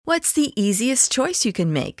What's the easiest choice you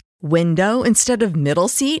can make? Window instead of middle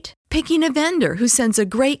seat? Picking a vendor who sends a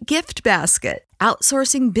great gift basket?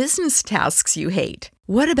 Outsourcing business tasks you hate?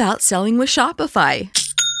 What about selling with Shopify?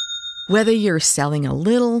 Whether you're selling a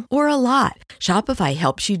little or a lot, Shopify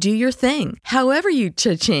helps you do your thing, however you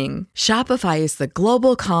cha-ching. Shopify is the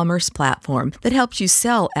global commerce platform that helps you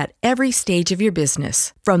sell at every stage of your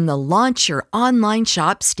business. From the launch your online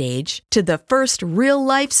shop stage to the first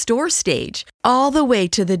real-life store stage, all the way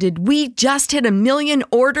to the did we just hit a million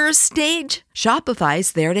orders stage.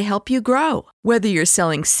 Shopify's there to help you grow. Whether you're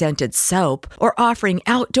selling scented soap or offering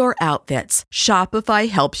outdoor outfits, Shopify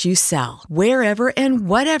helps you sell. Wherever and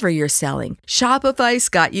whatever you're selling, Shopify's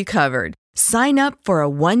got you covered. Sign up for a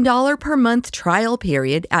 $1 per month trial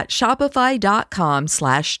period at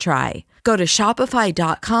shopify.com/try. Go to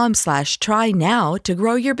shopify.com/try now to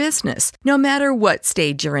grow your business, no matter what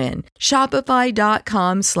stage you're in.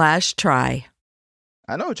 Shopify.com/try.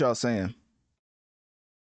 I know what y'all saying.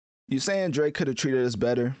 You saying Drake could have treated us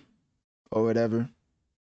better or whatever,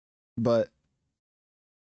 but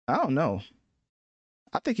I don't know.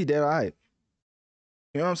 I think he did all right.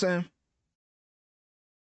 You know what I'm saying?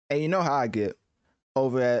 And you know how I get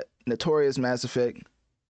over at Notorious Mass Effect,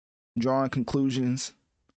 drawing conclusions,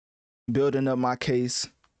 building up my case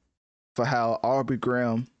for how Aubrey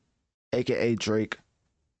Graham, aka Drake,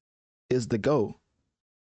 is the GOAT.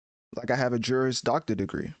 Like I have a Juris Doctor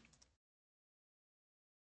degree.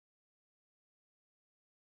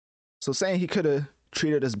 So saying he could have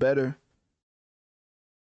treated us better,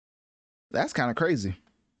 that's kind of crazy.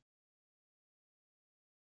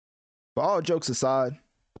 But all jokes aside,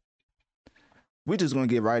 we're just going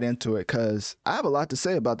to get right into it because I have a lot to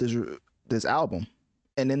say about this album.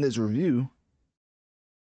 And in this review,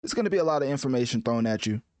 it's going to be a lot of information thrown at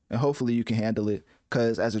you. And hopefully you can handle it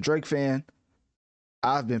because as a Drake fan,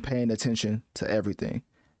 I've been paying attention to everything.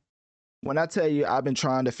 When I tell you I've been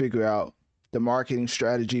trying to figure out the marketing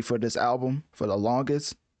strategy for this album for the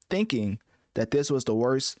longest, thinking that this was the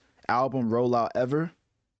worst album rollout ever.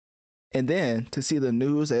 And then to see the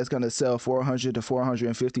news that it's going to sell 400 to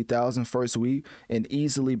 450,000 first week and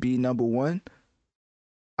easily be number one,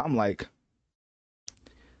 I'm like,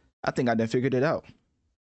 I think I done figured it out.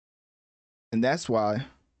 And that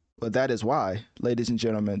is why, ladies and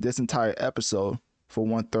gentlemen, this entire episode for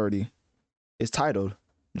 130 is titled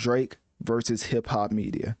Drake versus Hip Hop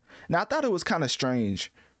Media. Now, I thought it was kind of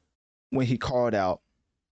strange when he called out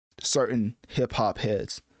certain hip hop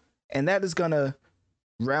heads. And that is going to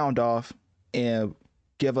round off and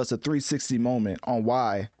give us a 360 moment on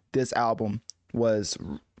why this album was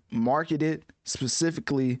marketed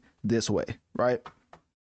specifically this way, right?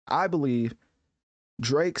 I believe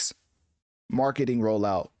Drake's marketing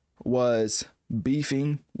rollout was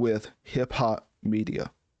beefing with hip hop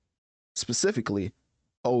media, specifically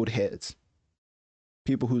old heads,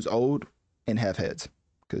 people who's old and have heads,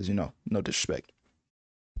 because, you know, no disrespect.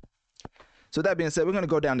 So that being said, we're going to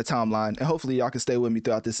go down the timeline, and hopefully y'all can stay with me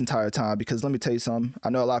throughout this entire time, because let me tell you something. I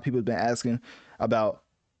know a lot of people have been asking about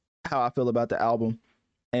how I feel about the album,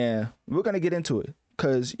 and we're going to get into it,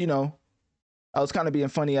 because, you know, I was kind of being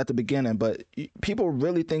funny at the beginning, but people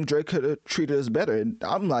really think Drake could have treated us better, and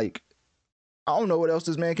I'm like, I don't know what else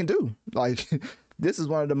this man can do. Like, this is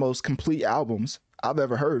one of the most complete albums I've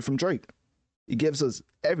ever heard from Drake. He gives us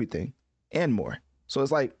everything and more. So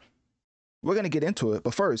it's like, we're going to get into it,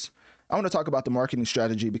 but first, I want to talk about the marketing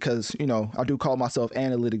strategy because, you know, I do call myself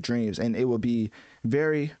Analytic Dreamz, and it would be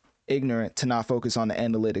very ignorant to not focus on the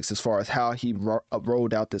analytics as far as how he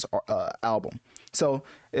rolled out this album. So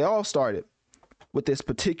it all started with this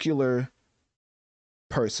particular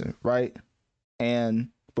person, right? And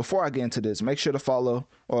before I get into this, make sure to follow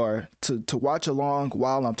or to watch along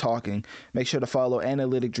while I'm talking. Make sure to follow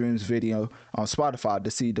Analytic Dreamz video on Spotify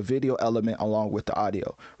to see the video element along with the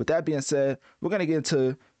audio. With that being said, we're going to get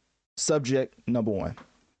into subject number one.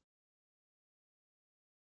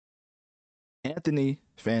 Anthony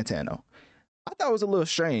Fantano. I thought it was a little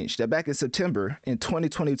strange that back in September in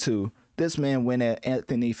 2022, this man went at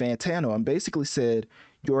Anthony Fantano and basically said,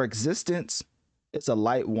 your existence is a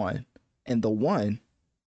light one, and the one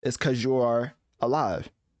is because you are alive.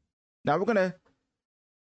 Now we're going to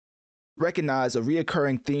recognize a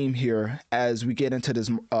reoccurring theme here as we get into this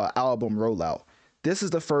album rollout. This is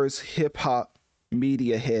the first hip hop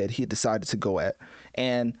media head he decided to go at.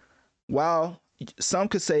 And while some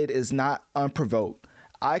could say it is not unprovoked,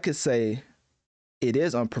 I could say it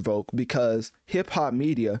is unprovoked because hip hop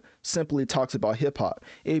media simply talks about hip hop.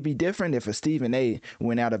 It'd be different if a Stephen A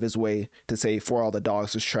went out of his way to say For All the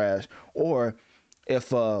Dogs is trash, or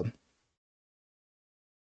if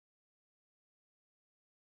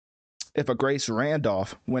if a Grace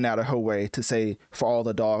Randolph went out of her way to say For All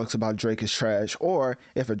the Dogs about Drake is trash, or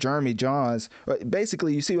if a Jeremy Johns,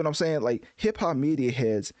 basically, you see what I'm saying? Like, hip hop media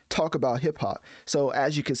heads talk about hip hop. So,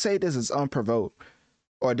 as you could say, this is unprovoked,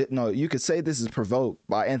 or no, you could say this is provoked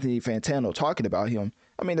by Anthony Fantano talking about him.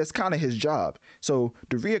 I mean, that's kind of his job. So,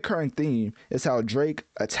 the reoccurring theme is how Drake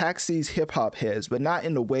attacks these hip hop heads, but not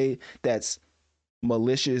in a way that's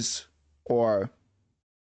malicious or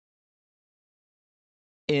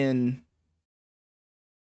in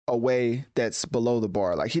a way that's below the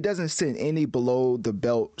bar. Like, he doesn't send any below the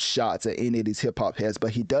belt shots at any of these hip hop heads,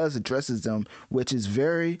 but he does addresses them, which is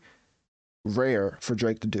very rare for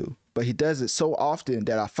Drake to do. But he does it so often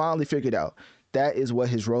that I finally figured out that is what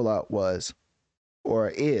his rollout was, or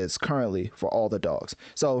is currently, for All the Dogs.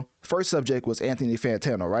 So first subject was Anthony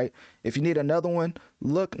Fantano, right? If you need another one,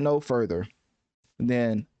 look no further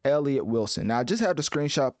than Elliott Wilson. Now I just have the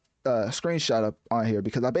screenshot up on here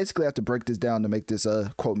because I basically have to break this down to make this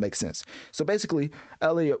quote make sense. So basically,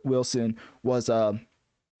 Elliott Wilson was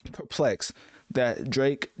perplexed that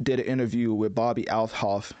Drake did an interview with Bobby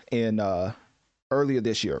Althoff in earlier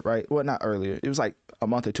this year, right? Well, not earlier. It was like a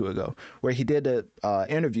month or two ago, where he did an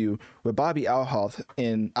interview with Bobby Althoff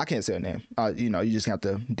in, I can't say her name. You just have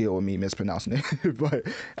to deal with me mispronouncing it. But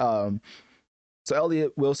so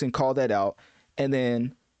Elliott Wilson called that out, and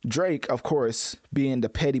then Drake, of course, being the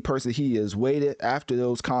petty person he is, waited after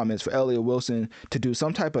those comments for Elliott Wilson to do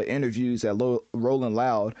some type of interviews that Rolling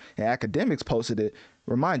Loud and Academics posted it.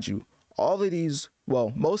 Remind you, all of these,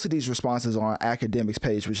 well, most of these responses are on Academics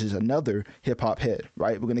page, which is another hip hop head,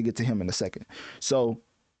 right? We're going to get to him in a second. So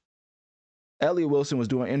Elliott Wilson was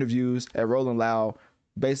doing interviews at Rolling Loud.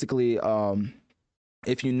 Basically,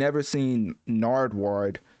 if you never seen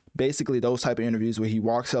Nardwuar, basically those type of interviews where he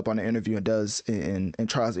walks up on the interview and does and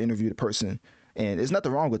tries to interview the person, and there's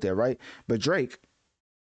nothing wrong with that, right? But Drake,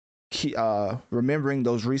 he, remembering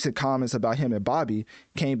those recent comments about him and Bobby,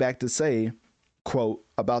 came back to say, quote,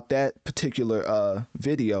 about that particular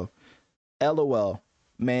video, LOL,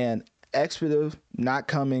 man, expletive not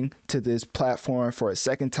coming to this platform for a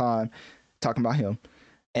second time, talking about him.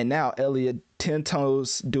 And now Elliott 10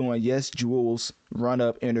 toes doing Yes Jules run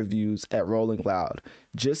up interviews at Rolling Loud.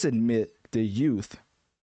 Just admit the youth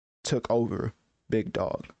took over, big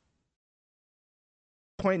dog.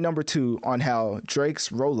 Point number 2 on how Drake's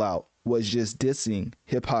rollout was just dissing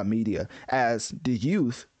hip hop media, as the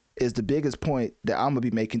youth is the biggest point that I'm gonna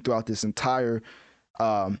be making throughout this entire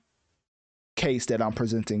case that I'm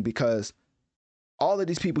presenting, because all of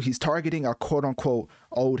these people he's targeting are quote unquote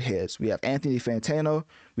old heads. We have Anthony Fantano,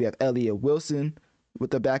 we have Elliott Wilson with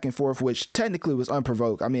the back and forth, which technically was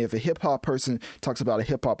unprovoked. I mean, if a hip hop person talks about a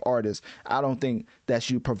hip hop artist, I don't think that's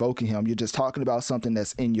you provoking him. You're just talking about something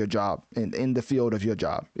that's in your job, in the field of your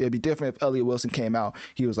job. It'd be different if Elliott Wilson came out,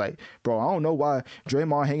 he was like, bro, I don't know why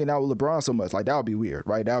Draymond hanging out with LeBron so much. Like, that would be weird,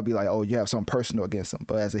 right? That would be like, oh, you have something personal against him.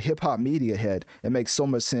 But as a hip hop media head, it makes so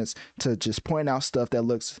much sense to just point out stuff that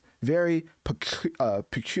looks very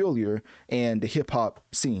peculiar in the hip hop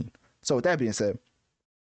scene. So with that being said,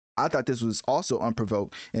 I thought this was also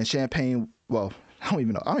unprovoked, and Champagne, well, I don't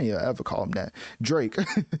even ever call him that. Drake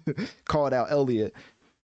called out Elliott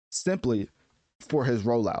simply for his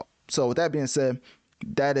rollout. So with that being said,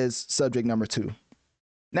 that is subject number 2.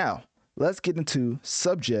 Now, let's get into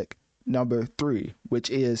subject number 3, which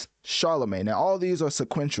is Charlemagne. Now, all these are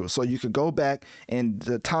sequential, so you could go back in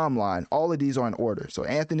the timeline. All of these are in order. So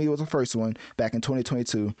Anthony was the first one back in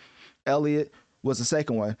 2022. Elliott was the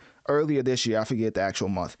second one earlier this year. I forget the actual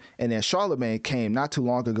month. And then Charlemagne came not too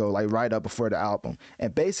long ago, like right up before the album.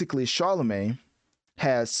 And basically, Charlemagne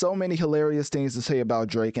has so many hilarious things to say about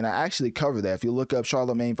Drake, and I actually cover that. If you look up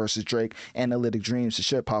Charlemagne versus Drake, Analytic Dreamz, it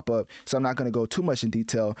should pop up. So I'm not going to go too much in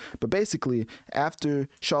detail. But basically, after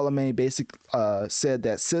Charlemagne said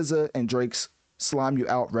that SZA and Drake's Slime You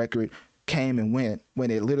Out record came and went, when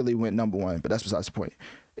it literally went number 1, but that's besides the point.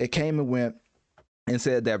 It came and went, and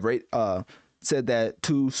said that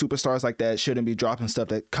two superstars like that shouldn't be dropping stuff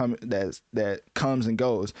that comes and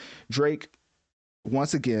goes. Drake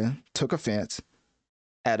once again took offense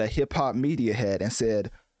at a hip hop media head and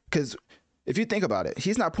said, because if you think about it,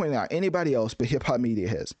 he's not pointing out anybody else but hip hop media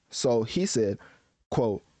heads. So he said,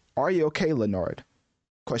 quote, "Are you okay, Leonard?"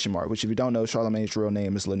 Question mark, which if you don't know, Charlemagne's real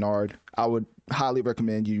name is Leonard. I would highly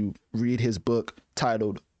recommend you read his book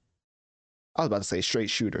titled, I was about to say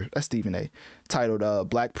Straight Shooter, that's Stephen A., titled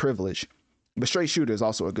Black Privilege. But Straight Shooter is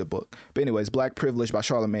also a good book. But anyways, Black Privilege by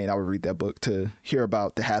Charlemagne, I would read that book to hear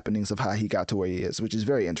about the happenings of how he got to where he is, which is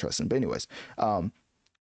very interesting. But anyways,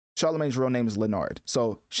 Charlemagne's real name is Leonard.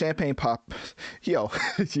 So Champagne Pop, yo,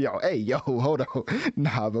 hold on.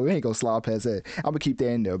 Nah, but we ain't gonna slide past that. I'm gonna keep that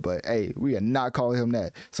in there, but hey, we are not calling him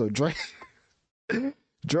that. So Drake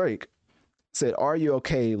said, "Are you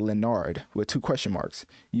okay, Leonard?" with 2 question marks.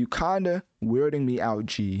 "You kinda weirding me out,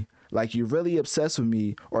 G. Like you really obsessed with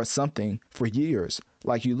me or something for years.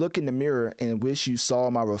 Like you look in the mirror and wish you saw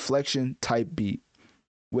my reflection type beat.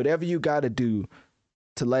 Whatever you gotta do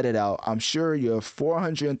to let it out. I'm sure your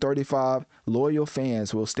 435 loyal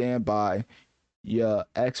fans will stand by your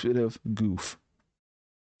expletive goof."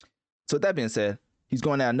 So with that being said, he's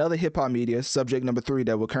going at another hip hop media, subject number 3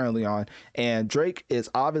 that we're currently on. And Drake is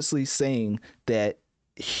obviously saying that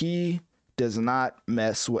he does not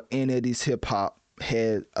mess with any of these hip hop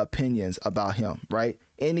head opinions about him, right?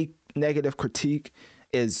 Any negative critique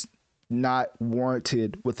is not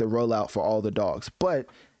warranted with the rollout for all the dogs. But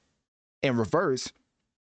in reverse,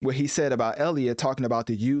 what he said about Elliot talking about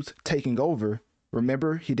the youth taking over.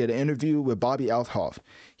 Remember, he did an interview with Bobby Althoff.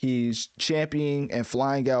 He's championing and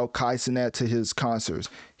flying out Kai Cenat to his concerts.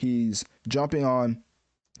 He's jumping on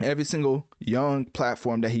every single young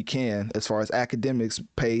platform that he can as far as academics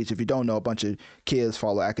page. If you don't know, a bunch of kids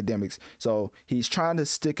follow academics. So he's trying to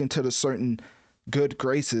stick into the certain good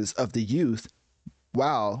graces of the youth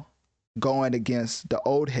while going against the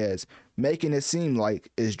old heads, making it seem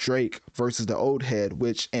like it's Drake versus the old head,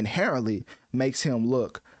 which inherently makes him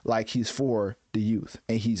look like he's for the youth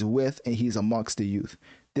and he's with and he's amongst the youth.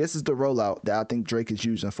 This is the rollout that I think Drake is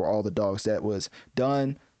using for all the dogs that was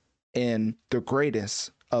done in the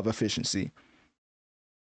greatest of efficiency.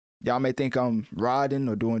 Y'all may think I'm riding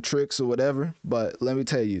or doing tricks or whatever, but let me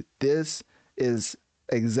tell you, this is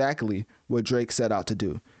exactly what Drake set out to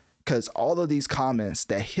do. Because all of these comments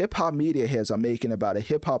that hip hop media heads are making about a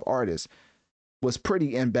hip hop artist was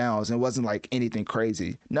pretty in bounds and wasn't like anything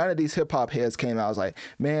crazy. None of these hip hop heads came out. I was like,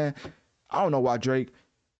 man, I don't know why Drake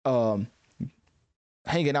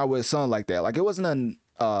hanging out with his son like that. Like it wasn't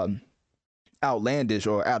an outlandish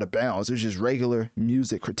or out of bounds. It was just regular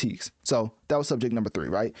music critiques. So that was subject number 3,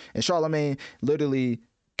 right? And Charlemagne literally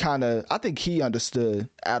I think he understood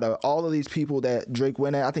out of all of these people that Drake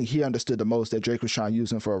went at, I think he understood the most that Drake was trying to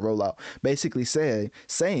use him for a rollout. Basically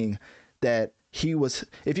saying that he was,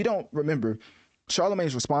 if you don't remember,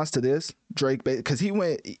 Charlemagne's response to this, Drake, because he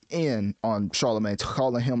went in on Charlemagne,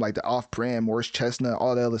 calling him like the off-brand Morris Chestnut,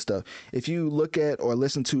 all that other stuff. If you look at or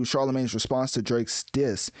listen to Charlemagne's response to Drake's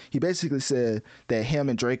diss, he basically said that him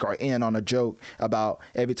and Drake are in on a joke about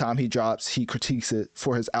every time he drops, he critiques it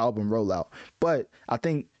for his album rollout. But I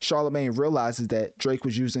think Charlemagne realizes that Drake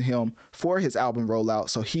was using him for his album rollout,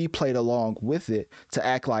 so he played along with it to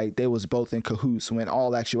act like they was both in cahoots, when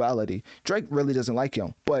all actuality, Drake really doesn't like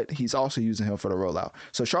him, but he's also using him for the rollout.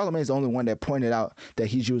 So Charlemagne's the only one that pointed out that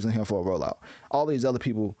he's using him for a rollout. All these other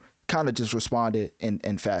people kind of just responded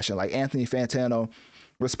in fashion. Like Anthony Fantano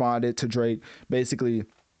responded to Drake, basically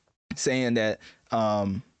saying that,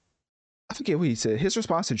 I forget what he said. His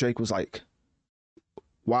response to Drake was like,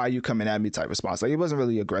 "Why are you coming at me?" type response. Like it wasn't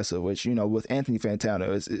really aggressive, which, you know, with Anthony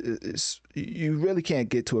Fantano, it's you really can't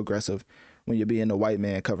get too aggressive when you're being a white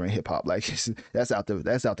man covering hip hop. Like that's out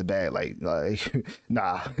the bag. Like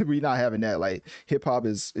nah, we not having that. Like hip hop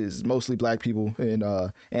is mostly black people, and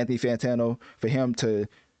Anthony Fantano, for him to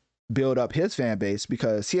build up his fan base,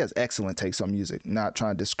 because he has excellent takes on music, not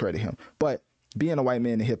trying to discredit him, but being a white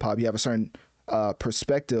man in hip hop, you have a certain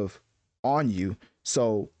perspective on you.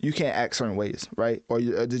 So you can't act certain ways, right? Or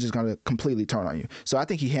they're just going to completely turn on you. So I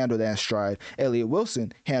think he handled that in stride. Elliot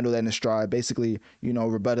Wilson handled that in stride, basically, you know,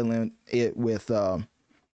 rebuttaling it with,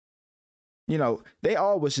 you know, they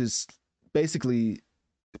all was just basically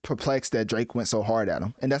perplexed that Drake went so hard at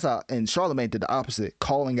him. And that's how, and Charlemagne did the opposite,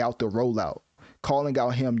 calling out the rollout, calling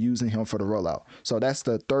out him, using him for the rollout. So that's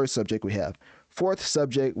the 3rd subject we have. 4th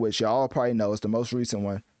subject, which y'all probably know is the most recent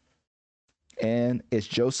one, and it's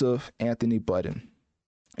Joseph Anthony Budden.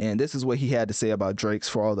 And this is what he had to say about Drake's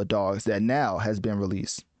For All the Dogs that now has been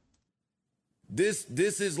released. This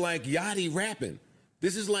is like Yachty rapping.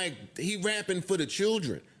 This is like he rapping for the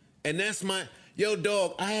children. And that's yo,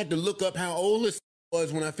 dog, I had to look up how old this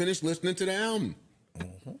was when I finished listening to the album.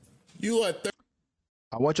 Mm-hmm. You are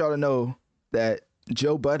I want y'all to know that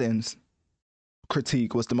Joe Budden's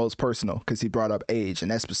critique was the most personal, because he brought up age,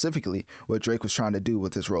 and that's specifically what Drake was trying to do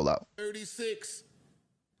with this rollout. 36.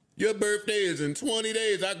 Your birthday is in 20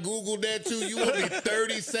 days. I Googled that too. You will be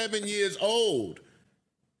 37 years old.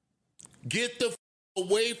 Get the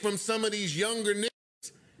away from some of these younger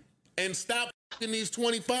niggas and stop these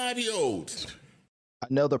 25-year-olds.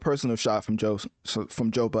 Another personal shot from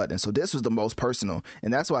Joe Budden. So this was the most personal,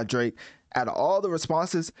 and that's why Drake, out of all the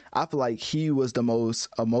responses, I feel like he was the most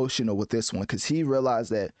emotional with this one because he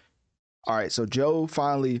realized that, all right, so Joe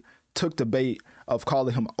finally took the bait of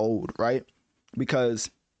calling him old, right? Because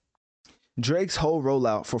Drake's whole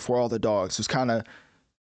rollout for All the Dogs was kind of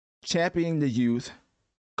championing the youth,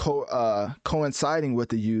 coinciding with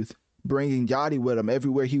the youth, bringing Yachty with him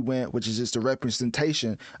everywhere he went, which is just a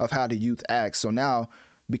representation of how the youth acts. So now,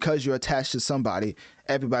 because you're attached to somebody,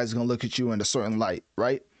 everybody's gonna look at you in a certain light,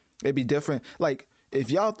 right? It'd be different. Like if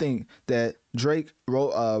y'all think that Drake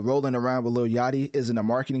rolling around with Lil Yachty isn't a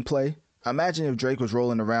marketing play, imagine if Drake was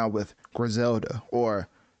rolling around with Griselda or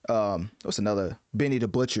what's another, Benny the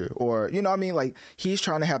Butcher, or you know what I mean? Like he's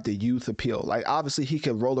trying to have the youth appeal. Like obviously he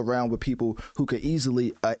could roll around with people who could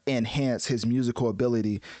easily enhance his musical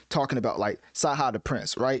ability, talking about like Saha the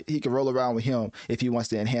Prince, right? He could roll around with him if he wants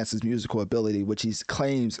to enhance his musical ability, which he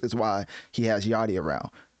claims is why he has Yachty around.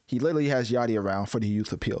 He literally has Yachty around for the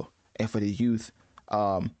youth appeal and for the youth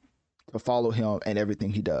to follow him and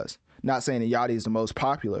everything he does. Not saying that Yachty is the most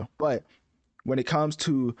popular, but when it comes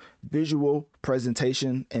to visual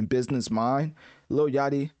presentation and business mind, Lil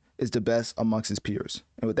Yachty is the best amongst his peers.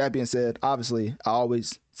 And with that being said, obviously, I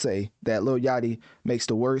always say that Lil Yachty makes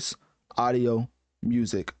the worst audio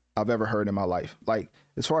music I've ever heard in my life. Like,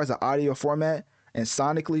 as far as the audio format and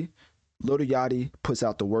sonically, Lil Yachty puts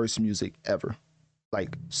out the worst music ever.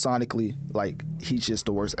 Like, sonically, like, he's just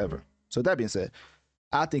the worst ever. So with that being said,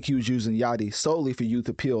 I think he was using Yachty solely for youth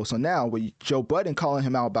appeal. So now with Joe Budden calling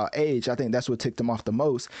him out about age, I think that's what ticked him off the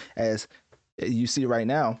most, as you see right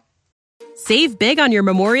now. Save big on your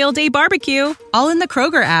Memorial Day barbecue, all in the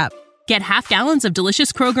Kroger app. Get half gallons of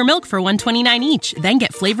delicious Kroger milk for $1.29 each. Then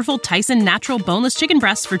get flavorful Tyson natural boneless chicken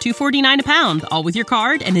breasts for $2.49 a pound, all with your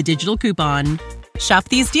card and a digital coupon. Shop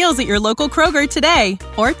these deals at your local Kroger today,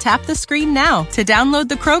 or tap the screen now to download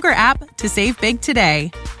the Kroger app to save big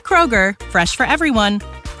today. Kroger, fresh for everyone.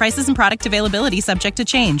 Prices and product availability subject to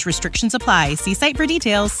change. Restrictions apply. See site for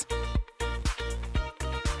details.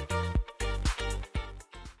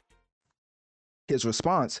 His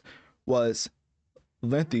response was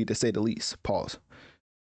lengthy, to say the least. Pause.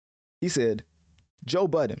 He said, Joe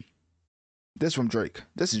Budden. This from Drake.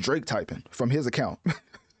 This is Drake typing from his account.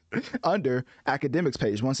 Under Academics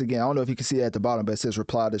page. Once again, I don't know if you can see it at the bottom, but it says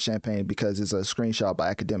reply to Champagne because it's a screenshot by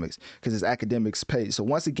Academics because it's Academics page. So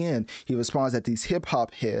once again, he responds at these hip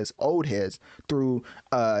hop heads, old heads, through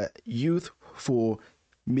a youthful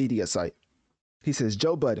media site. He says,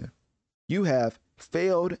 Joe Budden, you have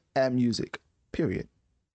failed at music, period.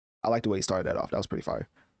 I like the way he started that off. That was pretty fire.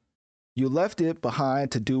 You left it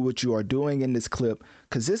behind to do what you are doing in this clip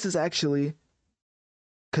because this is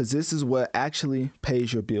what actually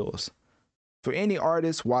pays your bills. For any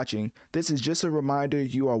artist watching, this is just a reminder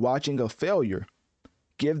you are watching a failure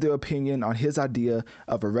give their opinion on his idea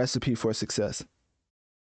of a recipe for success.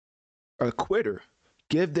 A quitter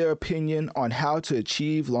give their opinion on how to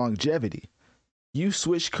achieve longevity. You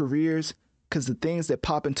switch careers because the things that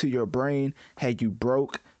pop into your brain had you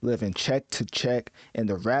broke, living check to check, and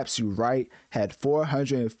the raps you write had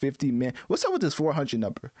 450 men. What's up with this 400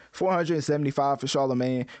 number? 475 for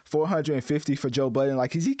Charlamagne, 450 for Joe Budden.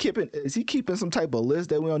 Like, is he keeping some type of list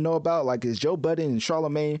that we don't know about? Like, is Joe Budden and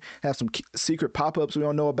Charlamagne have some secret pop-ups we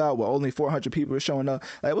don't know about where only 400 people are showing up?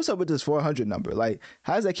 Like, what's up with this 400 number? Like,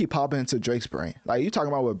 how does that keep popping into Drake's brain? Like, you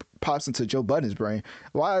talking about what pops into Joe Budden's brain?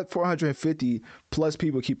 Why 450 plus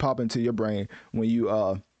people keep popping into your brain when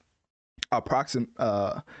you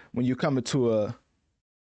when you come into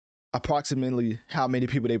approximately how many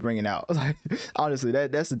people they bringing out? Like, honestly,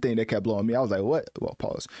 that's the thing that kept blowing me. I was like, what? Well,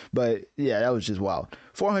 pause. But yeah, that was just wild.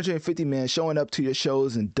 450 men showing up to your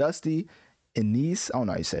shows in dusty and niece, I don't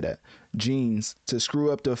know how you say that, jeans to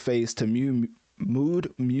screw up their face to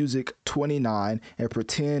Mood Music 29 and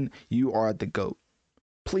pretend you are the GOAT.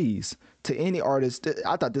 Please, to any artist,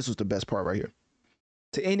 I thought this was the best part right here.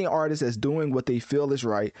 To any artist that's doing what they feel is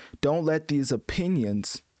right, don't let these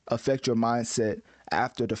opinions affect your mindset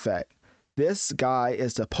after the fact. This guy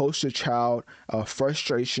is the poster child of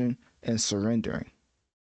frustration and surrendering.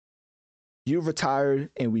 You retired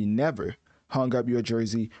and we never hung up your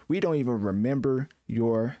jersey. We don't even remember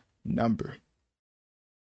your number.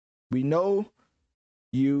 We know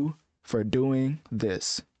you for doing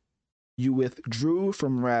this. You withdrew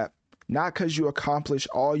from rap not because you accomplished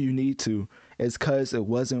all you need to, it's because it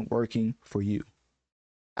wasn't working for you.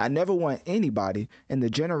 I never want anybody in the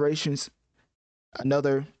generations,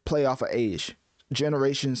 another play off of age,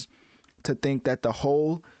 generations to think that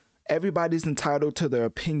everybody's entitled to their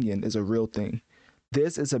opinion is a real thing.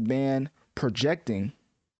 This is a man projecting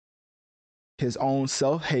his own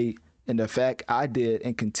self-hate, and the fact I did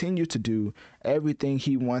and continue to do everything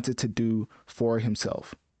he wanted to do for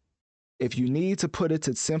himself. If you need to put it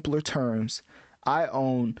to simpler terms, I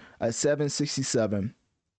own a 767.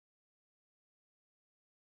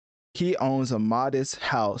 He owns a modest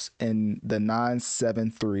house in the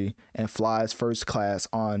 973 and flies first class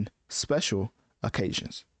on special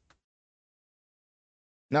occasions.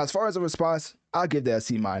 Now, as far as a response, I'll give that a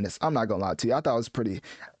C minus. I'm not gonna lie to you. I thought it was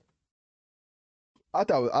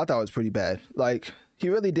pretty bad. Like, he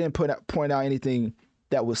really didn't point out anything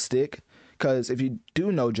that would stick. Because if you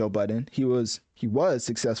do know Joe Budden, he was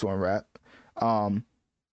successful in rap,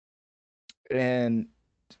 and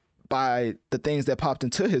by the things that popped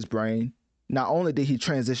into his brain, not only did he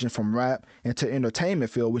transition from rap into entertainment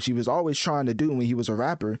field, which he was always trying to do when he was a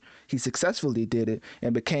rapper, he successfully did it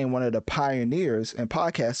and became one of the pioneers in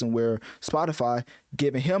podcasting, where Spotify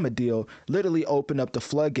giving him a deal literally opened up the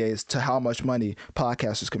floodgates to how much money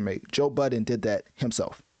podcasters can make. Joe Budden did that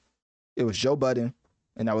himself. It was Joe Budden,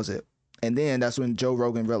 and that was it. And then that's when Joe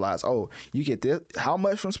Rogan realized, oh, you get this, how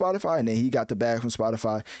much from Spotify? And then he got the bag from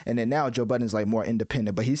Spotify. And then now Joe Budden's like more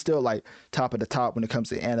independent, but he's still like top of the top when it comes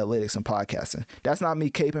to analytics and podcasting. That's not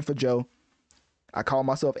me caping for Joe. I call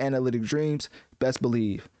myself Analytic Dreamz. Best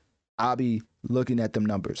believe I'll be looking at them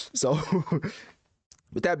numbers. So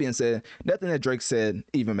with that being said, nothing that Drake said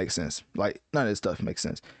even makes sense. Like, none of this stuff makes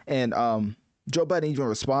sense. And Joe Budden even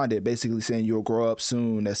responded, basically saying you'll grow up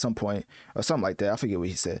soon at some point, or something like that. I forget what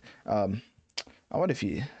he said. I wonder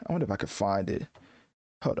if I could find it.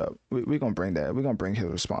 Hold up, we're gonna bring his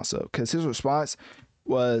response up, because his response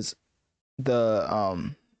was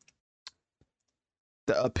the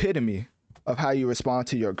epitome of how you respond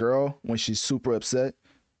to your girl when she's super upset,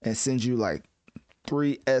 and sends you like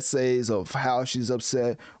 3 essays of how she's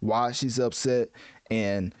upset, why she's upset,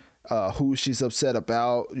 and who she's upset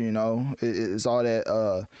about. You know, it's all that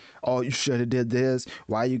oh, you should have did this,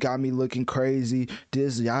 why you got me looking crazy,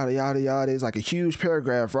 this, yada yada yada. It's like a huge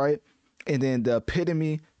paragraph, right? And then the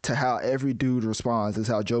epitome to how every dude responds is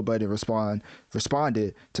how Joe Budden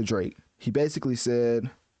responded to Drake. He basically said,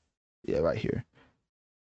 yeah, right here,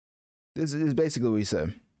 this is basically what he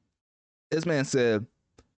said. This man said,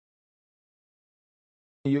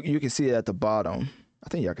 you can see it at the bottom. I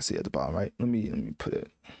think y'all can see it at the bottom, right? Let me put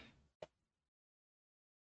it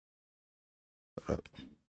up.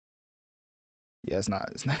 Yeah, it's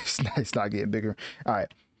not getting bigger. All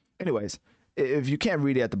right. Anyways, if you can't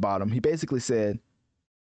read it at the bottom, he basically said,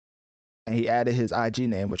 and he added his IG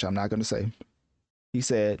name, which I'm not going to say. He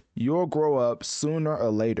said, "You'll grow up sooner or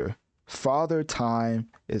later. Father Time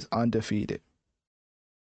is undefeated."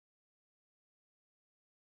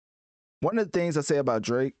 One of the things I say about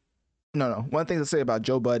one thing I say about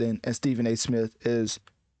Joe Budden and Stephen A. Smith is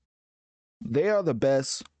they are the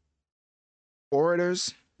best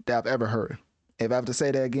orators that I've ever heard. If I have to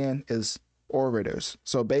say that again, is orators.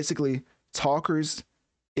 So basically, talkers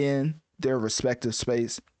in their respective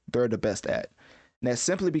space, they're the best at. And that's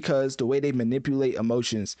simply because the way they manipulate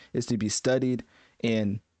emotions is to be studied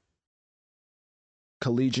in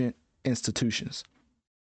collegiate institutions.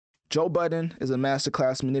 Joe Budden is a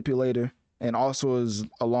masterclass manipulator, and also is,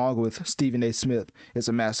 along with Stephen A. Smith, is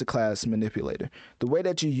a masterclass manipulator. The way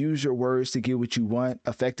that you use your words to get what you want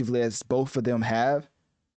effectively, as both of them have,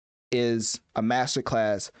 is a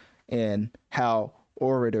masterclass in how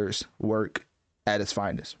orators work at its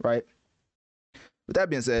finest, right? With that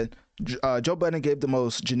being said, Joe Budden gave the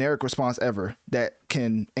most generic response ever that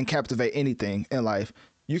can encapsulate anything in life.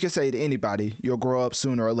 You can say to anybody, you'll grow up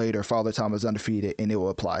sooner or later, Father Time is undefeated, and it will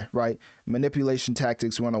apply, right? Manipulation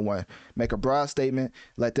tactics 101. Make a broad statement,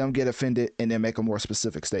 let them get offended, and then make a more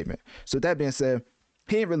specific statement. So with that being said,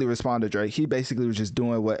 he didn't really respond to Drake. He basically was just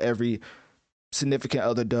doing what every significant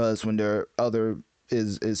other does when their other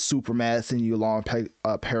is super mad, sending you long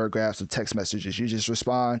paragraphs of text messages. You just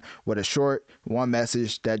respond with a short one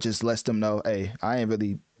message that just lets them know, hey, I ain't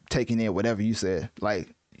really taking in whatever you said.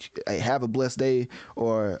 Like, hey, have a blessed day,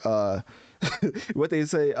 or what they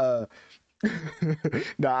say.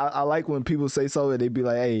 No, I like when people say something, they be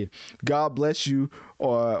like, hey, God bless you,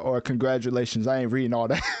 or congratulations. I ain't reading all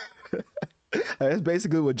that. That's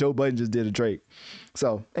basically what Joe Budden just did to Drake.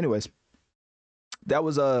 So anyways, that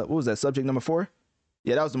was what was that, subject number 4?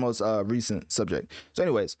 Yeah, that was the most recent subject. So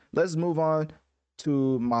anyways, let's move on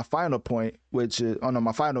to my final point, which is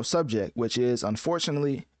my final subject, which is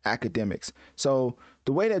unfortunately academics. So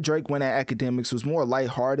the way that Drake went at academics was more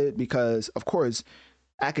lighthearted because, of course,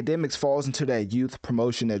 academics falls into that youth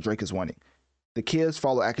promotion that Drake is wanting. The kids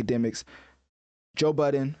follow academics. Joe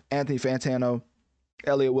Budden, Anthony Fantano,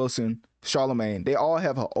 Elliott Wilson, Charlemagne, they all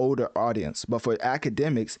have an older audience. But for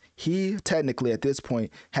academics, he technically at this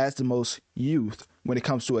point has the most youth when it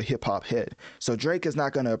comes to a hip hop head. So Drake is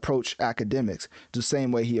not going to approach academics the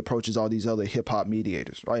same way he approaches all these other hip hop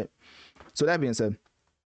mediators, right? So that being said,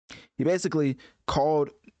 he basically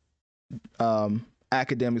called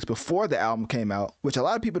academics before the album came out, which a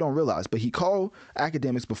lot of people don't realize, but he called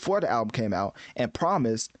academics before the album came out and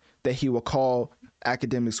promised that he will call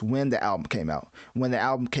academics when the album came out. When the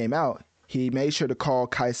album came out, he made sure to call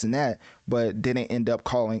Kai Cenat, but didn't end up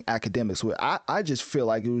calling academics. I just feel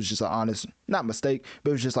like it was just an honest, not mistake,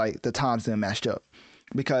 but it was just like the times didn't match up.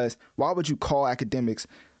 Because why would you call academics?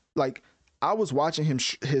 Like, I was watching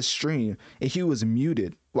his stream and he was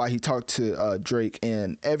muted while he talked to Drake,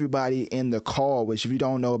 and everybody in the call, which if you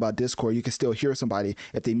don't know about Discord, you can still hear somebody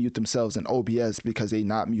if they mute themselves in OBS because they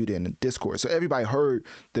not muted in Discord. So everybody heard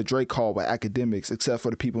the Drake call by academics except for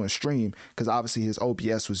the people in stream because obviously his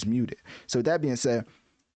OBS was muted. So with that being said,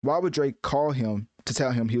 why would Drake call him to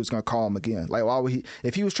tell him he was going to call him again? Like, why would he?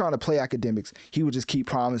 If he was trying to play academics, he would just keep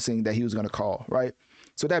promising that he was going to call, right?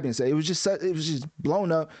 So that being said, it was just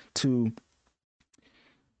blown up to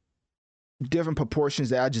different proportions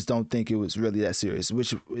that I just don't think it was really that serious,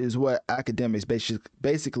 which is what academics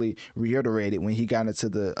basically reiterated when he got into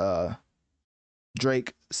the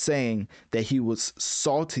Drake saying that he was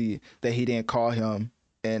salty that he didn't call him.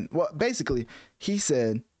 And basically he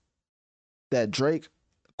said that Drake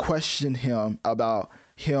questioned him about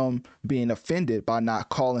him being offended by not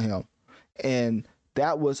calling him, and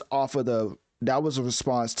that was a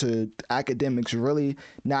response to academics really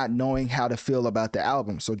not knowing how to feel about the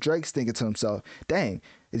album. So Drake's thinking to himself, dang,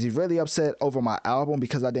 is he really upset over my album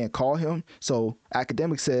because I didn't call him? So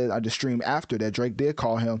academics said on the stream after that Drake did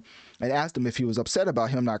call him and asked him if he was upset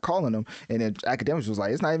about him not calling him. And then academics was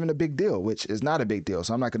like, it's not even a big deal, which is not a big deal.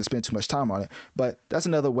 So I'm not going to spend too much time on it. But that's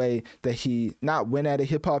another way that he not went at a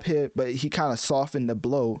hip hop head, but he kind of softened the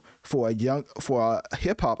blow for a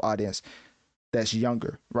hip hop audience that's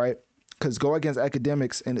younger, right? Because go against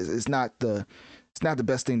academics and it's not the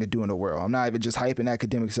best thing to do in the world. I'm not even just hyping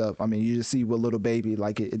academics up. I mean, you just see with Little Baby,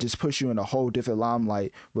 like it just puts you in a whole different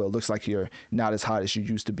limelight where it looks like you're not as hot as you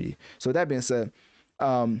used to be. So that being said,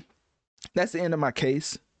 that's the end of my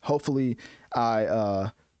case. Hopefully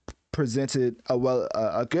I presented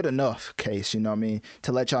a good enough case, you know what I mean,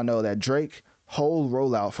 to let y'all know that Drake whole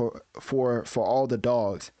rollout for all the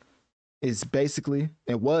dogs was basically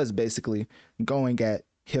going at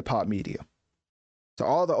hip hop media. So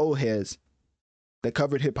all the old heads that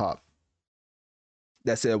covered hip hop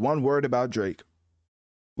that said one word about Drake,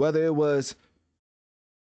 whether it was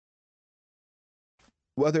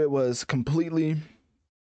completely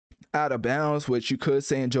out of bounds, which you could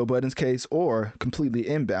say in Joe Budden's case, or completely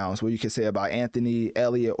in bounds, what you could say about Anthony,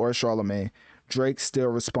 Elliott, or Charlemagne, Drake still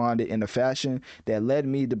responded in a fashion that led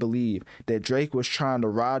me to believe that Drake was trying to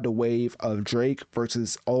ride the wave of Drake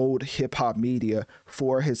versus old hip-hop media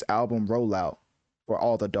for his album rollout for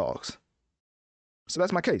all the dogs. So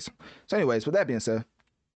that's my case. So anyways, with that being said,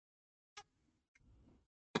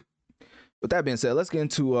 let's get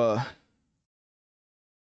into the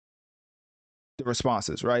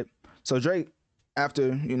responses, right? So Drake,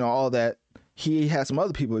 after, all that, he had some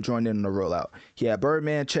other people join in the rollout. He had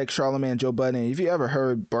Birdman, Check, Charlemagne, Joe Budden. If you ever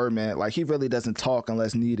heard Birdman, like, he really doesn't talk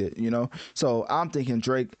unless needed, So I'm thinking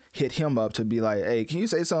Drake hit him up to be like, hey, can you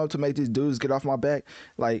say something to make these dudes get off my back?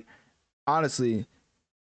 Like, honestly,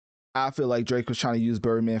 I feel like Drake was trying to use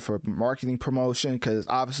Birdman for marketing promotion because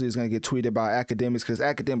obviously it's going to get tweeted by academics because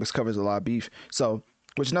academics covers a lot of beef. So,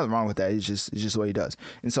 which is nothing wrong with that. It's just what he does.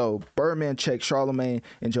 And so Birdman, Check, Charlemagne,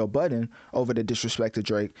 and Joe Budden over the disrespect to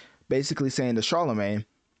Drake, basically saying to Charlemagne,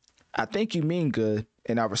 I think you mean good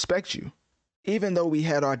and I respect you, even though we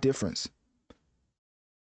had our difference.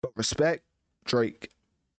 But respect Drake.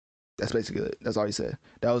 That's basically it. That's all he said.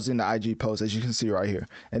 That was in the IG post, as you can see right here.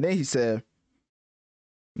 And then he said,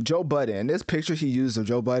 Joe Budden, and this picture he used of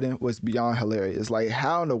Joe Budden was beyond hilarious. Like,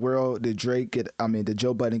 how in the world did Joe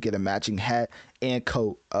Budden get a matching hat and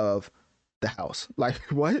coat of the house? Like,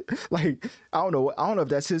 what? Like, I don't know if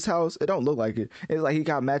that's his house. It don't look like it. It's like he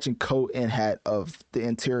got matching coat and hat of the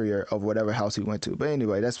interior of whatever house he went to. But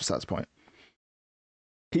anyway, that's besides the point.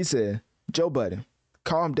 He said, Joe Budden,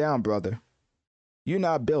 calm down, brother. You're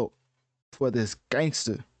not built for this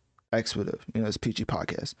gangster expletive. It's PG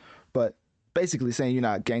podcast. But basically saying you're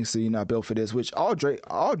not gangster, you're not built for this, which all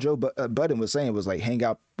Joe Budden was saying was like, hang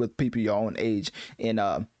out with people your own age. And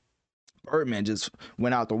Birdman just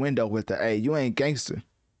went out the window with the, hey, you ain't gangster.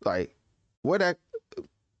 Like, where that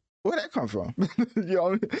come from?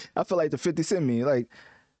 I feel like the 50 Cent meme. Like,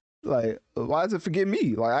 Like, why does it forget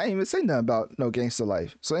me? Like, I ain't even say nothing about no gangster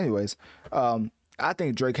life. So, anyways, I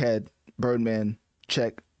think Drake had Birdman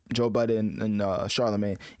check Joe Budden and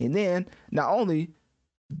Charlemagne, and then not only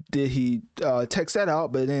did he text that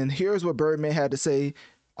out, but then here's what Birdman had to say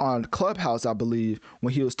on Clubhouse, I believe,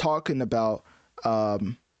 when he was talking about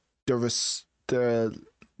the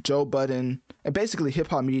Joe Budden and basically hip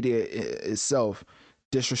hop media itself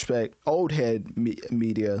disrespect old head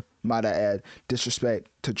media, might I add, disrespect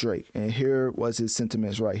to Drake. And here was his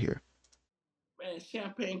sentiments right here. Man,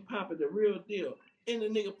 Champagne Poppy, the real deal. Any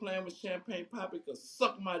nigga playing with Champagne Poppy could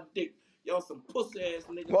suck my dick. Y'all some pussy ass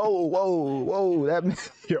niggas. Whoa! That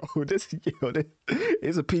this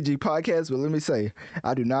it's a PG podcast, but let me say,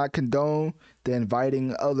 I do not condone the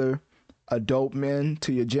inviting other adult men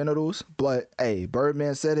to your genitals. But hey,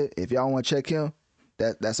 Birdman said it. If y'all want to check him,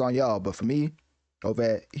 that's on y'all. But for me, over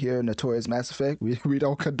at here, Notorious Mass Effect, we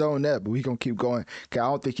don't condone that, but we gonna keep going. Cause I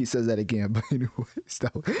don't think he says that again. But anyways,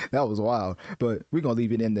 that was wild. But we gonna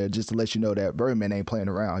leave it in there just to let you know that Birdman ain't playing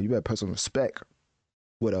around. You better put some respect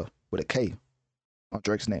with a K on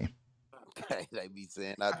Drake's name. They be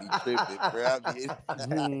saying I be tripping, bro.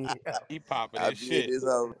 He popping I his be shit. in this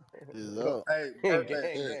whole. Hey,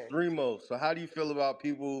 Dreamo. So how do you feel about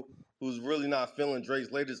people who's really not feeling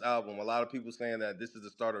Drake's latest album? A lot of people saying that this is the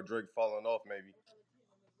start of Drake falling off, maybe.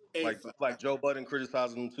 Hey, Like Joe Budden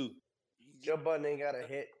criticizing him too. Joe Budden ain't got a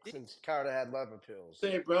hit since Carter had Love Pills.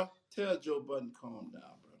 say, bro, tell Joe Budden calm down,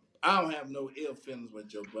 bro. I don't have no ill feelings with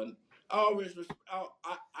Joe Budden. I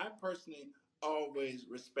personally always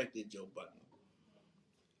respected Joe Budden.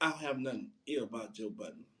 I don't have nothing ill about Joe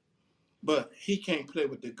Budden, but he can't play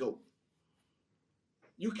with the GOAT.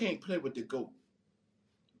 You can't play with the GOAT.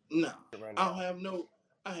 No, Right I now.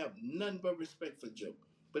 have nothing but respect for Joe,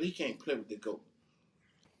 but he can't play with the GOAT.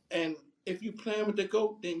 And if you playing with the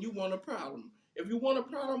GOAT, then you want a problem. If you want a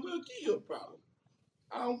problem, we'll give you a problem.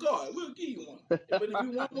 On God, we'll give you one. But if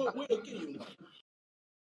you want one, we'll give you one.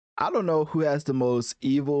 I don't know who has the most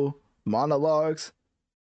evil monologues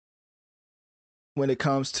when it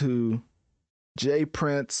comes to Jay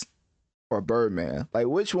Prince or Birdman. Like,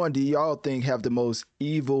 which one do y'all think have the most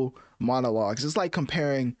evil monologues? It's like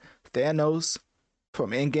comparing Thanos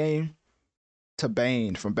from Endgame to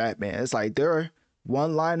Bane from Batman. It's like there are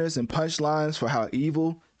one-liners and punchlines for how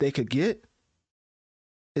evil they could get.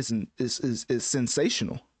 It's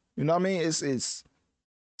sensational. You know what I mean? It's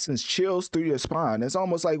sends chills through your spine. It's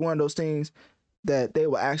almost like one of those things that they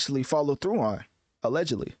will actually follow through on,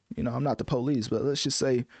 allegedly. You know, I'm not the police, but let's just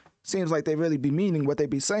say, seems like they really be meaning what they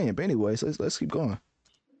be saying. But anyways, let's keep going.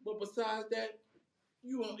 But besides that,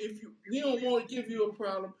 we don't want to give you a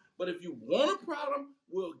problem, but if you want a problem,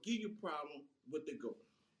 we'll give you a problem with the GOAT.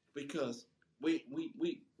 Because we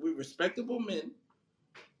respectable men,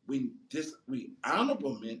 we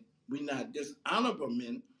honorable men, we not dishonorable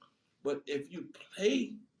men. But if you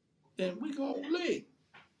play, then we gonna play.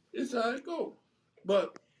 It's how it go.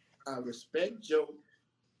 But I respect Joe,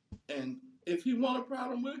 and if he want a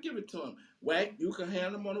problem, we'll give it to him. Wack, you can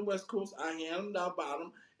handle him on the West Coast. I handle him down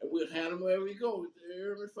bottom, and we'll handle him wherever we go.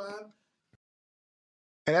 Every five.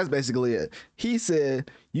 And that's basically it. He said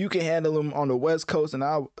you can handle him on the West Coast, and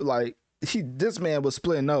this man was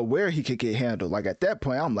splitting up where he could get handled. Like at that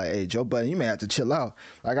point, I'm like, hey, Joe Budden, you may have to chill out.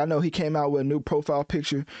 Like I know he came out with a new profile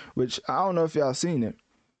picture, which I don't know if y'all seen it,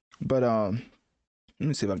 but let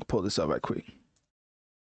me see if I can pull this up right quick.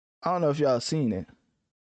 I don't know if y'all seen it.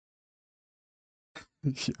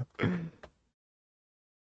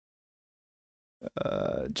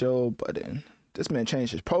 Joe Budden. This man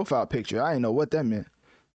changed his profile picture. I didn't know what that meant.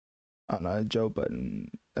 I don't know, Joe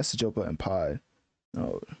Budden. That's the Joe Budden pod.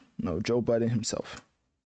 No, Joe Budden himself.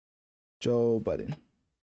 Joe Budden.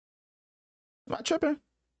 Am I tripping?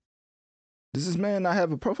 Does this man not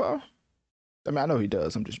have a profile? I mean, I know he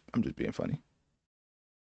does. I'm just being funny.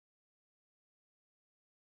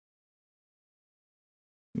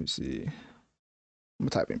 Let me see. I'm gonna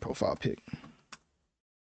type in profile pic.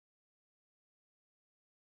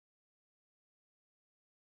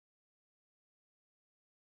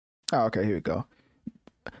 Oh, okay, here we go.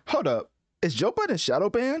 Hold up. Is Joe Budden shadow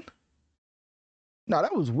banned? No,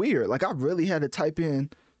 that was weird. Like, I really had to type in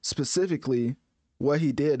specifically what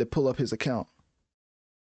he did to pull up his account.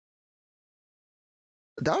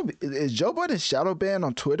 Is Joe Budden shadow banned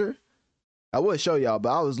on Twitter? I would show y'all, but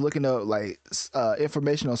I was looking up like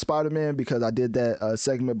information on Spider-Man because I did that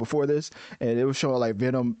segment before this, and it was showing like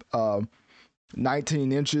Venom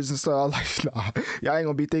 19 inches and stuff. I was like, nah, y'all ain't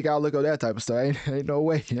gonna be thinking I'll look up that type of stuff. Ain't no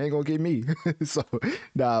way. You ain't gonna get me. So,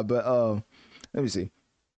 nah, but let me see.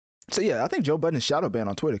 So, yeah, I think Joe Budden is shadow banned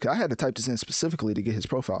on Twitter because I had to type this in specifically to get his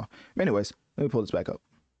profile. Anyways, let me pull this back up.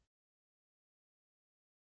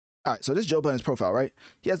 All right, so this is Joe Budden's profile, right?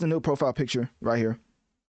 He has the new profile picture right here,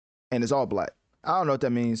 and it's all black. I don't know what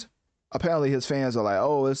that means. Apparently, his fans are like,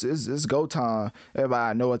 "Oh, it's go time."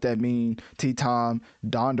 Everybody know what that means. T-Time,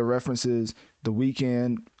 Donda references, The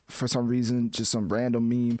Weeknd for some reason, just some random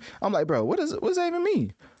meme. I'm like, bro, what does that even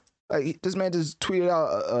mean? Like, this man just tweeted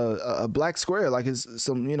out a black square, like it's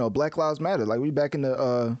some Black Lives Matter, like we back in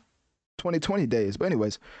the 2020 days. But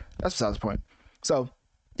anyways, that's besides the point. So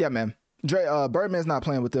yeah, man, Birdman's not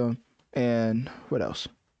playing with them, and what else?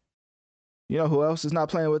 You know who else is not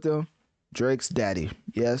playing with them? Drake's daddy.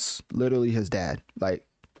 Yes, literally his dad. Like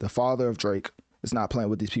the father of Drake is not playing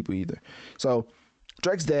with these people either. So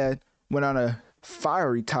Drake's dad went on a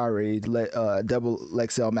fiery tirade, let Double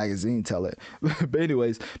XL magazine tell it. But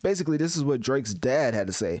anyways, basically this is what Drake's dad had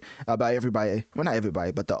to say about everybody. Well, not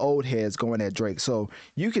everybody, but the old heads going at Drake. So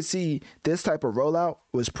you can see this type of rollout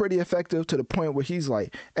was pretty effective to the point where he's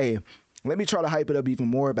like, hey, let me try to hype it up even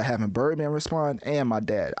more by having Birdman respond and my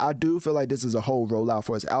dad. I do feel like this is a whole rollout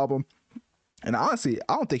for his album. And honestly,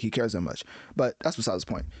 I don't think he cares that much, but that's besides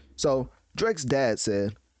the point. So Drake's dad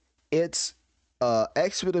said, it's an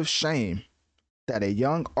expletive shame that a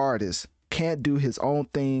young artist can't do his own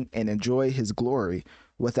thing and enjoy his glory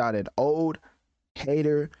without an old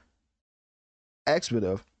hater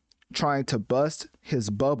expletive trying to bust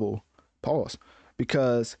his bubble, pause,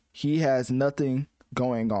 because he has nothing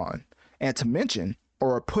going on. And to mention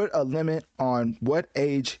or put a limit on what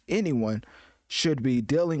age anyone should be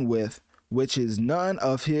dealing with, which is none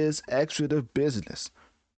of his expletive business,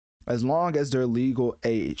 as long as they're legal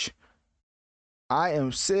age. I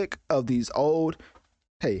am sick of these old.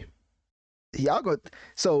 Hey, y'all go.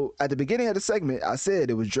 So at the beginning of the segment, I said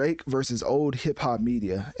it was Drake versus old hip hop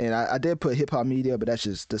media, and I did put hip hop media, but that's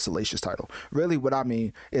just the salacious title. Really, what I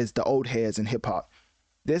mean is the old heads in hip hop.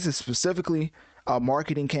 This is specifically a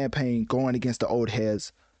marketing campaign going against the old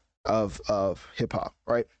heads of hip hop,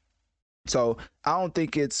 right? So I don't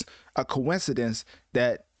think it's a coincidence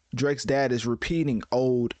that Drake's dad is repeating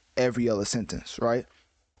old every other sentence, right?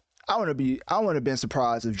 I wouldn't have been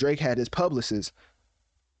surprised if Drake had his publicist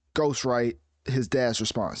ghostwrite his dad's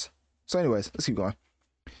response. So anyways, let's keep going.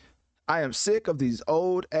 I am sick of these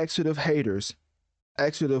old expletive haters,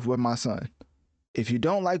 expletive with my son. If you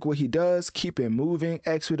don't like what he does, keep it moving,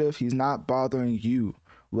 expletive. He's not bothering you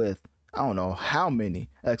with, I don't know how many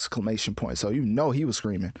exclamation points. So you know he was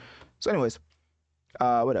screaming. So anyways,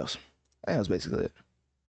 what else? I think that's basically it.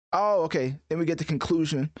 Oh, okay. Then we get the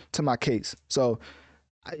conclusion to my case. So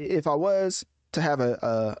if I was to have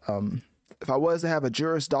a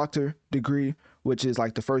Juris Doctor degree, which is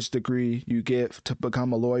like the first degree you get to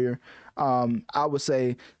become a lawyer, I would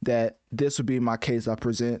say that this would be my case I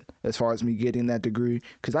present as far as me getting that degree,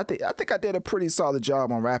 because I think I did a pretty solid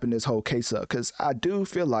job on wrapping this whole case up, because I do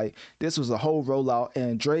feel like this was a whole rollout,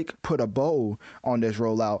 and Drake put a bow on this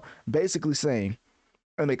rollout, basically saying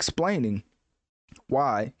and explaining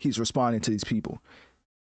why he's responding to these people.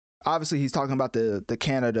 Obviously, he's talking about the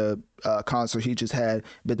Canada concert he just had,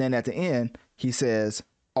 but then at the end, he says,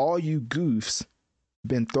 all you goofs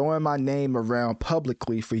been throwing my name around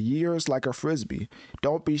publicly for years like a frisbee.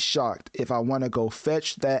 Don't be shocked if I want to go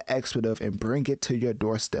fetch that expletive and bring it to your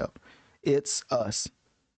doorstep. It's us.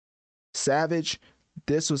 Savage,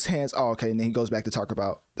 this was hands. Oh, okay, and then he goes back to talk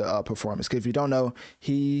about the performance. Because if you don't know,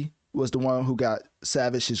 he was the one who got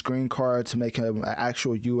Savage his green card to make him an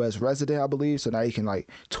actual U.S. resident, I believe. So now he can like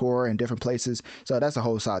tour in different places. So that's a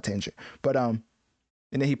whole side tangent. But and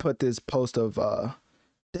then he put this post of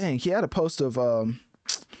he had a post of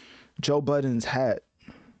Joe Budden's hat.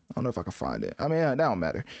 I don't know if I can find it. I mean, that don't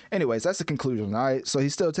matter. Anyways, that's the conclusion, all right? So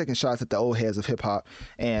he's still taking shots at the old heads of hip hop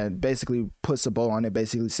and basically puts a bow on it,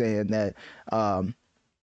 basically saying that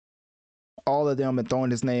all of them been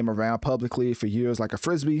throwing his name around publicly for years like a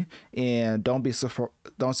frisbee, and don't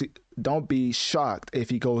be shocked if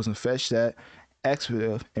he goes and fetch that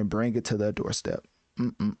expletive and bring it to their doorstep.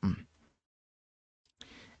 And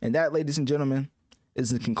that, ladies and gentlemen, is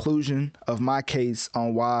the conclusion of my case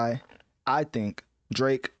on why I think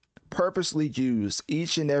Drake purposely used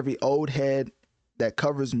each and every old head that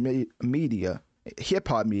covers media, hip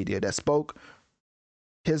hop media, that spoke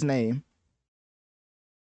his name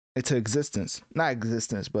into existence. Not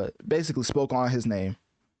existence, but basically spoke on his name.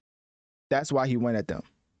 That's why he went at them.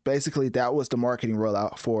 Basically, that was the marketing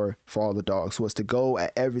rollout for all the dogs, was to go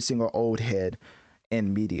at every single old head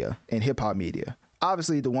in media, in hip hop media.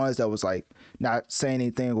 Obviously, the ones that was like not saying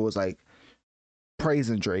anything or was like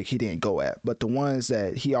praising Drake, he didn't go at. But the ones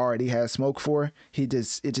that he already had smoke for, it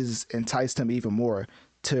just enticed him even more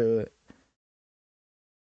to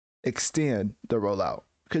extend the rollout.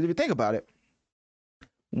 Because if you think about it,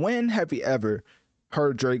 when have we ever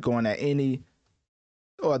heard Drake going at any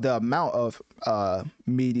or the amount of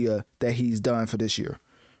media that he's done for this year.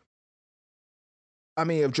 I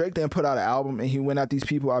mean, if Drake didn't put out an album and he went at these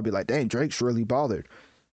people, I'd be like, dang, Drake's really bothered.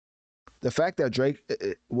 The fact that Drake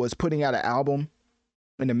was putting out an album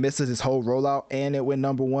in the midst of this whole rollout and it went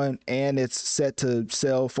 #1 and it's set to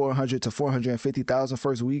sell 400 to 450,000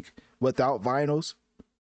 first week without vinyls.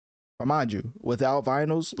 Mind you, without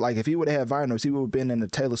vinyls, like if he would have had vinyls, he would have been in the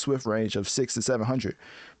Taylor Swift range of 600 to 700.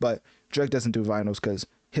 But Drake doesn't do vinyls because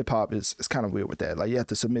hip hop is kind of weird with that. Like you have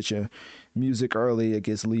to submit your music early, it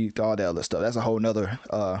gets leaked, all that other stuff. That's a whole nother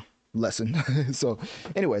lesson. So,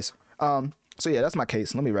 anyways, so yeah, that's my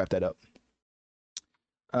case. Let me wrap that up.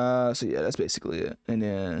 So yeah, that's basically it. And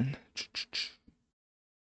then,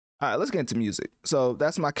 all right, let's get into music. So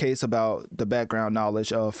that's my case about the background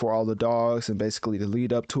knowledge of For All the Dogs and basically the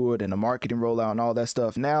lead up to it and the marketing rollout and all that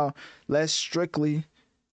stuff. Now, let's strictly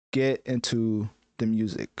get into the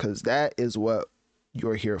music because that is what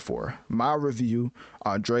you're here for. My review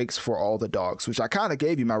on Drake's For All the Dogs, which I kind of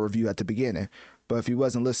gave you my review at the beginning, but if you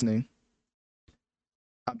wasn't listening,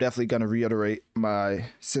 I'm definitely going to reiterate my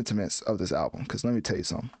sentiments of this album because let me tell you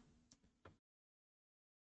something.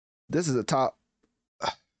 This is a top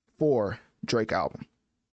 4 Drake album.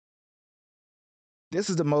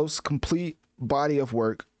 This is the most complete body of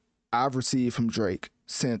work I've received from Drake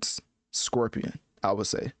since Scorpion, I would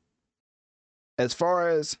say. As far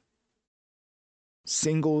as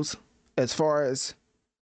singles, as far as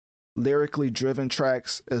lyrically driven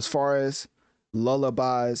tracks, as far as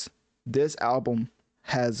lullabies, this album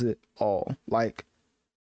has it all. Like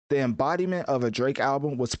the embodiment of a Drake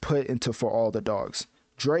album was put into For All the Dogs.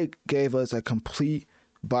 Drake gave us a complete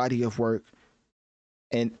body of work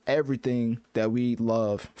and everything that we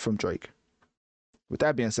love from Drake. With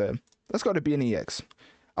that being said, let's go to Benny X.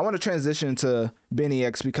 I want to transition to Benny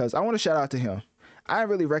X because I want to shout out to him. I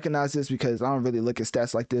didn't really recognize this because I don't really look at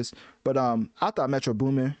stats like this, but I thought Metro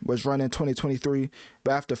Boomin was running 2023,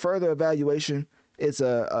 but after further evaluation, it's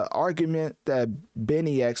a argument that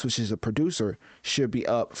Benny X, which is a producer, should be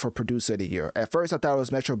up for Producer of the Year. At first, I thought it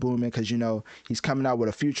was Metro Boomin because, you know, he's coming out with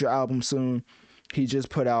a Future album soon. He just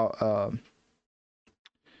put out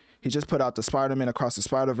the Spider-Man Across the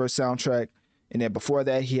Spider-Verse soundtrack, and then before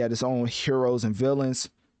that, he had his own Heroes and Villains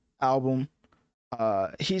album.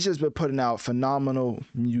 He's just been putting out phenomenal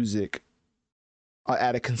music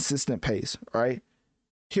at a consistent pace, right?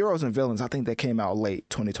 Heroes and Villains, I think that came out late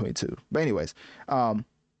 2022. But anyways,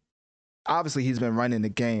 obviously he's been running the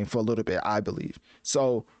game for a little bit, I believe.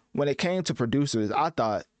 So when it came to producers, I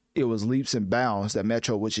thought it was leaps and bounds that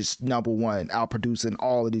Metro, which is #1, outproducing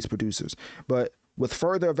all of these producers. But with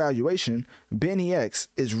further evaluation, Benny X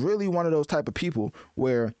is really one of those type of people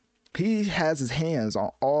where he has his hands on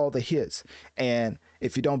all the hits. And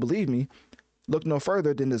if you don't believe me, look no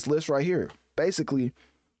further than this list right here. Basically,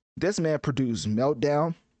 this man produced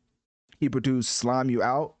Meltdown. He produced Slime You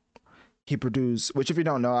Out. He produced, which if you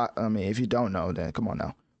don't know, I mean, if you don't know, then come on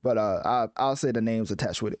now. But I'll say the names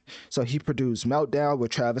attached with it. So he produced Meltdown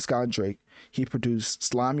with Travis Scott and Drake. He produced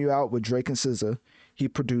Slime You Out with Drake and SZA. He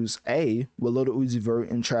produced A with Lil Uzi Vert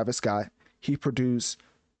and Travis Scott. He produced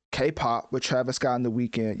K-Pop with Travis Scott and The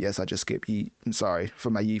Weeknd. Yes, I just skipped Yeet. I'm sorry. For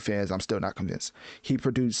my Yeet fans, I'm still not convinced. He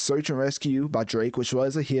produced Search and Rescue by Drake, which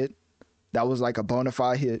was a hit. That was like a bona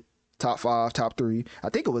fide hit. Top 5, top 3. I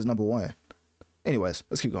think it was #1. Anyways,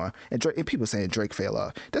 let's keep going. And Drake, and people saying Drake fell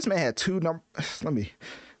off. This man had 2 Let me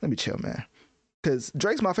chill, man. Because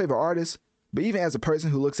Drake's my favorite artist, but even as a person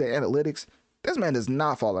who looks at analytics, this man is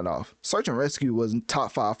not falling off. Search and Rescue was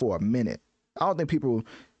top 5 for a minute. I don't think people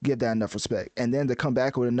give that enough respect. And then to come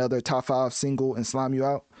back with another top 5 single and Slime You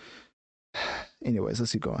Out. Anyways,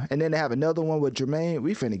 let's keep going. And then they have another one with Jermaine.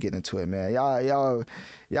 We finna get into it, man.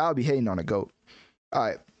 Y'all be hating on the GOAT. All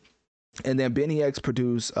right. And then Benny X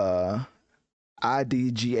produced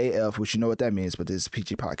IDGAF, which you know what that means, but this is a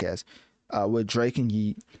PG podcast, with Drake and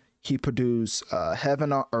Yeet. He produced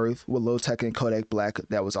Heaven on Earth with Lil Tecca and Kodak Black.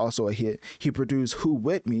 That was also a hit. He produced Who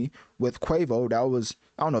With Me with Quavo. That was,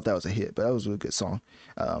 I don't know if that was a hit, but that was a good song.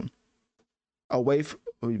 We're going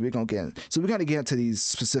to get into these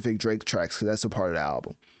specific Drake tracks because that's a part of the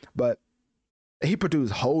album. But he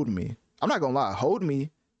produced Hold Me. I'm not going to lie. Hold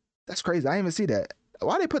Me, that's crazy. I didn't even see that.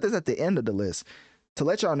 Why they put this at the end of the list? To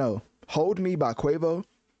let y'all know, Hold Me by Quavo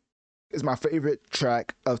is my favorite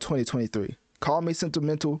track of 2023. Call me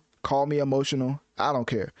sentimental, call me emotional, I don't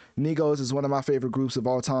care. Migos is one of my favorite groups of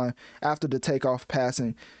all time. After the Takeoff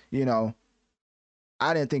passing, you know,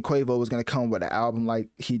 I didn't think Quavo was going to come with an album like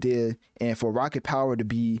he did. And for Rocket Power to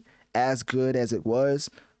be as good as it was,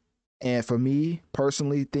 And for me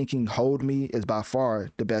personally, thinking "Hold Me" is by far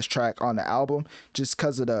the best track on the album, just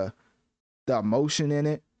because of the emotion in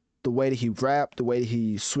it, the way that he rapped, the way that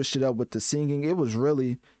he switched it up with the singing. It was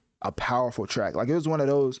really a powerful track. Like, it was one of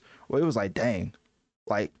those where it was like, dang,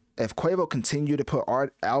 like if Quavo continued to put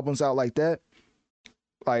art albums out like that,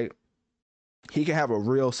 like he can have a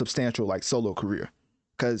real substantial like solo career.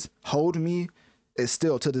 Because "Hold Me" is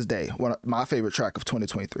still to this day one of my favorite track of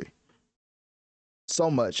 2023. So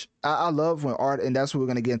much. I love when art, and that's what we're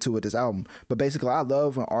gonna get into with this album. But basically, I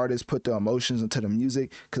love when artists put the emotions into the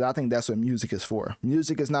music, because I think that's what music is for.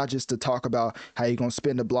 Music is not just to talk about how you're gonna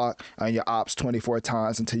spin the block on your ops 24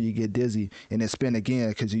 times until you get dizzy and then spin again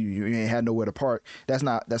because you ain't had nowhere to park. That's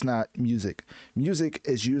not music. Music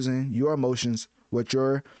is using your emotions, what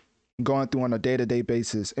you're going through on a day-to-day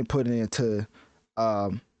basis, and putting it into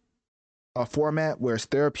a format where it's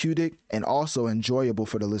therapeutic and also enjoyable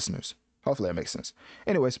for the listeners. Hopefully that makes sense.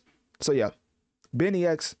 Anyways, so yeah, Benny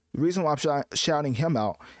X, the reason why I'm shouting him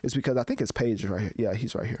out is because I think his page is right here. Yeah,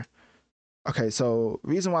 he's right here. Okay, so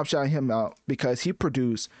reason why I'm shouting him out, because he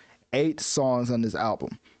produced 8 songs on this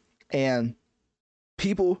album. And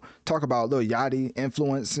people talk about Lil Yachty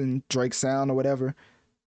influencing Drake's sound or whatever.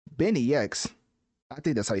 Benny X, I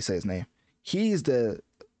think that's how you say his name, he's the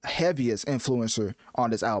heaviest influencer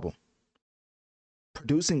on this album.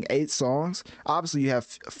 Producing 8 songs, obviously you have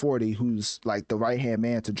 40, who's like the right hand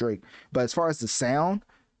man to Drake, but as far as the sound,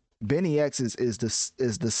 Benny X is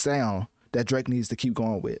the sound that Drake needs to keep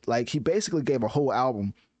going with. Like, he basically gave a whole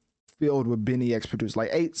album filled with Benny X produced.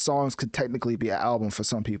 Like, 8 songs could technically be an album for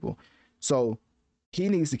some people, so he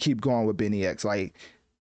needs to keep going with Benny X, like,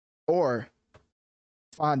 or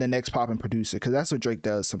find the next popping producer, because that's what Drake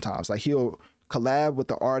does sometimes. Like, he'll collab with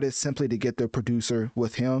the artist simply to get the producer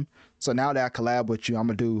with him. So now that I collab with you, I'm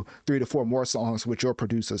gonna do 3 to 4 more songs with your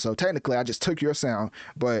producer. So technically I just took your sound,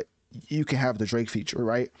 but you can have the Drake feature,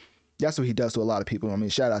 right? That's what he does to a lot of people. I mean,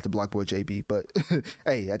 shout out to Blockboy JB, but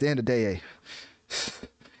hey, at the end of the day, hey,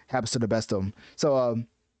 happens to the best of them. So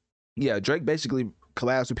yeah, Drake basically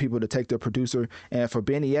collabs with people to take their producer. And for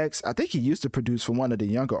Benny X, I think he used to produce for one of the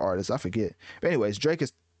younger artists, I forget. But anyways, Drake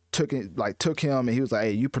took him, and he was like,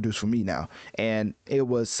 hey, you produce for me now. And it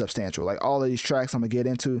was substantial. Like, all of these tracks I'm gonna get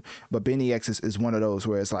into, but Benny X is one of those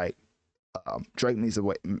where it's like, Drake needs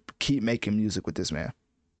to keep making music with this man.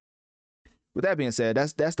 With that being said,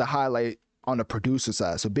 that's the highlight on the producer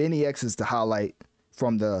side. So Benny X is the highlight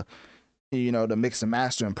from the the mix and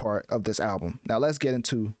mastering part of this album. Now let's get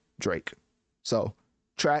into Drake. So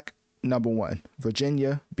track number 1,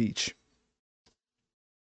 Virginia Beach.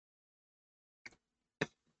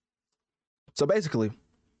 So basically,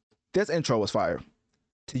 this intro was fire.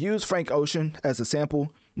 To use Frank Ocean as a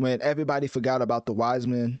sample when everybody forgot about the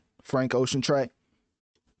Wiseman Frank Ocean track,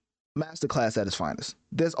 masterclass at its finest.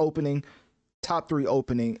 This opening, top 3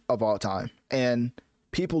 opening of all time. And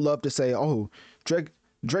people love to say, oh,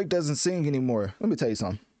 Drake doesn't sing anymore. Let me tell you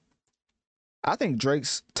something. I think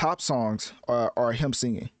Drake's top songs are him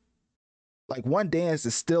singing. Like, One Dance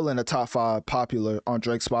is still in the top 5 popular on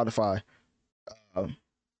Drake's Spotify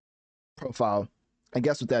profile, and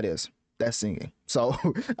guess what that is? That's singing. So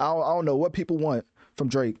I don't know what people want from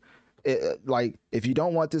Drake. Like, if you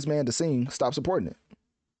don't want this man to sing, stop supporting it.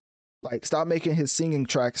 Like, stop making his singing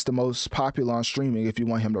tracks the most popular on streaming if you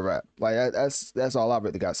want him to rap. Like, that's all I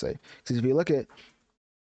really got to say. Because if you look at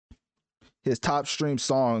his top streamed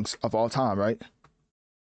songs of all time, right,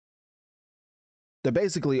 they're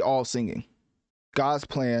basically all singing. God's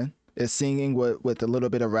Plan is singing with a little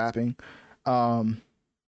bit of rapping.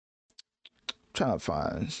 Trying to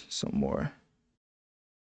find some more.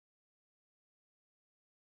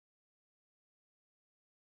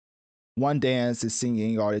 One Dance is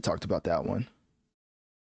singing. Already talked about that one.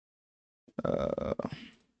 I'm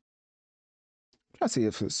trying to see a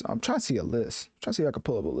list. I'm trying to see if I can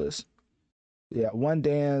pull up a list. Yeah, One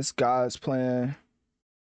Dance, God's Plan.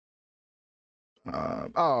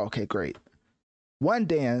 Oh, okay, great. One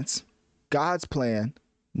Dance, God's Plan,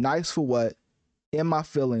 Nice for What, In My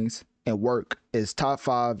Feelings, and Work is top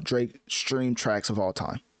 5 Drake stream tracks of all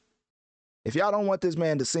time. If y'all don't want this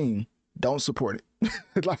man to sing, don't support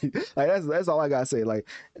it. like that's all I gotta say. Like,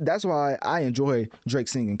 that's why I enjoy Drake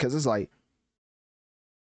singing, because it's like,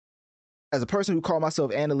 as a person who call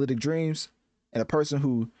myself Analytic Dreamz, and a person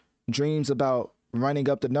who dreams about running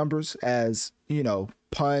up the numbers, as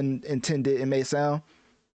pun intended it may sound,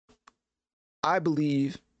 I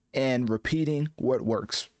believe in repeating what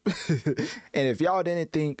works. And if y'all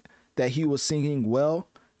didn't think that he was singing well,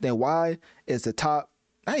 then why is the top,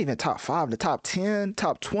 not even top 5, the top 10,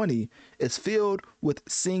 top 20 is filled with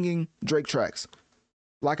singing Drake tracks?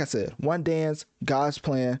 like I said, One Dance, God's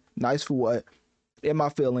Plan, Nice for What, In My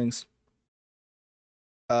Feelings,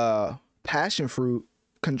 Passion Fruit,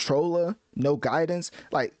 Controller, No Guidance.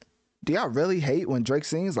 Like, do y'all really hate when Drake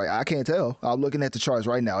sings? Like, I can't tell. I'm looking at the charts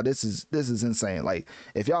right now. This is insane. Like,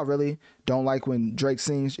 if y'all really don't like when Drake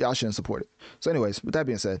sings, y'all shouldn't support it. So, anyways, with that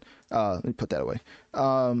being said, let me put that away.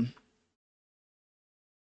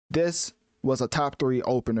 This was a top 3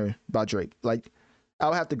 opener by Drake. Like,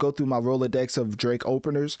 I'll have to go through my Rolodex of Drake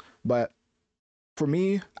openers, but for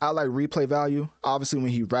me, I like replay value. Obviously,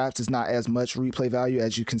 when he raps, it's not as much replay value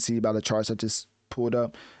as you can see by the charts I just pulled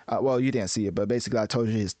up. Well, you didn't see it, but basically I told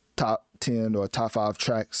you his top 10 or top 5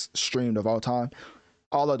 tracks streamed of all time.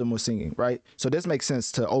 All of them were singing, right? So this makes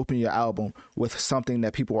sense to open your album with something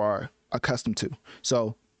that people are accustomed to.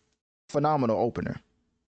 So phenomenal opener.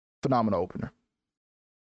 Phenomenal opener.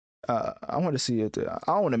 I want to see it. I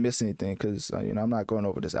don't want to miss anything because, I'm not going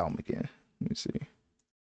over this album again. Let me see.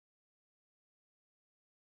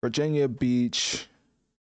 Virginia Beach.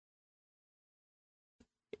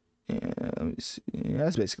 Yeah, let me see. Yeah,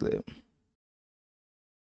 that's basically it.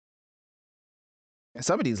 And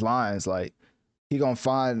some of these lines, like, he gonna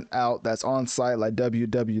find out that's on site like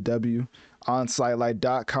www,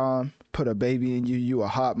 onsite.com, put a baby in you, you a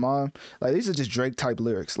hot mom. Like, these are just Drake type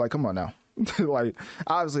lyrics. Like, come on now. Like,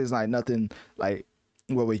 obviously it's like nothing like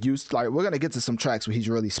what we used. Like, we're gonna get to some tracks where he's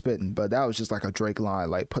really spitting, but that was just like a Drake line,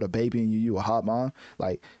 like, put a baby in you, you a hot mom.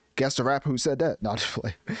 Like, guess the rapper who said that. Not just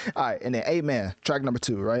play. All right, and then Amen, track number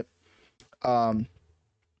 2, right?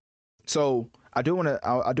 So I do want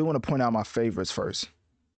to point out my favorites first.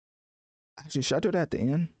 Actually, should I do that at the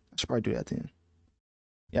end? I should probably do that at the end.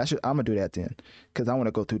 Yeah, I'm gonna do that then, because I want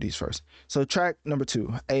to go through these first. So track number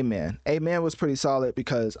 2, Amen. Amen was pretty solid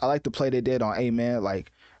because I like the play they did on Amen,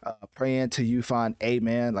 like praying till you find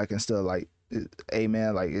Amen, like instead of like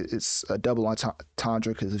Amen, like it's a double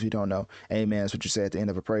entendre, because if you don't know, Amen is what you say at the end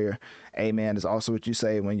of a prayer. Amen is also what you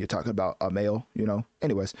say when you're talking about a male,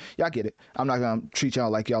 Anyways, y'all get it. I'm not gonna treat y'all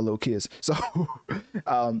like y'all little kids. So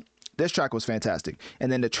this track was fantastic. And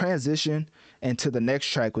then the transition into the next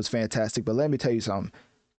track was fantastic. But let me tell you something.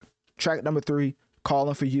 Track number 3,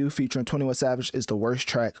 Calling for You, featuring 21 Savage, is the worst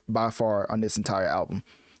track by far on this entire album.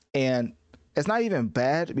 And it's not even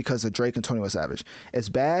bad because of Drake and 21 Savage. It's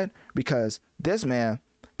bad because this man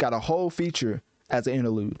got a whole feature as an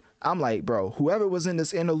interlude. I'm like, bro, whoever was in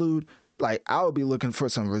this interlude, like, I would be looking for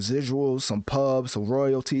some residuals, some pubs, some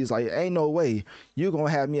royalties. Like, ain't no way you're gonna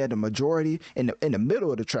have me at the majority in the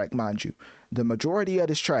middle of the track, mind you. The majority of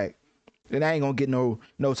this track, and I ain't gonna get no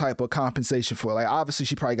type of compensation for it. Like, obviously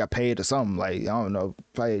she probably got paid or something. Like, I don't know,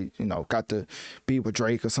 probably, got to be with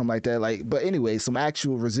Drake or something like that. Like, but anyway, some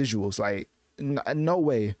actual residuals. Like, no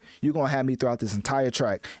way you're gonna have me throughout this entire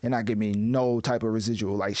track and not give me no type of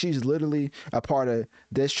residual. Like, she's literally a part of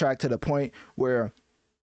this track to the point where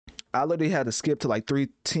I literally had to skip to like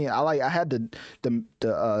 3:10. I had the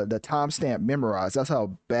timestamp memorized. That's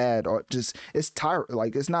how bad, or just, it's tired.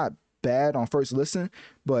 Like, it's not bad on first listen,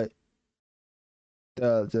 but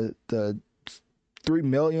the 3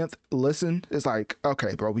 millionth listen, it's like,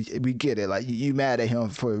 okay, bro, we get it. Like, you mad at him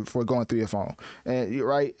for going through your phone, and you're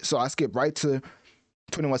right. So I skipped right to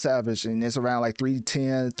 21 Savage, and it's around like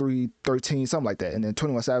 3:10, 3:13, something like that. And then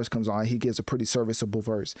 21 Savage comes on, he gives a pretty serviceable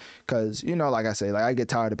verse. Cause like I say, like, I get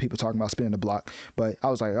tired of people talking about spinning the block, but I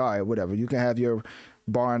was like, all right, whatever. You can have your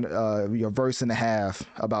your verse and a half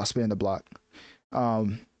about spinning the block.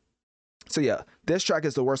 So yeah, this track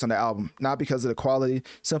is the worst on the album, not because of the quality,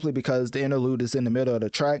 simply because the interlude is in the middle of the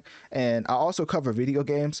track. And I also cover video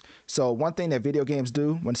games. So one thing that video games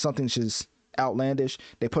do when something's just outlandish,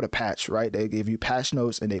 they put a patch, right? They give you patch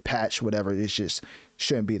notes and they patch whatever. It just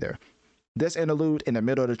shouldn't be there. This interlude in the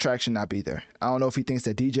middle of the track should not be there. I don't know if he thinks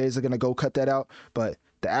that DJs are going to go cut that out, but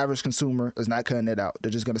the average consumer is not cutting it out.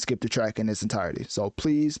 They're just going to skip the track in its entirety. So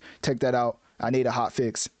please take that out. I need a hot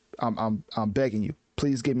fix. I'm begging you.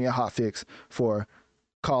 Please give me a hot fix for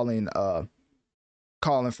calling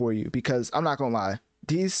for you, because I'm not gonna lie,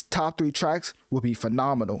 these top 3 tracks would be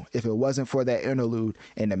phenomenal if it wasn't for that interlude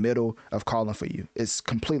in the middle of Calling for You. It's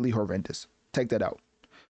completely horrendous. Take that out.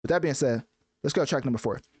 With that being said, let's go to track number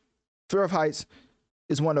 4. Fear of Heights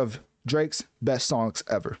is one of Drake's best songs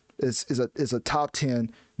ever. It's a top 10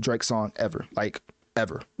 Drake song ever. Like,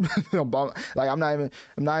 ever. Like, I'm not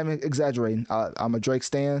even exaggerating. I'm a Drake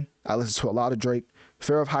stan. I listen to a lot of Drake.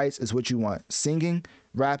 Fear of Heights is what you want. Singing,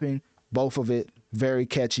 rapping, both of it, very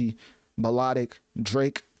catchy, melodic,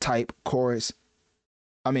 Drake type chorus.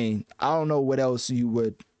 I mean, I don't know what else you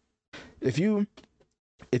would, if you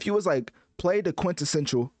was like, play the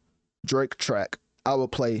quintessential Drake track, I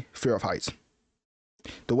would play Fear of Heights.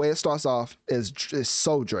 The way it starts off is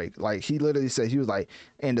so Drake. Like he literally said, he was like,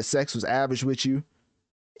 and the sex was average with you.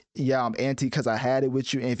 Yeah, I'm anti because I had it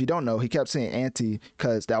with you. And if you don't know, he kept saying anti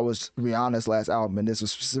because that was Rihanna's last album, and this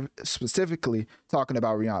was specifically talking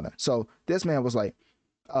about Rihanna. So this man was like,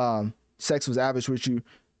 sex was average with you.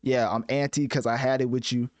 Yeah, I'm anti because I had it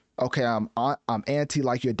with you. Okay, I'm anti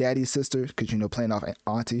like your daddy's sister because playing off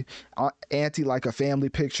auntie, anti like a family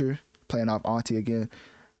picture, playing off auntie again.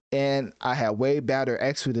 And I had way better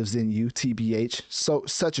expletives than you, tbh. So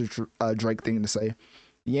such a Drake thing to say.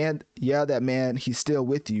 Yeah, that man, he's still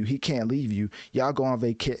with you. He can't leave you. Y'all go on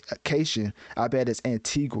vacation. I bet it's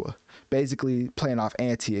Antigua. Basically playing off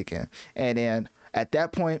auntie again. And then at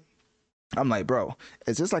that point, I'm like, bro,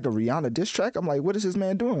 is this like a Rihanna diss track? I'm like, what is this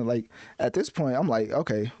man doing? Like, at this point, I'm like,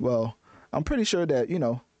 okay, well, I'm pretty sure that,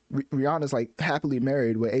 Rihanna's like happily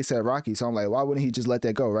married with A$AP Rocky. So I'm like, why wouldn't he just let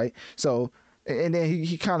that go, right? So, and then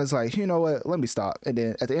he kind of is like, you know what, let me stop. And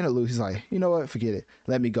then at the interlude, he's like, you know what, forget it.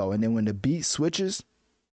 Let me go. And then when the beat switches,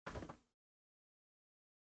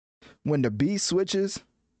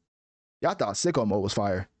 y'all thought Sicko Mode was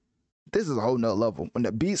fire. This is a whole nother level. When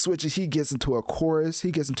the beat switches, he gets into a chorus,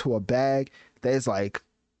 he gets into a bag that's like,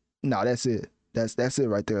 no, that's it. That's it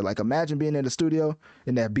right there. Like, imagine being in the studio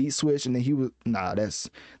and that beat switch, and then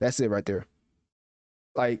that's it right there.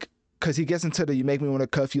 Like, cause he gets into the you make me want to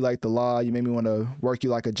cuff you like the law, you make me want to work you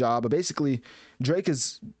like a job. But basically, Drake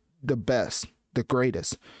is the best, the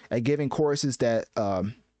greatest at giving choruses that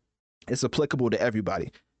it's applicable to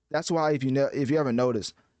everybody. That's why if you ever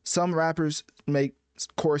notice, some rappers make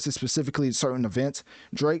choruses specifically to certain events.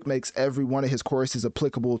 Drake makes every one of his choruses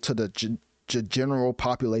applicable to the general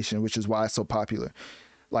population, which is why it's so popular.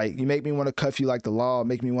 Like, you make me want to cuff you like the law,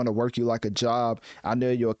 make me want to work you like a job. I know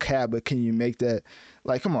you're a cab, but can you make that?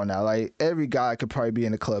 Like, come on now. Like, every guy could probably be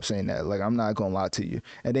in the club saying that. Like, I'm not gonna lie to you.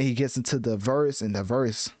 And then he gets into the verse, and the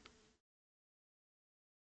verse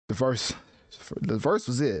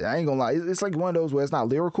was it. I ain't gonna lie. It's like one of those where it's not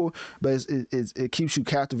lyrical, but it keeps you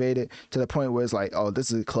captivated to the point where it's like, oh,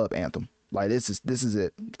 this is a club anthem. Like, this is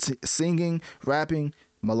it. Singing, rapping,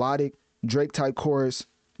 melodic, Drake type chorus.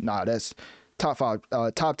 Nah, that's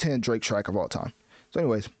top 10 Drake track of all time. So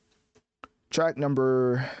anyways, track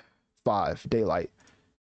number 5, Daylight.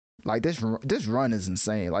 Like, this run is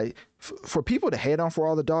insane. Like, for people to hate on For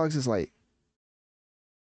All the Dogs is like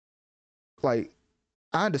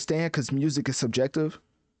I understand because music is subjective,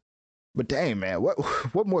 but dang, man,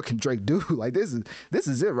 what more can Drake do? Like, this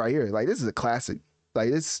is it right here. Like, this is a classic.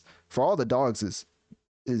 Like, this For All the Dogs is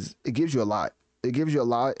it gives you a lot. It gives you a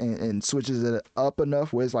lot and switches it up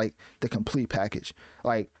enough where it's like the complete package.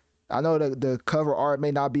 Like, I know the cover art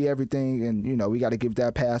may not be everything, and we got to give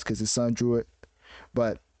that pass because his son drew it,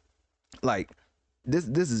 but like this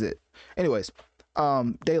is it. Anyways,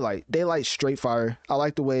 Daylight straight fire. I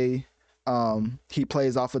like the way he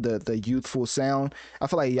plays off of the youthful sound. I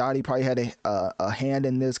feel like Yachty probably had a hand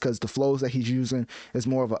in this because the flows that he's using is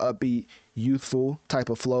more of an upbeat, youthful type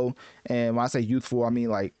of flow. And when I say youthful, I mean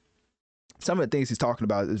like some of the things he's talking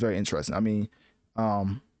about is very interesting. I mean,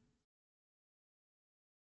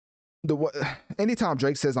 anytime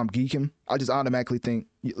Drake says I'm geeking, I just automatically think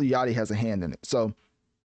Yachty has a hand in it. So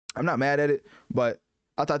I'm not mad at it, but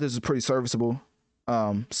I thought this was pretty serviceable,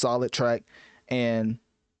 solid track, and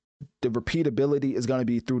the repeatability is going to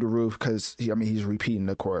be through the roof because he's repeating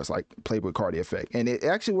the chorus like Playboi Carti effect, and it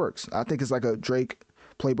actually works. I think it's like a Drake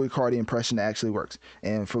Playboi Carti impression that actually works.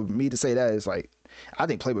 And for me to say that is like, I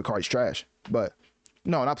think Playboi Carti's trash, but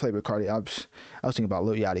no, not Playboi Carti. I was thinking about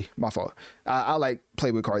Lil Yachty. My fault. I like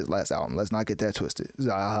Playboi Carti's last album. Let's not get that twisted.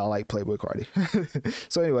 I like Playboi Carti.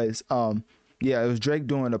 So anyways, yeah, it was Drake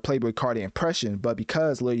doing a Playboi Carti impression, but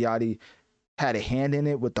because Lil Yachty had a hand in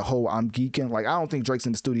it with the whole I'm geeking, like I don't think Drake's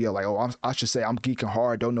in the studio like, oh, I should say I'm geeking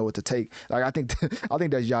hard, don't know what to take. Like I think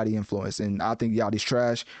that's Yachty influence, and I think Yachty's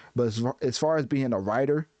trash. But as far as being a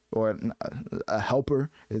writer or a helper,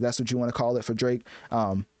 if that's what you want to call it for Drake,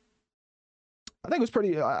 I think it was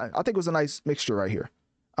pretty. I think it was a nice mixture right here.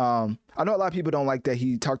 I know a lot of people don't like that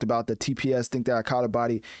he talked about the TPS, think that I caught a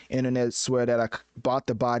body, internet swear that I bought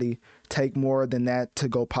the body, take more than that to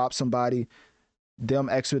go pop somebody. Them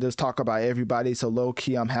experts talk about everybody, so low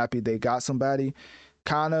key I'm happy they got somebody.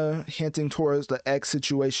 Kind of hinting towards the X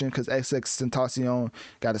situation because XXXTentacion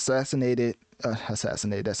got assassinated.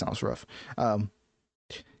 Assassinated, that sounds rough.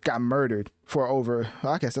 Got murdered for over.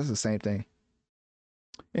 Well, I guess that's the same thing.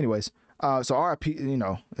 Anyways, so RIP.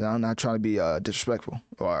 I'm not trying to be disrespectful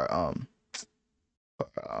or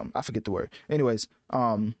I forget the word. Anyways,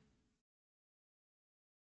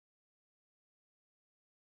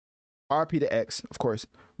 RP to X, of course,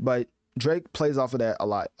 but Drake plays off of that a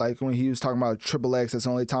lot. Like when he was talking about Triple X, that's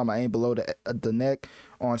the only time I ain't below the neck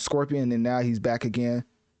on Scorpion, and now he's back again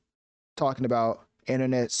talking about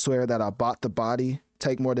internet swear that I bought the body.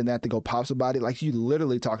 Take more than that to go pop somebody. Like you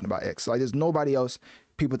literally talking about X. Like there's nobody else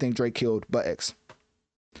people think Drake killed but X.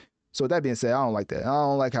 So with that being said, I don't like that. I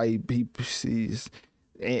don't like how he sees.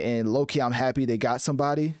 And low key, I'm happy they got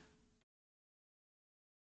somebody.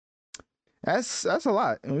 That's a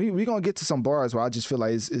lot. And we gonna get to some bars where I just feel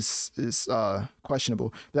like it's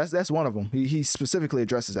questionable. That's one of them. He specifically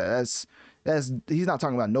addresses that. That's he's not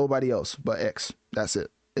talking about nobody else but X. That's it.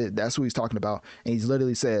 That's what he's talking about. And he's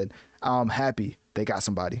literally said, I'm happy they got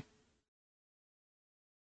somebody.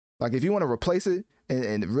 Like if you want to replace it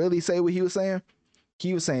and really say what he was saying,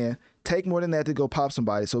 take more than that to go pop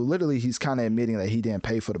somebody. So literally he's kind of admitting that he didn't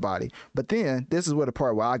pay for the body. But then this is where the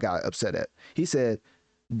part where I got upset at. He said,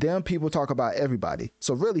 them people talk about everybody.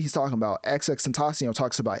 So really he's talking about XXXTentacion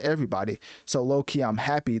talks about everybody. So low key, I'm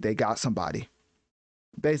happy they got somebody.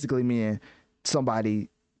 Basically meaning somebody,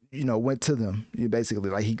 went to them. Basically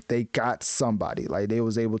like they got somebody. Like they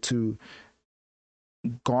was able to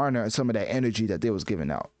garner some of that energy that they was giving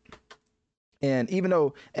out. And even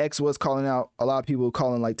though X was calling out, a lot of people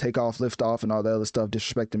calling like Takeoff, Lift Off, and all the other stuff,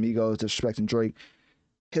 disrespecting Migos, disrespecting Drake,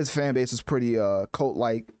 his fan base is pretty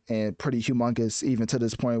cult-like and pretty humongous, even to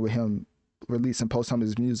this point with him releasing post some of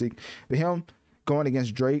his music. But him going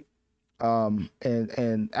against Drake,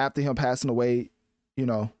 and after him passing away,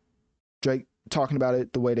 Drake talking about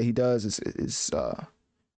it the way that he does is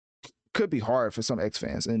could be hard for some X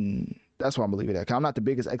fans, and that's why I'm gonna leave it at. I'm not the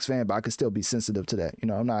biggest X fan, but I could still be sensitive to that.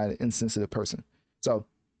 I'm not an insensitive person. So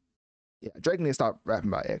yeah, Drake need to stop rapping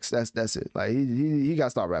about X. That's it. Like he got to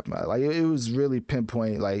stop rapping about it. Like it was really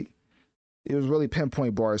pinpoint. Like it was really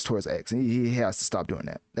pinpoint bars towards X, and he has to stop doing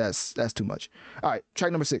that. That's too much. All right,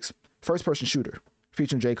 track number 6, First Person Shooter,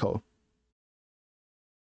 featuring J. Cole.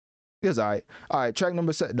 It was all right. All right, track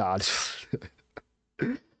number 7. Nah.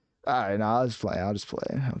 All right, nah, I'll just play.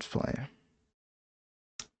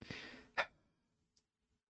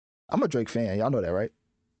 I'm a Drake fan. Y'all know that, right?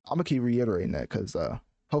 I'm gonna keep reiterating that because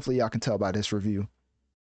hopefully y'all can tell by this review.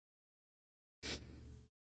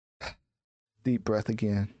 Deep breath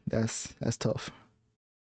again. That's tough.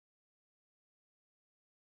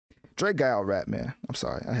 Drake got out rap, man. I'm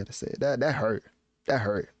sorry, I had to say it. That hurt. That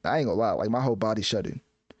hurt. I ain't gonna lie. Like my whole body shuddered.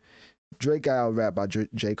 Drake got out rap by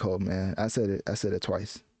J. Cole, man. I said it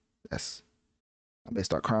twice. I may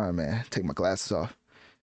start crying, man. Take my glasses off.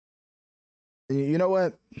 You know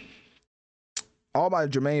what? All my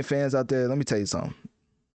Jermaine fans out there, let me tell you something.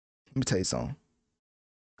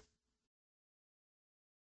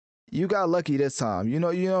 You got lucky this time.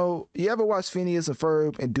 You ever watch Phineas and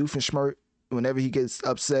Ferb and Doofenshmirtz whenever he gets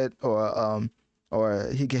upset or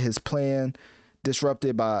he get his plan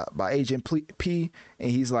disrupted by Agent P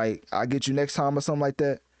and he's like, I'll get you next time or something like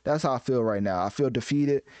that? That's how I feel right now. I feel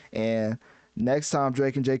defeated, and next time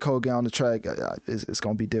Drake and J. Cole get on the track, it's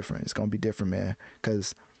going to be different. It's going to be different, man,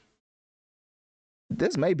 because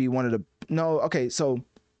this may be one of the... No, okay, so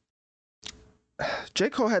J.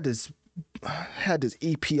 Cole had this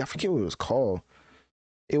EP. I forget what it was called.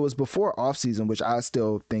 It was before Off Season, which I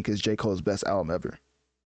still think is J. Cole's best album ever.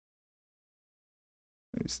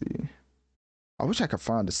 Let me see. I wish I could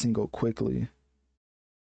find the single quickly.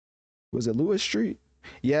 Was it Lewis Street?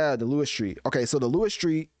 Yeah, the Lewis Street. Okay, so the Lewis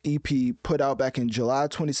Street EP put out back in July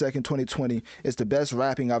 22nd, 2020 is the best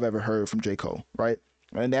rapping I've ever heard from J. Cole, right?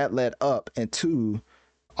 And that led up into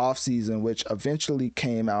Off Season, which eventually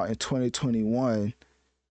came out in 2021,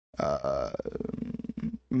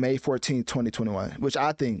 May 14th, 2021, which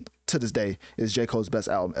I think to this day is J. Cole's best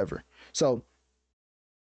album ever. So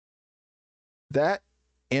that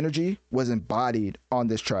energy was embodied on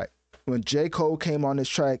this track. When J. Cole came on this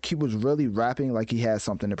track, he was really rapping like he had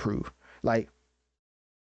something to prove. Like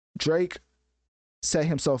Drake set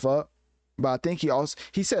himself up, but I think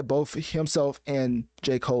he set both himself and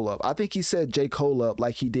J. Cole up. I think he set J. Cole up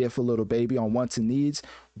like he did for Lil Baby on Wants and Needs.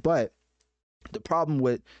 But the problem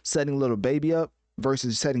with setting Lil Baby up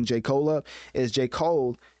versus setting J. Cole up is J.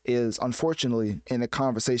 Cole is unfortunately in a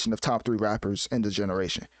conversation of top 3 rappers in this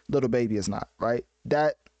generation. Lil Baby is not, right?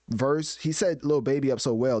 That verse, he set Lil Baby up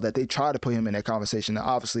so well that they tried to put him in that conversation. And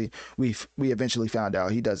obviously, we eventually found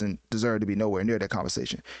out he doesn't deserve to be nowhere near that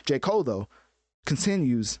conversation. J. Cole, though,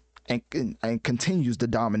 continues and continues to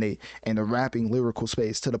dominate in the rapping lyrical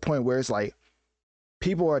space to the point where it's like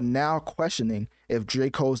people are now questioning if J.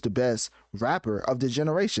 Cole's the best rapper of the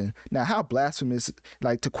generation. Now, how blasphemous,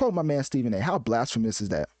 like to quote my man Stephen A., how blasphemous is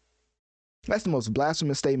that? That's the most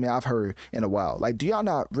blasphemous statement I've heard in a while. Like, do y'all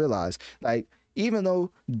not realize, like, even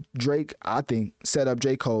though Drake, I think, set up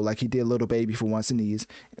J. Cole like he did Little Baby for Once and Needs,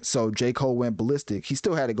 so J. Cole went ballistic. He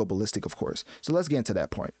still had to go ballistic, of course. So let's get into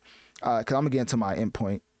that point. Because I'm going to get into my end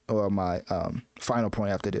point or my final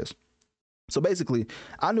point after this. So basically,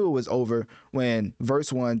 I knew it was over when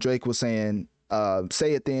verse 1, Drake was saying,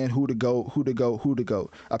 say it then, who to go, who to go, who to go.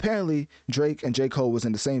 Apparently, Drake and J. Cole was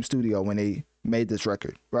in the same studio when they made this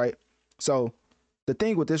record, right? So the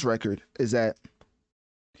thing with this record is that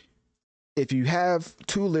if you have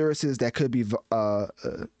two lyricists that could be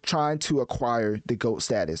trying to acquire the GOAT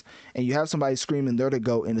status, and you have somebody screaming they're the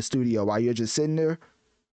GOAT in the studio while you're just sitting there,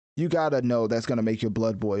 you gotta know that's gonna make your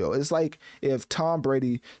blood boil. It's like if Tom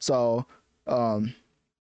Brady saw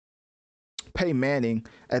Peyton Manning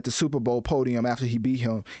at the Super Bowl podium after he beat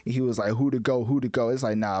him, and he was like, who to go, who to go. It's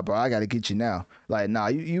like, nah, bro, I gotta get you now. Like, nah,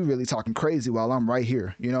 you really talking crazy while I'm right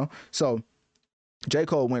here, you know? So J.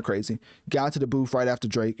 Cole went crazy, got into the booth right after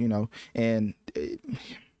Drake, you know, and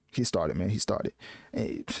he started, man. He started.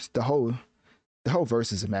 And the whole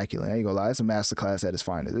verse is immaculate. I ain't gonna lie, it's a masterclass at its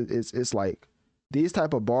finest. It's like these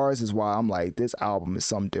type of bars is why I'm like, this album is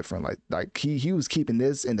something different. Like he was keeping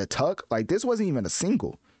this in the tuck. Like this wasn't even a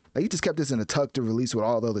single. Like he just kept this in the tuck to release with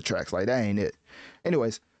all the other tracks. Like that ain't it.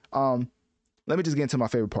 Anyways, let me just get into my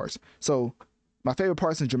favorite parts. So my favorite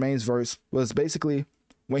parts in Jermaine's verse was basically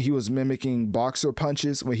when he was mimicking boxer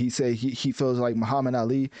punches, when he said he feels like Muhammad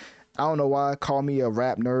Ali. I don't know why, call me a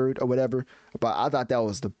rap nerd or whatever, but I thought that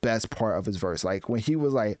was the best part of his verse. Like when he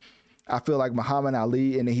was like, I feel like Muhammad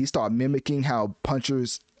Ali, and then he started mimicking how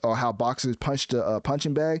punchers or how boxers punch the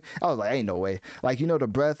punching bag. I was like, ain't no way. Like, you know,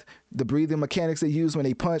 the breathing mechanics they use when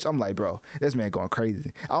they punch. I'm like, bro, this man going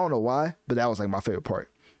crazy. I don't know why, but that was like my favorite part.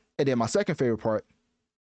 And then my second favorite part,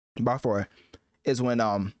 by far, is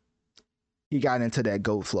when he got into that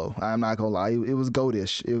GOAT flow. I'm not gonna lie, it was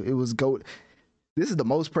GOAT-ish. It was GOAT. This is the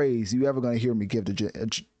most praise you ever gonna hear me give to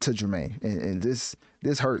Jermaine, and this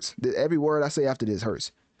hurts. Every word I say after this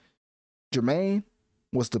hurts. Jermaine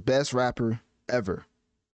was the best rapper ever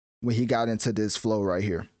when he got into this flow right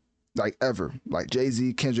here. Like ever. Like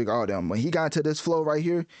Jay-Z, Kendrick, all them. When he got into this flow right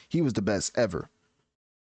here, he was the best ever.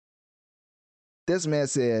 This man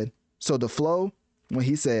said, so the flow, when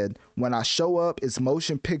he said, when I show up, it's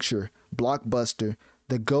motion picture, blockbuster,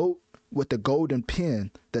 the GOAT with the golden pen,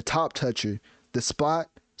 the top toucher, the spot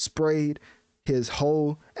sprayed his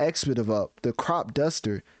whole expletive up, the crop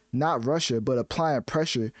duster, not Russia, but applying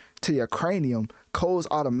pressure to your cranium, Cole's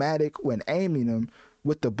automatic when aiming him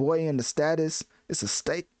with the boy in the status. It's a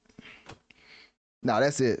state. Nah,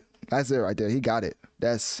 that's it. That's it right there. He got it.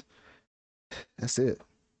 That's it.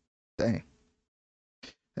 Dang.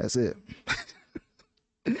 That's it.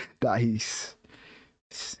 Nah, he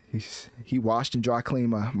washed and dry cleaned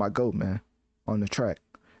my GOAT, man, on the track.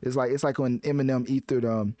 It's like when Eminem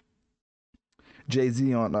ethered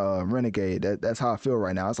Jay-Z on Renegade. That's how I feel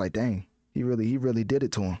right now. It's like, dang, he really did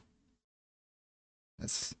it to him.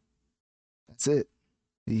 That's it.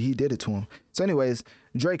 He did it to him. So anyways,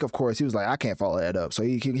 Drake, of course, he was like, I can't follow that up. So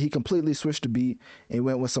he completely switched the beat and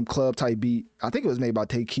went with some club type beat. I think it was made by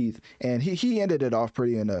Tay Keith, and he ended it off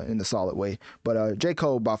pretty in a solid way. But J.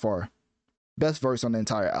 Cole, by far, best verse on the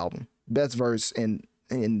entire album. Best verse in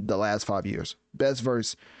the last 5 years. Best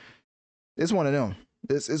verse. It's one of them.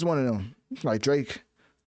 It's one of them. Like Drake,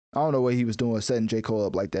 I don't know what he was doing setting J. Cole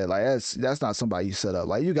up like that. Like that's not somebody you set up.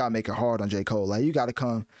 Like you gotta make it hard on J. Cole. Like you gotta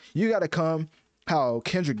come how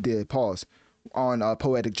Kendrick did, pause, on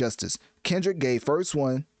Poetic Justice. Kendrick gave first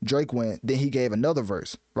one, Drake went, then he gave another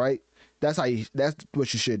verse, right? That's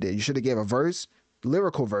what you should do. You should have gave a verse,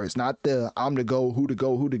 lyrical verse, not the I'm the go, who to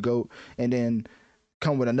go, and then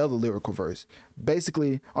come with another lyrical verse.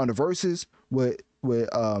 Basically, on the verses with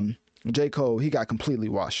J. Cole, he got completely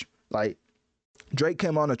washed. Like Drake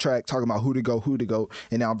came on the track talking about who to go,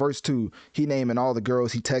 and now verse 2, he naming all the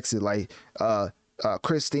girls he texted like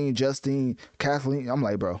Christine, Justine, Kathleen. I'm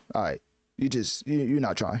like, bro, all right, you're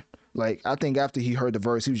not trying. Like, I think after he heard the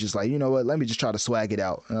verse, he was just like, you know what, let me just try to swag it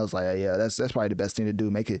out. And I was like, yeah, that's probably the best thing to do.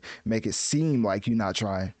 Make it seem like you're not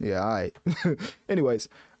trying. Yeah, all right. Anyways,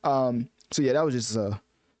 so yeah, that was just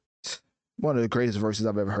one of the greatest verses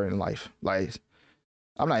I've ever heard in life. Like,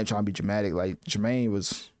 I'm not even trying to be dramatic. Like, Jermaine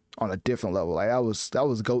was on a different level. Like, that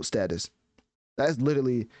was GOAT status. That's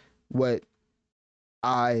literally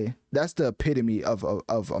that's the epitome of a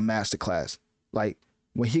masterclass. Like,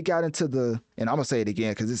 when he got into and I'm gonna say it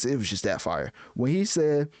again because it was just that fire. When he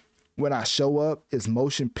said, when I show up, it's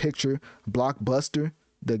motion picture, blockbuster,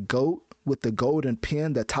 the GOAT with the golden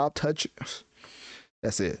pen, the top touch.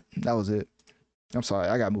 That's it. That was it. I'm sorry,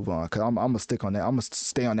 I gotta move on because I'm gonna stick on that. I'm gonna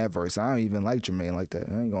stay on that verse. I don't even like Jermaine like that.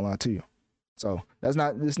 I ain't gonna lie to you. So it's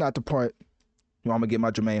not the part Well, I'm gonna get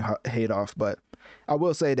my Jermaine hate off, but I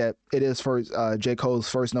will say that it is first J. Cole's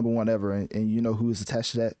first #1 ever, and you know who is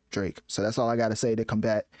attached to that? Drake. So that's all I gotta say to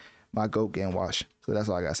combat my GOAT getting washed. So that's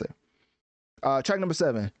all I gotta say. Track number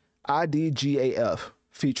 7, IDGAF,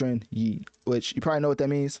 featuring Yeet, which you probably know what that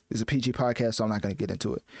means. It's a PG podcast, so I'm not gonna get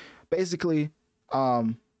into it. Basically,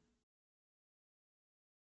 I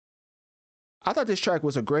thought this track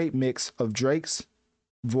was a great mix of Drake's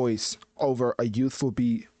voice over a youthful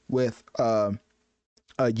beat with a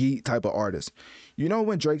Yeet type of artist. You know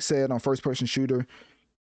when Drake said on First Person Shooter,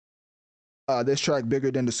 this track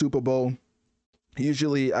bigger than the Super Bowl?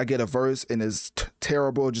 Usually I get a verse and it's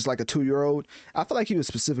terrible, just like a 2-year-old. I feel like he was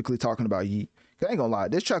specifically talking about Yeet. I ain't gonna lie,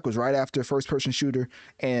 this track was right after First Person Shooter,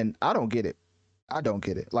 and I don't get it.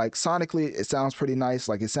 Like sonically, it sounds pretty nice.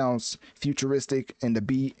 Like it sounds futuristic in the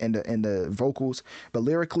beat and the vocals, but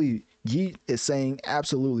lyrically, Yeet is saying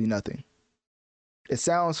absolutely nothing. It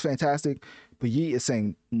sounds fantastic, but Yeet is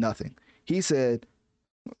saying nothing. He said,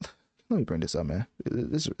 let me bring this up, man.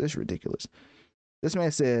 This is ridiculous. This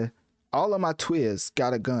man said, all of my twiz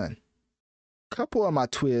got a gun. Couple of my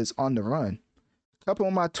twiz on the run. Couple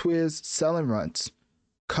of my twiz selling runs.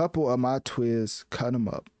 Couple of my twiz cut them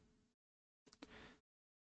up.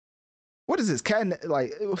 What is this cat?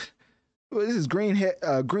 Like, what is this green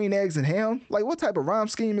eggs and ham? Like, what type of rhyme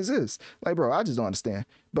scheme is this? Like, bro, I just don't understand.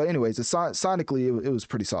 But anyways, sonically, it was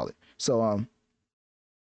pretty solid. So,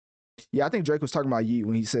 yeah, I think Drake was talking about Yeet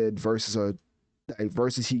when he said verses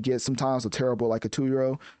he gets sometimes are terrible like a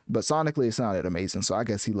 2-year-old, but sonically it sounded amazing, so I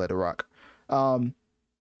guess he let it rock.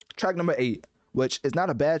 Track number 8, which is not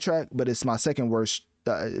a bad track, but it's my second worst.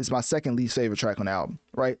 It's my second least favorite track on the album,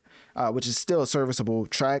 right? Which is still a serviceable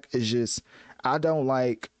track. It's just I don't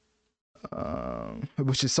like,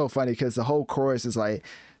 which is so funny because the whole chorus is like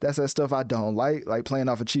that's that stuff I don't like playing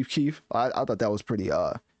off of Chief Keef. I thought that was pretty.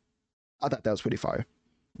 I thought that was pretty fire.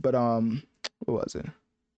 But what was it?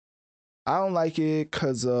 I don't like it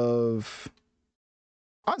because of,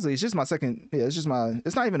 honestly, it's just my second. Yeah, it's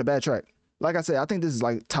not even a bad track. Like I said, I think this is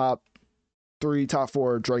like top 3, top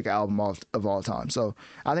 4 Drake album of all time. So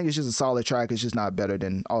I think it's just a solid track. It's just not better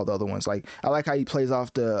than all the other ones. Like I like how he plays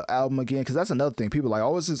off the album again, because that's another thing. People are like,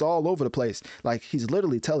 oh, this is all over the place. Like he's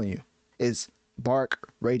literally telling you it's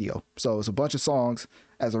Bark Radio. So it's a bunch of songs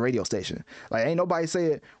as a radio station. Like ain't nobody say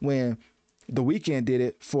it when The Weeknd did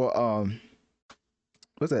it for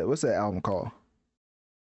what's that album called?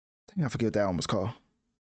 I think I forget what that album was called.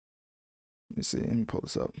 Let me see. Let me pull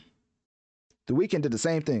this up. The Weeknd did the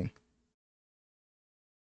same thing.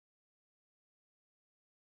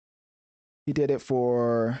 He did it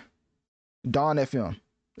for Dawn FM.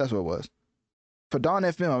 That's what it was. For Dawn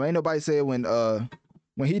FM, ain't nobody say it when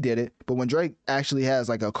he did it, but when Drake actually has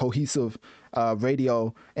like a cohesive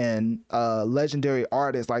radio and legendary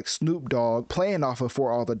artists like Snoop Dogg playing off of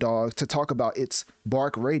For All the Dogs to talk about its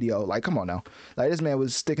Bark Radio, like come on now, like this man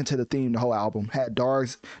was sticking to the theme the whole album. Had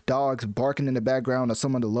dogs barking in the background of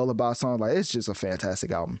some of the lullaby songs. Like it's just a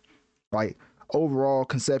fantastic album. Like overall,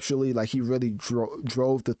 conceptually, like he really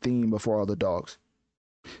drove the theme of For All the Dogs.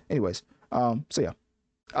 Anyways, so yeah.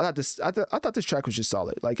 I thought this track was just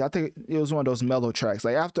solid. Like I think it was one of those mellow tracks.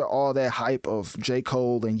 Like after all that hype of J.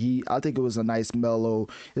 Cole and Yeet, I think it was a nice mellow.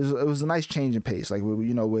 It was a nice change in pace. Like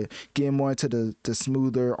we're getting more into the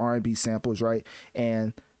smoother R&B samples, right?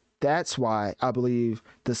 And that's why I believe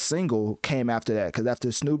the single came after that. Because after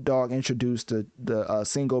Snoop Dogg introduced the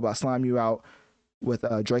single by Slime You Out with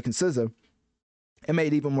Drake and SZA, it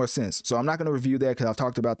made even more sense. So I'm not going to review that because I've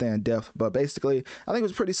talked about that in depth. But basically, I think it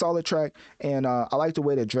was a pretty solid track. And I like the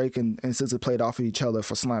way that Drake and SZA played off of each other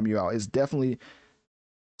for Slime You Out. It's definitely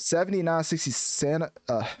 7960 Santa.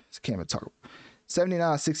 Can't even talk.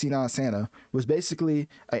 7969 Santa was basically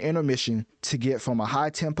an intermission to get from a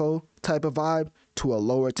high tempo type of vibe to a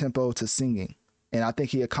lower tempo to singing. And I think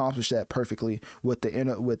he accomplished that perfectly with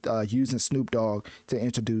using Snoop Dogg to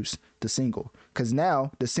introduce the single. Because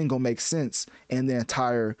now the single makes sense in the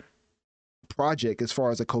entire project as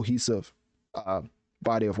far as a cohesive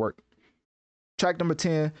body of work. Track number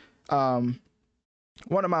 10, one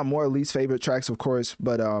of my more least favorite tracks, of course,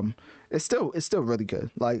 but it's still really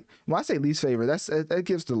good. Like when I say least favorite, that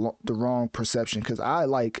gives the wrong perception because I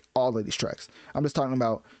like all of these tracks. I'm just talking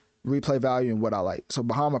about replay value and what I like. So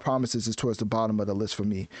Bahama Promises is towards the bottom of the list for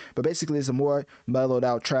me. But basically it's a more mellowed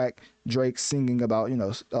out track. Drake singing about,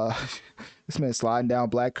 this man sliding down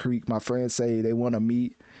Black Creek. My friends say they want to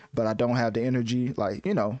meet, but I don't have the energy. Like,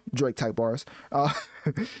 Drake type bars.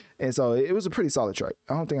 And so it was a pretty solid track.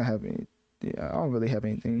 I don't really have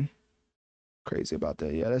anything crazy about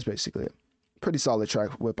that. Yeah, that's basically it. Pretty solid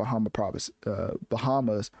track with Bahamas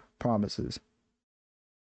Promises.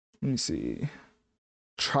 Let me see.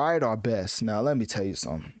 tried our best. Now, let me tell you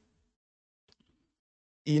something.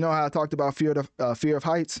 You know how I talked about Fear of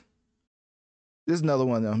Heights? This is another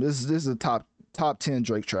one of them. This is a top 10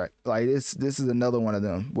 Drake track. Like this is another one of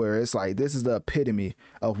them where it's like this is the epitome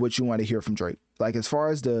of what you want to hear from Drake. Like as far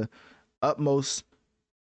as the utmost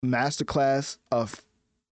masterclass of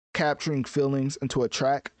capturing feelings into a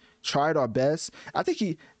track, tried our best. I think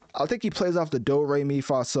he plays off the do re mi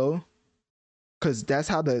fa sol, because that's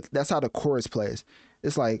how the chorus plays.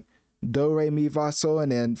 It's like do re mi fa sol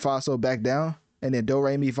and then fa sol back down and then do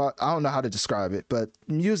re mi fa. I don't know how to describe it, but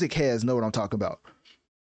music heads know what I'm talking about.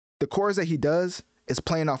 The chorus that he does is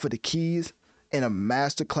playing off of the keys in a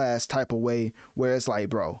masterclass type of way where it's like,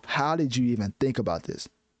 bro, how did you even think about this?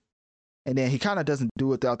 And then he kind of doesn't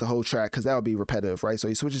do it throughout the whole track because that would be repetitive, right? So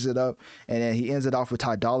he switches it up and then he ends it off with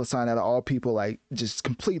Ty Dolla $ign out of all people, like just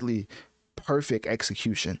completely perfect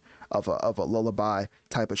execution of a lullaby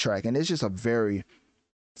type of track. And it's just a very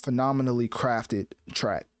phenomenally crafted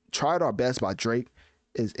track. Tried Our Best by Drake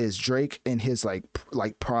is Drake in his like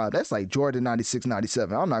prime. That's like Jordan 96,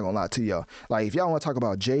 97. I'm not gonna lie to y'all. Like if y'all want to talk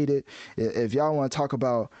about Jaded, if y'all want to talk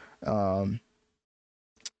about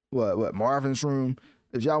what Marvin's Room,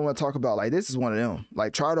 if y'all want to talk about like this is one of them.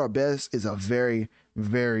 Like Tried Our Best is a very,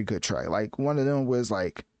 very good track. Like one of them was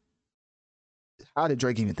like, how did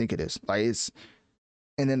Drake even think of this? Like it's,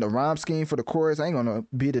 and then the rhyme scheme for the chorus, I ain't gonna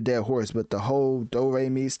beat a dead horse, but the whole do re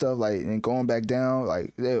mi stuff, like and going back down,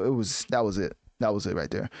 like that was it. That was it right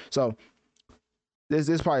there. So this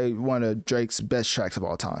is probably one of Drake's best tracks of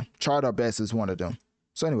all time. Tried Our Best is one of them.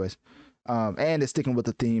 So anyways, and it's sticking with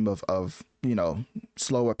the theme of you know,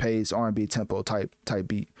 slower pace R&B tempo type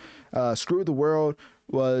beat. Screw the World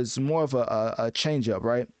was more of a change up,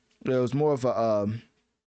 right? It was more of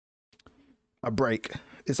a break.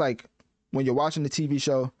 It's like when you're watching the TV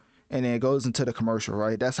show and then it goes into the commercial,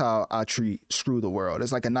 right? That's how I treat Screw the World.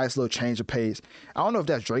 It's like a nice little change of pace. I don't know if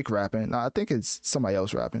that's Drake rapping. No, I think it's somebody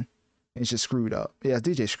else rapping. It's just screwed up. Yeah, it's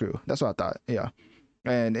DJ Screw. That's what I thought. Yeah.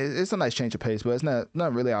 And it's a nice change of pace, but it's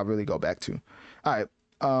not really I really go back to. All right.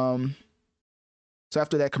 So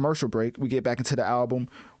after that commercial break, we get back into the album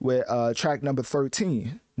with track number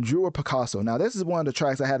 13, Drew or Picasso. Now, this is one of the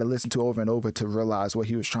tracks I had to listen to over and over to realize what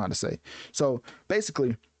he was trying to say. So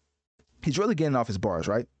basically, he's really getting off his bars,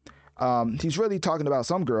 right? He's really talking about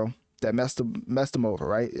some girl that messed him over,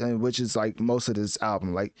 right? And which is like most of this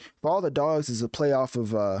album. Like For All the Dogs is a play off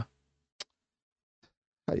of how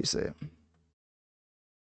do you say it?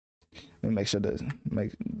 Let me make sure to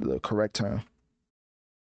make the correct term.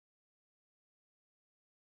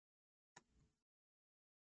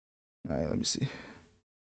 All right, let me see.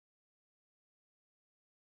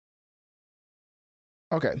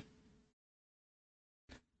 Okay.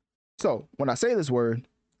 So when I say this word,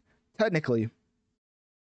 technically,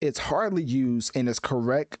 it's hardly used in its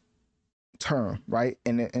correct term, right?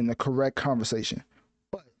 In the correct conversation.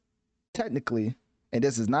 But technically, and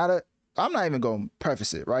this is not I'm not even going to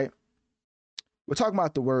preface it, right? We're talking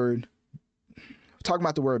about the word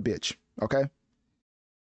bitch, okay?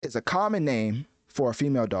 It's a common name for a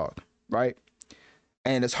female dog, right?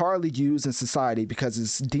 And it's hardly used in society because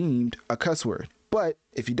it's deemed a cuss word. But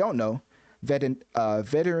if you don't know,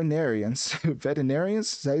 veterinarians, is that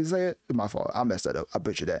how you say it? My fault. I messed that up. I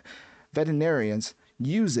butchered that. Veterinarians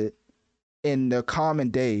use it in the common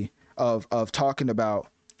day of talking about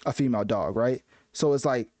a female dog, right? So it's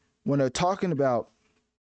like when they're talking about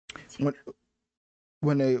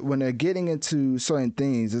when they're getting into certain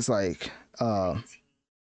things, it's like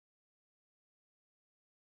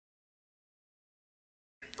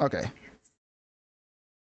okay.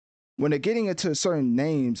 When they're getting into certain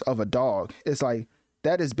names of a dog, it's like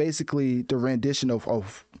that is basically the rendition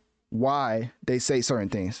of why they say certain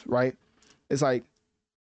things, right? It's like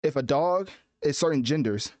if a dog is certain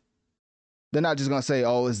genders, they're not just gonna say,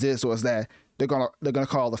 "Oh, it's this or it's that." They're gonna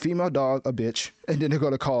call the female dog a bitch, and then they're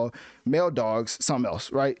gonna call male dogs something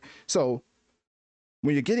else, right? So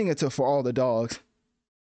when you're getting into For All the Dogs,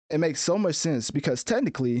 it makes so much sense because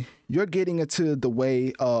technically you're getting into the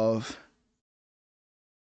way of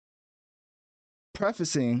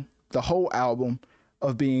prefacing the whole album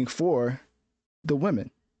of being for the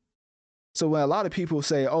women. So when a lot of people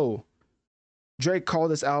say, "Oh, Drake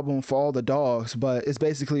called this album For All the Dogs, but it's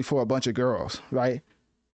basically for a bunch of girls," right?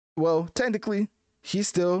 Well, technically, he's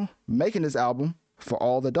still making this album for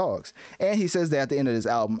all the dogs. And he says that at the end of this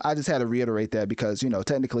album. I just had to reiterate that because, you know,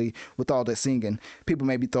 technically with all this singing, people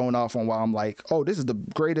may be thrown off on why I'm like, oh, this is the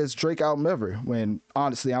greatest Drake album ever. When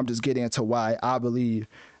honestly, I'm just getting into why I believe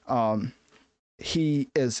he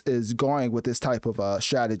is going with this type of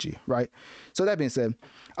strategy, right? So that being said,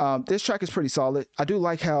 this track is pretty solid. I do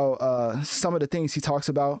like how some of the things he talks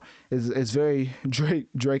about is very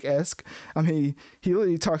Drake-esque. I mean, he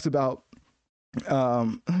literally talks about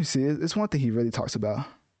let me see, it's one thing he really talks about.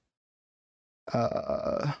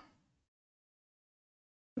 Let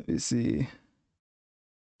me see.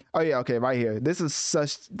 Oh yeah, okay, right here. This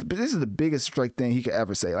is the biggest Drake thing he could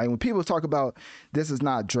ever say. Like when people talk about this is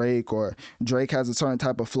not Drake, or Drake has a certain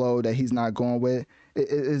type of flow that he's not going with,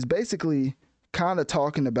 it's basically kind of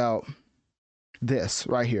talking about this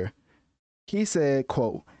right here. He said,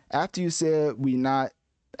 quote, after you said we not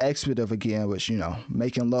expletive again, which, you know,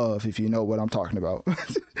 making love, if you know what I'm talking about.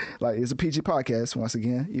 Like, it's a PG podcast once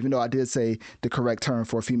again, even though I did say the correct term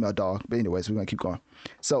for a female dog. But anyways, we're gonna keep going.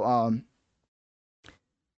 So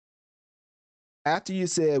after you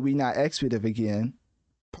said we not expletive again,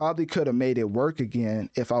 probably could have made it work again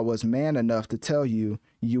if I was man enough to tell you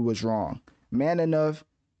you was wrong. Man enough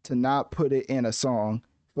to not put it in a song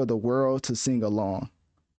for the world to sing along.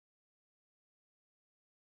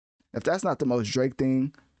 If that's not the most Drake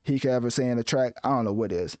thing he could ever say in a track, I don't know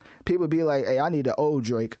what is. People be like, hey, I need an old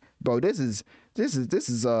Drake. Bro, this is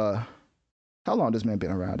how long this man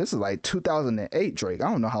been around? This is like 2008 Drake. I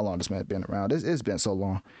don't know how long this man been around. It's been so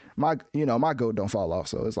long. My goat don't fall off,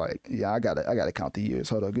 so it's like, yeah, I gotta count the years.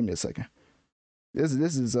 Hold on, give me a second. This is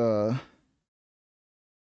this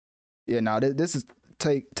is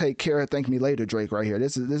take care, thank me later Drake right here.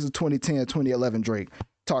 This is 2010, 2011 Drake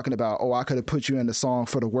talking about, oh, I could have put you in the song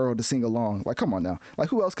for the world to sing along. Like, come on now. Like,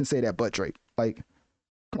 who else can say that but Drake? Like,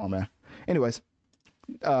 come on, man. Anyways,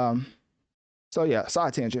 so yeah,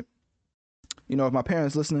 side tangent. You know, if my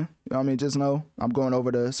parents listening, you know what I mean, just know I'm going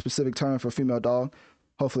over the specific term for female dog.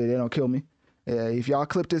 Hopefully they don't kill me. If y'all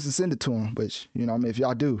clip this and send it to them, which, you know what I mean, if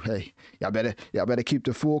y'all do, hey, y'all better keep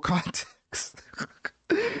the full context.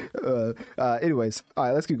 Anyways, all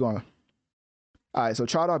right, let's keep going. All right, so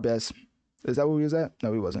tried our best. Is that where we was at? No,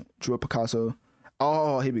 we wasn't. Drew Picasso.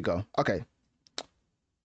 Oh, here we go. Okay.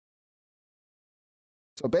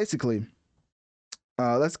 So basically,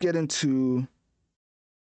 let's get into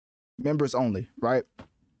Members Only, right?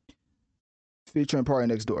 Featuring Party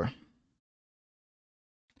Next Door.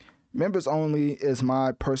 Members Only is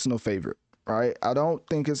my personal favorite, right? I don't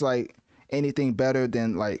think it's like anything better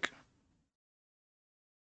than like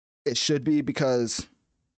it should be, because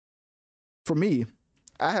for me,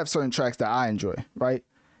 I have certain tracks that I enjoy, right?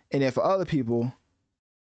 And then for other people,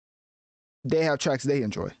 they have tracks they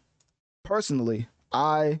enjoy. Personally,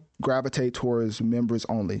 I gravitate towards Members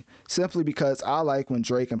Only simply because I like when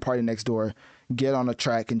Drake and Party Next Door get on a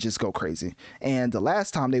track and just go crazy. And the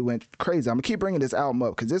last time they went crazy, I'm gonna keep bringing this album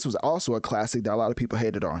up because this was also a classic that a lot of people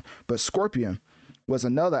hated on. But Scorpion was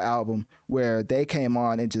another album where they came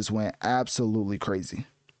on and just went absolutely crazy.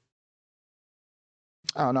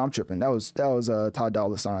 I don't know, I'm tripping. That was Ty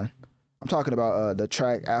Dolla $ign. I'm talking about the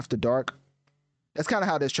track After Dark. That's kind of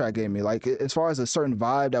how this track gave me. Like, as far as a certain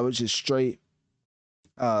vibe that was just straight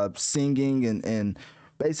singing and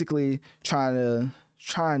basically trying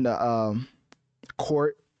to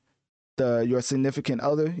court your significant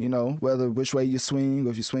other, you know, whether which way you swing, or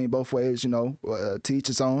if you swing both ways, you know, to each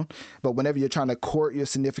its own. But whenever you're trying to court your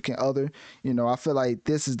significant other, you know, I feel like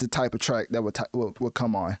this is the type of track that would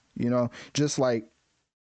come on, you know, just like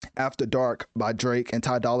After Dark by Drake and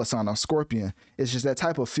Ty Dolla $ign on Scorpion. It's just that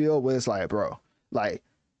type of feel where it's like, bro, like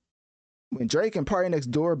when Drake and Party Next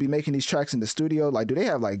Door be making these tracks in the studio, like, do they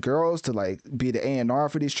have like girls to like be the A&R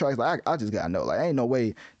for these tracks? Like, I just gotta know, like, ain't no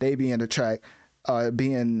way they be in the track,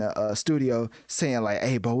 be in a studio saying like,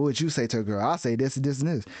 hey, but what would you say to a girl? I'll say this and this and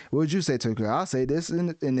this. What would you say to a girl? I'll say this,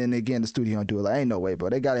 and then they get in the studio and do it. Like, ain't no way, bro.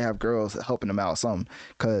 They gotta have girls helping them out something,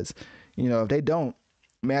 because, you know, if they don't,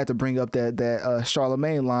 may have to bring up that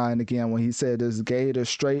Charlemagne line again when he said there's gay, there's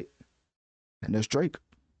straight, and there's Drake.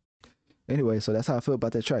 Anyway, so that's how I feel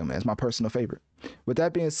about that track, man. It's my personal favorite. With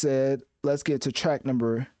that being said, let's get to track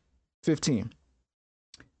number 15.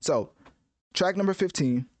 So, track number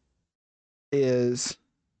 15 is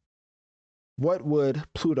What Would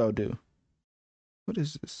Pluto Do? What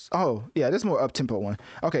is this? Oh, yeah, this is more up-tempo one.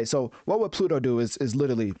 Okay, so What Would Pluto Do is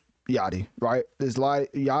literally Yachty, right? There's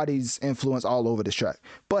Yachty's influence all over this track.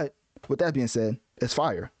 But with that being said, it's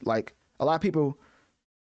fire. Like, a lot of people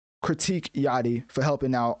critique Yachty for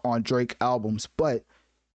helping out on Drake albums, but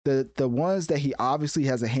the ones that he obviously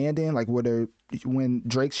has a hand in, like whether when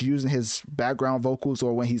Drake's using his background vocals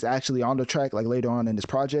or when he's actually on the track, like later on in this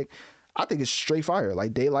project, I think it's straight fire.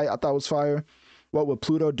 Like Daylight, I thought was fire. What Would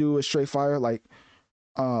Pluto Do is straight fire. Like,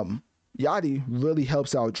 Yachty really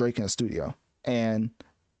helps out Drake in the studio, and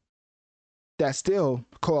that still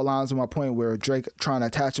co-aligns with my point where Drake trying to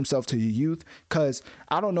attach himself to the youth, because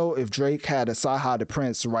I don't know if Drake had a Sci-Hi the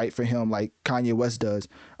Prince write for him like Kanye West does.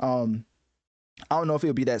 I don't know if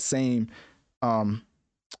it'll be that same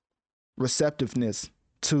receptiveness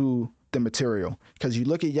to the material, because you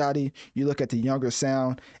look at Yachty, you look at the younger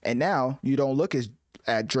sound, and now you don't look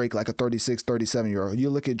at Drake like a 36, 37-year-old.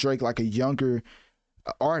 You look at Drake like a younger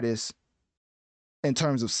artist in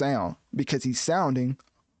terms of sound, because his sound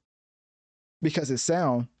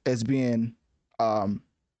is being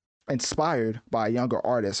inspired by a younger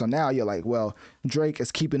artist. So now you're like, well, Drake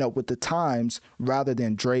is keeping up with the times rather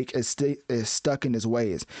than Drake is stuck in his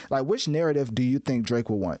ways. Like, which narrative do you think Drake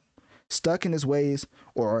will want? Stuck in his ways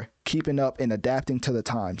or keeping up and adapting to the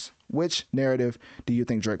times? Which narrative do you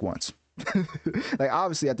think Drake wants? Like,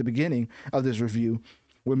 obviously at the beginning of this review,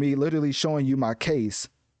 with me literally showing you my case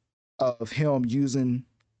of him using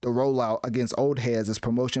the rollout against old heads as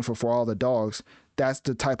promotion for all the dogs, that's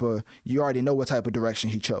the type of, you already know what type of direction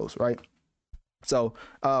he chose, right? So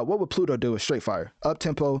what would Pluto do with Straight Fire? Up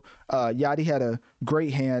tempo. Yachty had a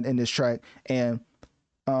great hand in this track, and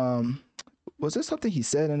was there something he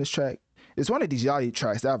said in this track? It's one of these Yachty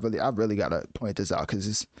tracks that I really gotta point this out, because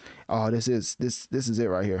it's this is it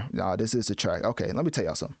right here. Nah, this is the track. Okay, let me tell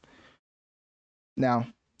y'all something. Now,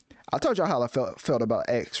 I told y'all how I felt about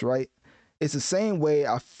X, right? It's the same way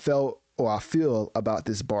I felt or I feel about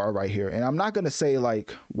this bar right here. And I'm not going to say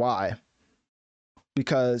like why,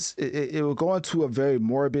 because it will go into a very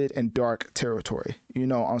morbid and dark territory, you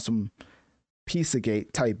know, on some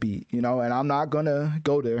Pizzagate type beat, you know, and I'm not going to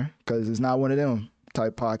go there because it's not one of them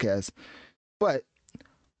type podcasts. But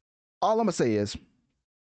all I'm going to say is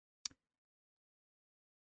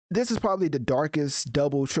this is probably the darkest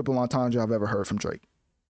double, triple entendre I've ever heard from Drake.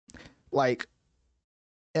 Like,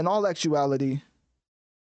 in all actuality,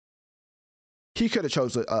 he could have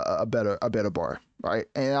chose a better bar, right?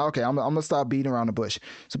 And okay, I'm gonna stop beating around the bush.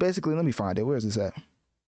 So basically, let me find it. Where is this at?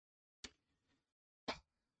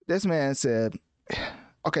 This man said,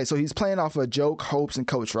 okay, so he's playing off a joke, hopes, and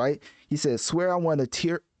coach, right? He said, swear I want to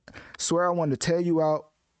tear you out.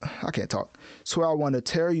 I can't talk. Swear I want to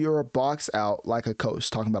tear your box out like a coach,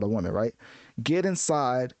 talking about a woman, right? Get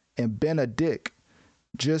inside and bend a dick,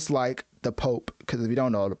 just like the Pope, because if you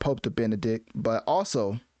don't know, the Pope to Benedict. But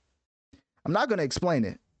also, I'm not going to explain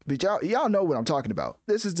it, but y'all know what I'm talking about.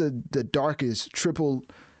 This is the darkest triple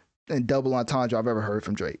and double entendre I've ever heard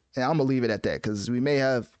from Drake, and I'm gonna leave it at that, because we may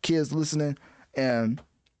have kids listening, and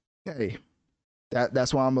hey,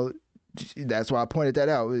 that's why I pointed that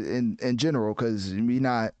out in general, because we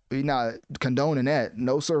not condoning that.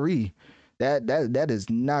 No siree, that is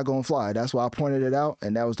not gonna fly. That's why I pointed it out,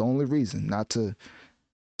 and that was the only reason, not to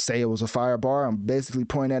say it was a fire bar. I'm basically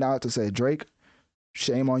pointing that out to say, Drake,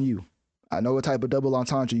 shame on you. I know what type of double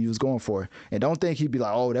entendre you was going for. And don't think he'd be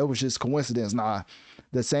like, oh, that was just coincidence. Nah,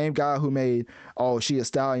 the same guy who made, oh, she a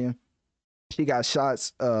stallion, she got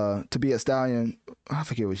shots to be a stallion. I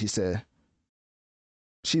forget what she said.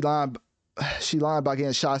 She lied about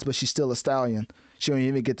getting shots, but she's still a stallion. She don't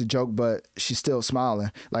even get the joke, but she's still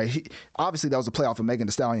smiling. Like, obviously that was a playoff of Megan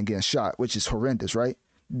Thee Stallion getting shot, which is horrendous, right?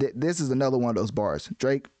 This is another one of those bars.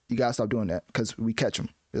 Drake, you gotta stop doing that, because we catch them.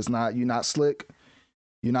 It's not, you're not slick,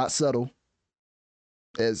 you're not subtle.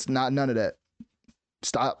 It's not none of that.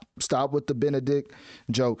 Stop with the Benedict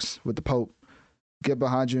jokes with the Pope. Get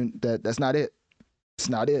behind you. That's not it. It's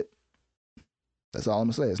not it. That's all I'm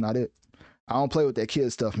gonna say. It's not it. I don't play with that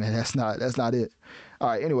kid stuff, man. That's not it. All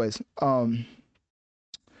right. Anyways,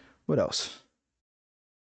 what else?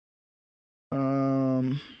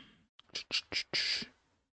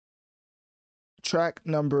 Track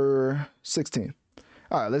number 16.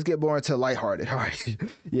 All right, let's get more into lighthearted. All right.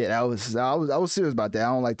 Yeah, I was serious about that. I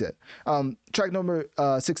don't like that. Track number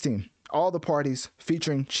 16. All the Parties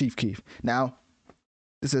featuring Chief Keef. Now,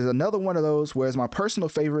 this is another one of those where it's my personal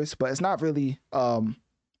favorites, but it's not really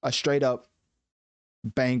a straight up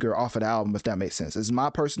banger off of the album, if that makes sense. It's my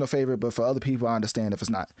personal favorite, but for other people, I understand if it's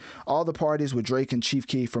not. All the Parties with Drake and Chief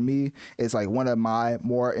Keef, for me, is like one of my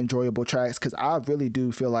more enjoyable tracks, because I really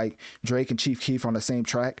do feel like Drake and Chief Keef on the same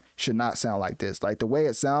track should not sound like this. Like, the way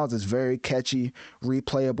it sounds is very catchy,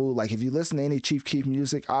 replayable. Like, if you listen to any Chief Keef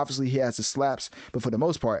music, obviously he has the slaps, but for the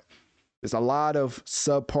most part, there's a lot of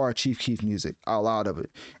subpar Chief Keef music, a lot of it.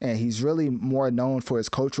 And he's really more known for his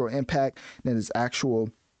cultural impact than his actual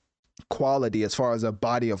quality as far as a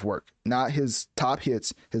body of work, not his top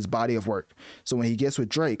hits, his body of work. So when he gets with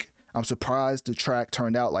Drake, I'm surprised the track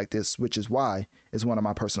turned out like this, which is why it's one of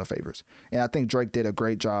my personal favorites. And I think Drake did a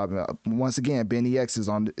great job. Once again, Benny X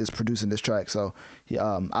is producing this track, so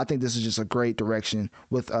I think this is just a great direction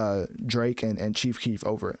with Drake and Chief Keef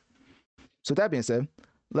over it. So that being said,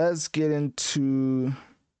 let's get into.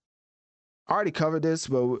 I already covered this,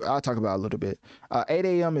 but I'll talk about it a little bit. 8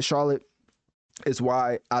 a.m. in Charlotte is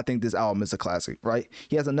why I think this album is a classic, right?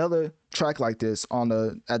 He has another track like this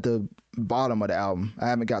at the bottom of the album. I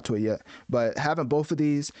haven't got to it yet, but having both of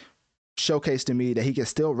these showcased to me that he can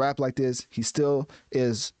still rap like this. He still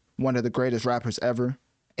is one of the greatest rappers ever,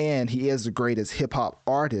 and he is the greatest hip hop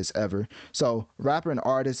artist ever. So rapper and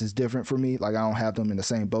artist is different for me. Like I don't have them in the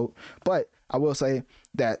same boat, but I will say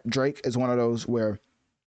that Drake is one of those where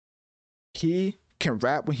he can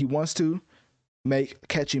rap when he wants to, make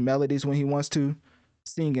catchy melodies when he wants to,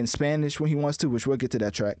 sing in Spanish when he wants to, which we'll get to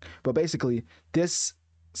that track. But basically, this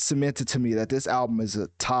cemented to me that this album is a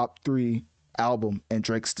top 3 album in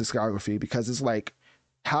Drake's discography, because it's like,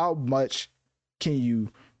 how much can you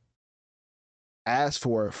ask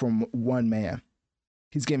for from one man?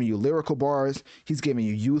 He's giving you lyrical bars, he's giving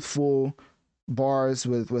you youthful bars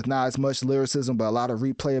with not as much lyricism but a lot of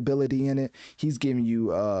replayability in it. He's giving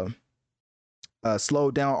you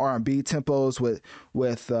slowed down R&B tempos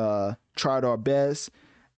with Tried Our Best,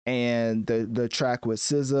 and the track with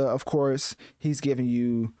SZA, of course. He's giving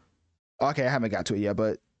you, okay, I haven't got to it yet,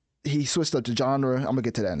 but he switched up the genre. I'm gonna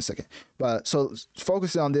get to that in a second. But so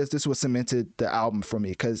focusing on this was cemented the album for me,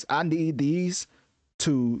 because I need these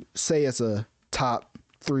to say it's a top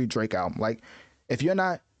 3 Drake album. Like, if you're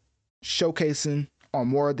not showcasing on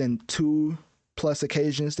more than 2+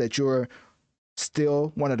 occasions that you're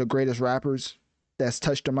still one of the greatest rappers that's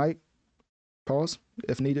touched the mic, pause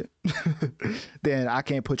if needed, then I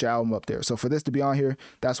can't put your album up there. So for this to be on here,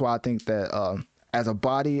 that's why I think that as a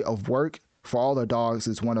body of work, For All the Dogs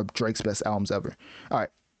is one of Drake's best albums ever. All right.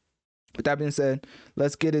 With that being said,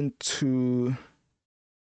 let's get into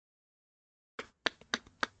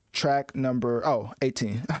track number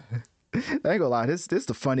 18. I ain't gonna lie, this is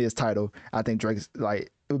the funniest title I think Drake's,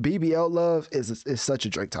 like, BBL Love is such a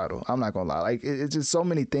Drake title. I'm not gonna lie, like it's just so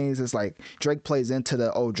many things. It's like Drake plays into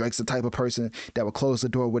Drake's the type of person that will close the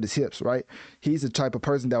door with his hips, right? He's the type of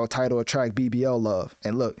person that will title a track BBL Love,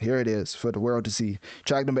 and look, here it is for the world to see.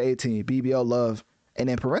 Track number 18, BBL Love, and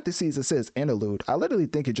in parentheses it says interlude. I literally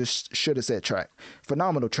think it just should have said track.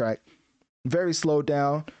 Phenomenal track, very slowed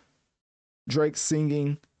down. Drake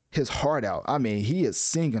singing his heart out. I mean, he is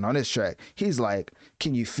singing on this track. He's like,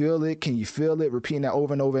 can you feel it? Can you feel it? Repeating that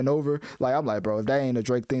over and over and over. Like, I'm like, bro, if that ain't a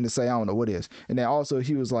Drake thing to say, I don't know what is. And then also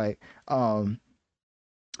he was like,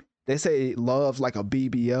 they say love like a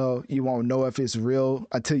BBL. You won't know if it's real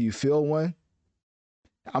until you feel one.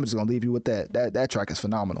 I'm just gonna leave you with that. That track is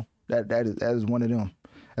phenomenal. That is one of them.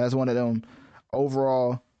 That's one of them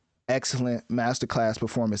overall excellent masterclass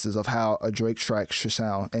performances of how a Drake track should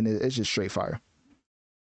sound, and it's just straight fire.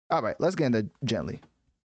 All right, let's get into Gently.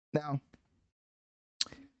 Now,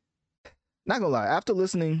 not gonna lie, after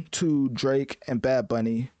listening to Drake and Bad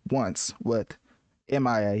Bunny once with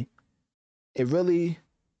MIA, it really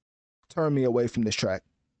turned me away from this track.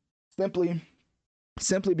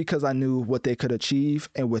 Simply because I knew what they could achieve,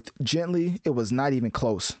 and with Gently, it was not even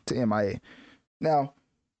close to MIA. Now,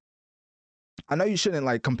 I know you shouldn't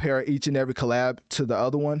like compare each and every collab to the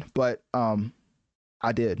other one, but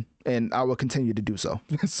I did, and I will continue to do so.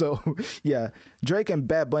 So yeah, Drake and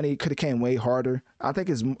Bad Bunny could have came way harder. I think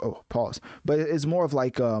but it's more of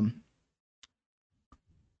like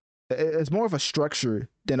it's more of a structure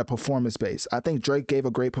than a performance base. I think Drake gave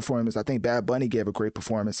a great performance. I think Bad Bunny gave a great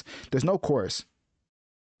performance. There's no chorus.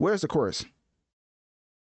 Where's the chorus?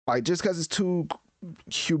 Like, just because it's 2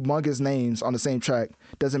 humongous names on the same track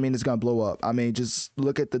doesn't mean it's gonna blow up. I mean, just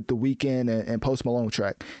look at the Weeknd and Post Malone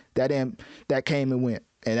track. That came and went,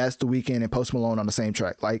 and that's the Weeknd and Post Malone on the same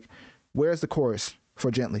track. Like, where's the chorus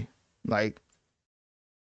for Gently? Like,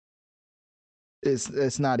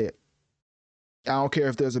 it's not it. I don't care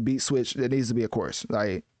if there's a beat switch. There needs to be a chorus.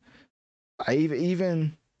 Like,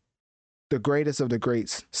 even the greatest of the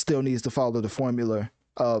greats still needs to follow the formula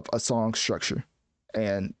of a song structure.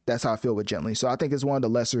 And that's how I feel with Gently. So I think it's one of the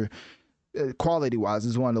lesser, quality-wise,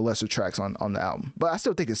 it's one of the lesser tracks on the album. But I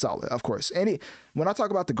still think it's solid, of course. When I talk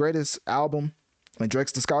about the greatest album in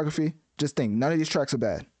Drake's discography, just think, none of these tracks are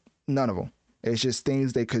bad. None of them. It's just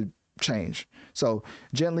things they could change. So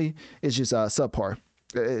Gently is just subpar.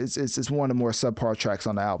 It's one of the more subpar tracks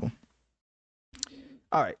on the album.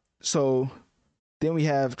 All right. So then we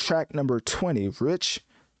have track number 20, Rich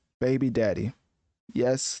Baby Daddy.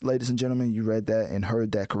 Yes, ladies and gentlemen, you read that and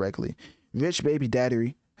heard that correctly. Rich Baby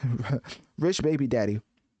Daddy,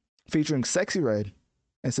 featuring Sexy Red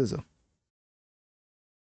and SZA.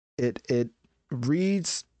 It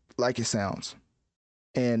reads like it sounds,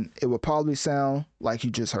 and it will probably sound like you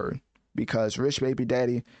just heard, because Rich Baby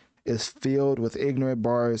Daddy is filled with ignorant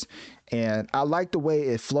bars, and I like the way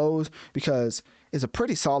it flows because it's a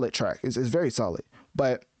pretty solid track. It's very solid,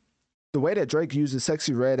 but the way that Drake uses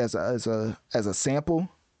 "Sexy Red" as a sample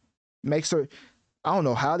makes her. I don't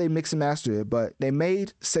know how they mix and master it, but they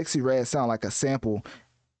made "Sexy Red" sound like a sample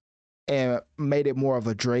and made it more of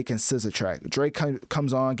a Drake and SZA track. Drake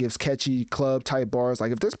comes on, gives catchy club type bars.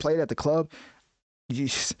 Like if this played at the club,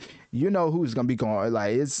 you know who's gonna be going.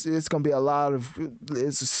 Like it's gonna be a lot, and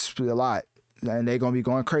they're gonna be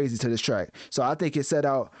going crazy to this track. So I think it set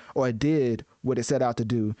out, or it did what it set out to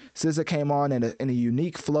do. SZA came on in a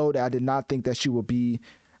unique flow that I did not think that she would be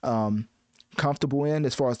comfortable in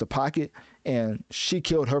as far as the pocket, and she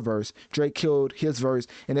killed her verse. Drake killed his verse,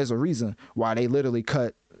 and there's a reason why they literally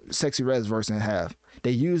cut Sexy Red's verse in half.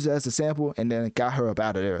 They used it as a sample and then got her up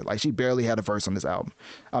out of there. Like she barely had a verse on this album.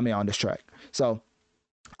 On this track. So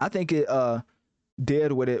I think it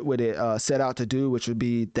did what it set out to do, which would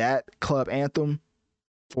be that club anthem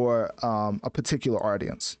for a particular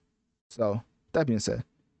audience. So that being said,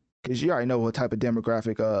 because you already know what type of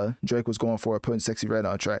demographic Drake was going for putting Sexy Red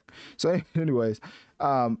on track. So anyways,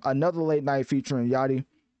 another late night featuring Yachty.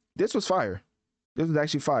 This was fire. This was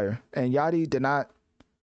actually fire. And Yachty did not,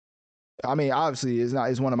 I mean, obviously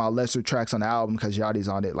it's one of my lesser tracks on the album because Yachty's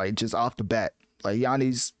on it, like just off the bat. Like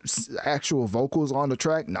Yanni's actual vocals on the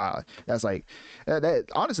track, nah, that's like that.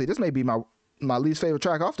 Honestly, this may be my least favorite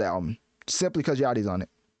track off the album, simply because Yachty's on it.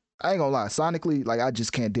 I ain't gonna lie, sonically, like I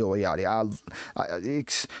just can't deal with Yachty.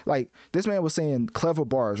 It's like this man was saying clever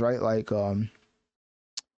bars, right? Like, what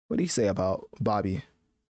did he say about Bobby?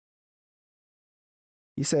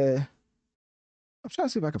 He said, I'm trying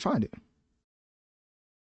to see if I can find it.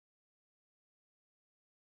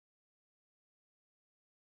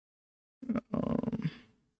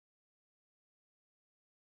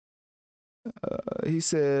 He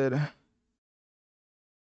said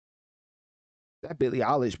that Billie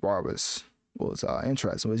Eilish bar was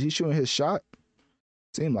interesting. Was he shooting his shot?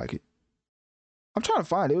 Seemed like it. I'm trying to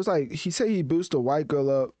find it. It was like he said he boosted a white girl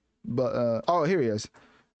up, but oh, here he is.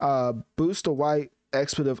 Boost a white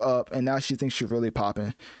expletive up, and now she thinks she's really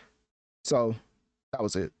popping. So that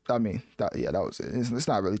was it. I mean, that was it. It's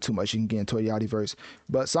not really too much you can get into a Yachty verse,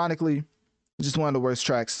 but sonically, just one of the worst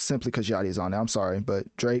tracks simply because Yachty is on it. I'm sorry, but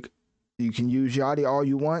Drake, you can use Yachty all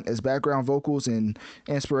you want as background vocals and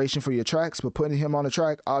inspiration for your tracks, but putting him on the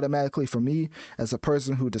track automatically, for me, as a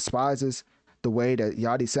person who despises the way that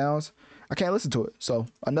Yachty sounds, I can't listen to it. So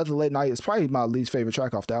another late night is probably my least favorite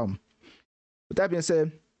track off the album. With that being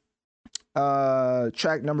said,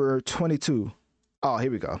 track number 22. Oh,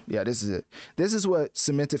 here we go. Yeah, this is it. This is what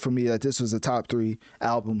cemented for me that this was a top 3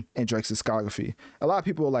 album in Drake's discography. A lot of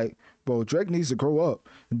people are like, bro, Drake needs to grow up.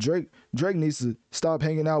 Drake needs to stop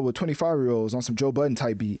hanging out with 25-year-olds on some Joe Budden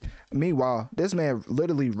type beat. Meanwhile, this man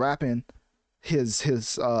literally rapping his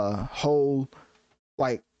whole,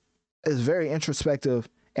 like, is very introspective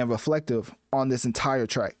and reflective on this entire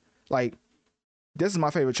track. Like, this is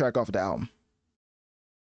my favorite track off of the album.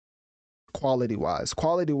 Quality wise,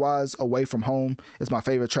 Away From Home is my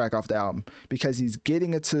favorite track off the album because he's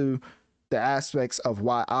getting into the aspects of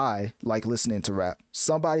why I like listening to rap.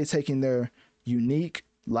 Somebody taking their unique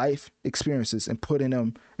life experiences and putting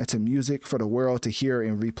them into music for the world to hear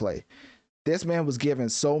and replay. This man was given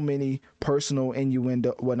so many personal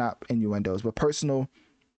personal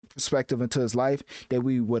perspective into his life that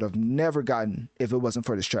we would have never gotten if it wasn't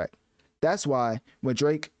for this track. That's why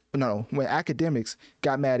when academics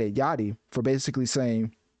got mad at Yachty for basically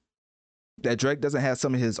saying that Drake doesn't have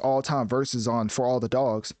some of his all-time verses on For All the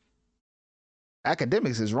Dogs,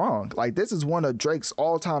 academics is wrong. Like, this is one of Drake's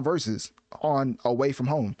all-time verses on Away From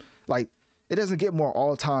Home. Like, it doesn't get more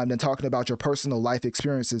all-time than talking about your personal life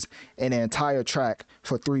experiences in an entire track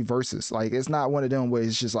for 3 verses. Like, it's not one of them where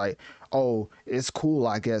it's just like, oh, it's cool,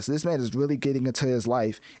 I guess. This man is really getting into his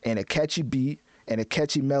life and a catchy beat and a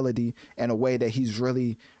catchy melody and a way that he's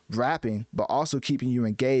really rapping, but also keeping you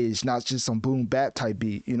engaged, not just some boom bap type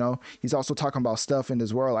beat, you know? He's also talking about stuff in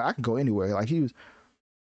this world. Like, I can go anywhere. Like,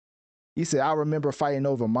 he said, I remember fighting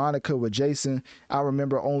over Monica with Jason. I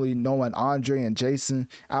remember only knowing Andre and Jason.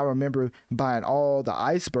 I remember buying all the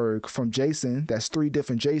iceberg from Jason. That's 3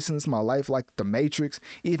 different Jasons. My life like the Matrix.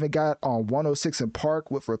 Even got on 106 in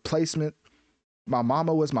Park with Replacement. My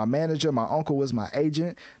mama was my manager. My uncle was my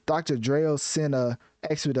agent. Dr. Dre sent a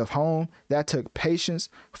expletive home. That took patience.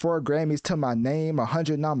 4 Grammys to my name.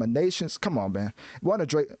 100 nominations. Come on, man. One of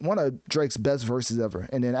Drake's best verses ever.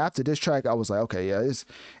 And then after this track, I was like, okay, yeah, this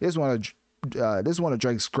is one of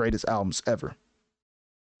Drake's greatest albums ever.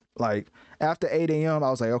 Like after 8 a.m., I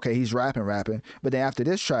was like, okay, he's rapping. But then after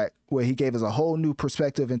this track, where he gave us a whole new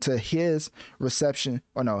perspective into his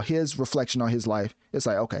his reflection on his life, it's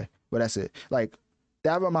like, okay, well, that's it. Like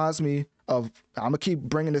that reminds me of, I'm gonna keep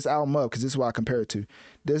bringing this album up because this is what I compare it to.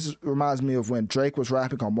 This reminds me of when Drake was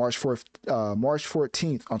rapping on March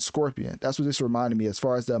 14th on Scorpion. That's what this reminded me as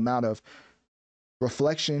far as the amount of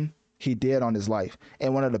reflection he did on his life.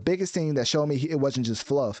 And one of the biggest things that showed me it wasn't just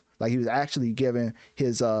fluff. Like he was actually giving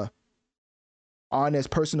his honest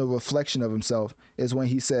personal reflection of himself is when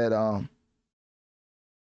he said, let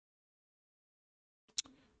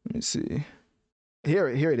me see. Here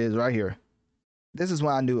it is right here. This is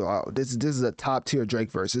when I knew, oh, this is a top tier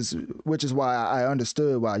Drake verse, which is why I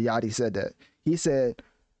understood why Yachty said that. He said,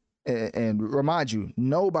 and remind you,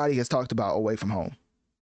 nobody has talked about Away From Home.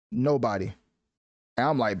 Nobody. And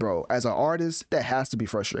I'm like, bro, as an artist, that has to be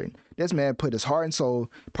frustrating. This man put his heart and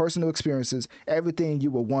soul, personal experiences, everything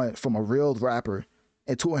you would want from a real rapper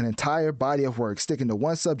into an entire body of work, sticking to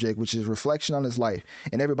one subject, which is reflection on his life.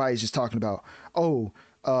 And everybody's just talking about,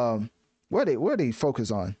 what they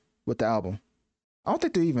focus on with the album. I don't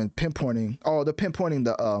think they're even pinpointing. Oh, they're pinpointing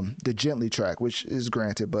the Gently track, which is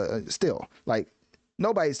granted, but still, like,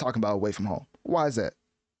 nobody's talking about Away From Home. Why is that?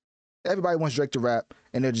 Everybody wants Drake to rap,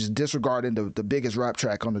 and they're just disregarding the biggest rap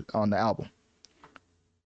track on the album.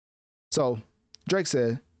 So Drake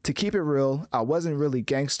said, "To keep it real, I wasn't really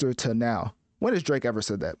gangster till now." When has Drake ever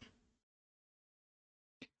said that?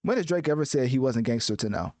 When has Drake ever said he wasn't gangster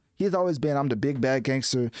till now? He's always been, I'm the big bad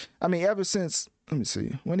gangster. I mean, ever since, let me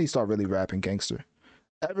see, when did he start really rapping gangster?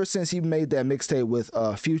 Ever since he made that mixtape with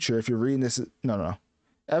Future, if you're reading this, no.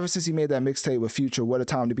 Ever since he made that mixtape with Future, What a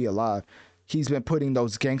Time to Be Alive, he's been putting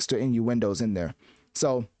those gangster innuendos in there.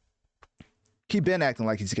 So he been acting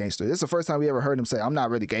like he's a gangster. This is the first time we ever heard him say, I'm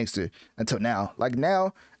not really gangster until now. Like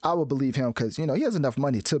now, I would believe him because, he has enough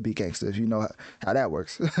money to be gangster, if you know how that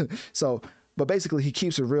works. So, but basically he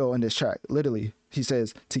keeps it real in this track. Literally, he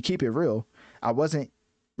says, to keep it real, I wasn't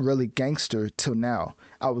really gangster till now.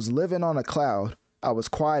 I was living on a cloud. I was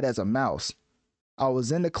quiet as a mouse. I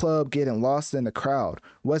was in the club getting lost in the crowd.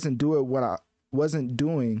 Wasn't doing what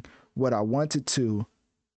I wanted to.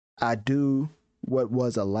 I do what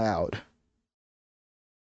was allowed.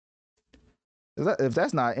 If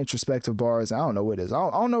that's not introspective bars, I don't know what is.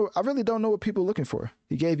 I don't know. I really don't know what people are looking for.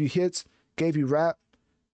 He gave you hits, gave you rap,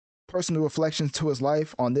 personal reflections to his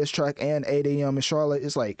life on this track and 8 a.m. in Charlotte.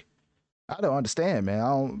 It's like, I don't understand, man. I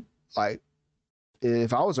don't like.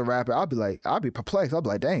 If I was a rapper, I'd be perplexed. I'd be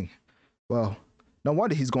like, dang, well, no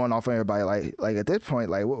wonder he's going off on everybody. Like at this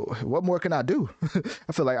point, like, what more can I do?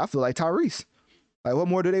 I feel like Tyrese. Like, what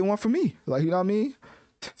more do they want from me? Like, you know what I mean?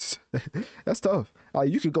 That's tough.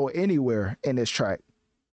 Like, you could go anywhere in this track,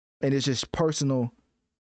 and it's just personal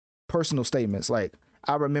statements. Like,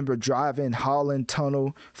 I remember driving Holland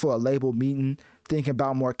Tunnel for a label meeting, thinking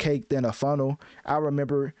about more cake than a funnel. I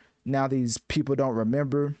remember now these people don't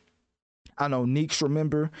remember. I know Neeks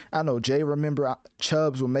remember. I know Jay remember.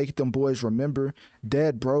 Chubbs will make them boys remember.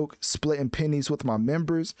 Dead broke, splitting pennies with my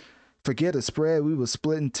members. Forget a spread, we was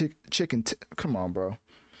splitting chicken. Come on, bro.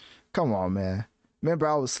 Come on, man. Remember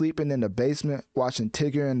I was sleeping in the basement, watching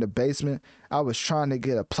Tigger in the basement. I was trying to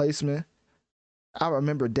get a placement. I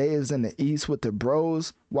remember days in the East with the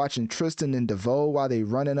bros, watching Tristan and DeVoe while they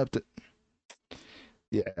running up the...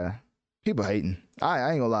 Yeah. People hating.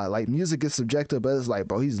 I ain't gonna lie. Like, music is subjective, but it's like,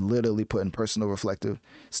 bro, he's literally putting personal reflective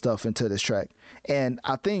stuff into this track. And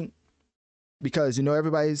I think because,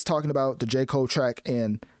 everybody's talking about the J. Cole track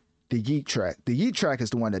and the Yeet track. The Yeet track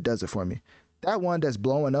is the one that does it for me. That one that's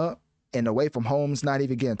blowing up and Away From Home's not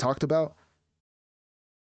even getting talked about.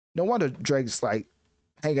 No wonder Drake's like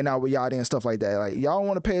hanging out with Yachty and stuff like that. Like, y'all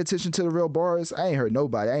want to pay attention to the real bars? I ain't heard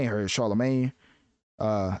nobody. I ain't heard Charlamagne,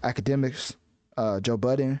 Academics, Joe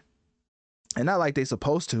Budden. And not like they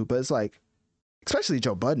supposed to, but it's like, especially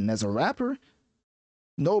Joe Budden as a rapper,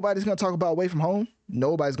 nobody's going to talk about Away From Home.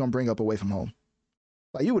 Nobody's going to bring up Away From Home.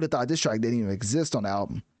 Like, you would have thought this track didn't even exist on the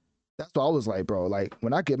album. That's what I was like, bro. Like,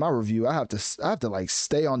 when I get my review, I have to like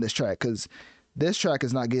stay on this track because this track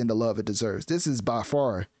is not getting the love it deserves. This is by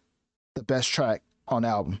far the best track on the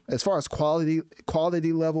album. As far as quality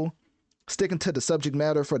level, sticking to the subject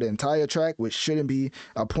matter for the entire track, which shouldn't be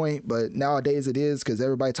a point, but nowadays it is because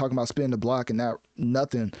everybody talking about spinning the block and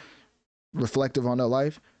nothing reflective on their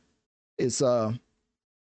life. It's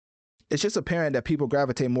just apparent that people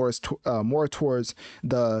gravitate more towards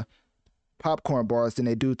the popcorn bars than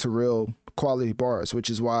they do to real quality bars, which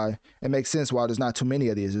is why it makes sense why there's not too many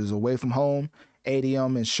of these. There's Away From Home, 8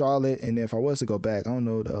 a.m. in Charlotte, and if I was to go back, I don't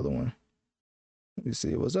know the other one. Let me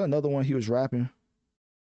see. Was there another one he was rapping?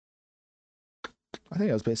 I think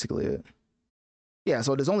that was basically it. Yeah,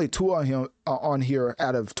 so there's only 2 on here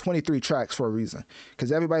out of 23 tracks for a reason,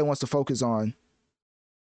 because everybody wants to focus on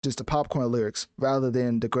just the popcorn lyrics rather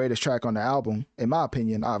than the greatest track on the album, in my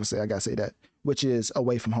opinion. Obviously, I gotta say that, which is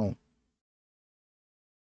 "Away from Home."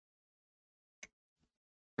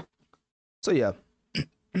 So yeah,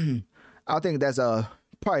 I think that's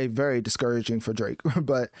probably very discouraging for Drake.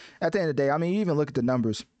 But at the end of the day, I mean, you even look at the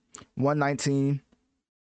numbers: 119.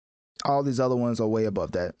 All these other ones are way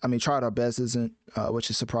above that. I mean, Tried Our Best isn't, which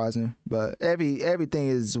is surprising, but everything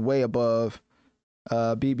is way above.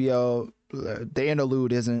 BBO, the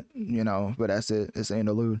interlude isn't, but that's it. It's an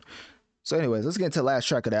interlude. So, anyways, let's get into the last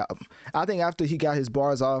track of the album. I think after he got his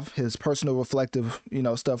bars off, his personal reflective,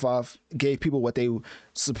 stuff off, gave people what they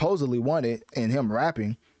supposedly wanted in him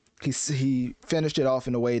rapping, he finished it off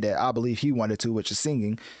in the way that I believe he wanted to, which is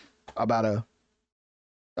singing about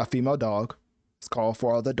a female dog. It's called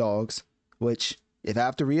For All the Dogs, which, if I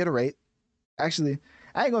have to reiterate, actually,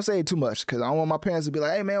 I ain't gonna say too much because I don't want my parents to be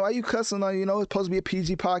like, "Hey man, why you cussing on, it's supposed to be a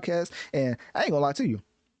PG podcast." And I ain't gonna lie to you.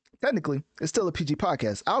 Technically, it's still a PG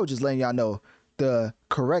podcast. I was just letting y'all know the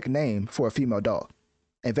correct name for a female dog.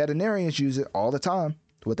 And veterinarians use it all the time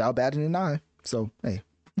without batting an eye. So, hey.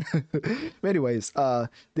 But anyways,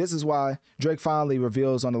 this is why Drake finally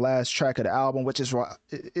reveals on the last track of the album, which is,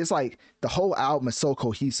 it's like the whole album is so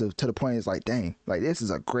cohesive to the point it's like, dang, like this is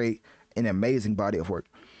a great and amazing body of work.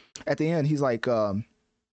 At the end, he's like,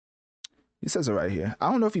 he says it right here. I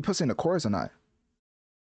don't know if he puts in the chorus or not.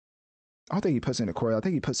 I don't think he puts in the chorus. I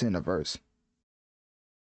think he puts in the verse.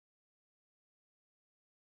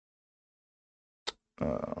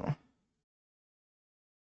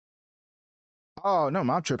 Oh, no,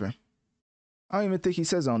 I'm tripping. I don't even think he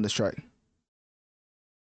says it on this track.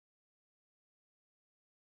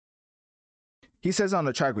 He says on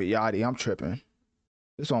the track with Yachty. I'm tripping.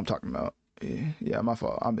 This is what I'm talking about. Yeah, my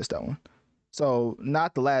fault. I missed that one. So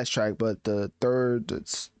not the last track, but the third.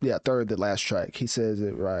 The last track. He says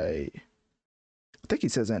it right. I think he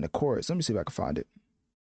says it in the chorus. Let me see if I can find it.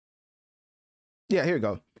 Yeah, here we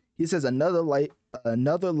go. He says another late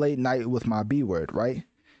night with my B word, right?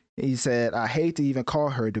 He said, I hate to even call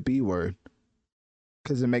her the B word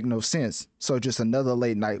because it make no sense. So just another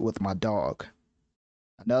late night with my dog.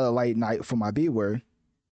 Another late night for my B word.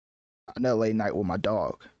 Another late night with my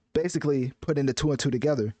dog. Basically putting the 2 and 2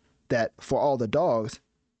 together, that For All the Dogs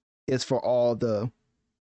is for all the...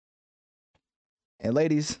 And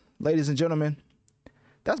ladies and gentlemen,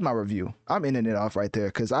 that's my review. I'm ending it off right there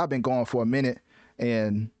because I've been going for a minute.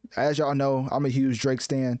 And as y'all know, I'm a huge Drake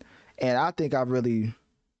stan. And I think I've really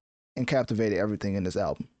encapsulated everything in this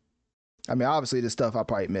album. I mean, obviously, this stuff I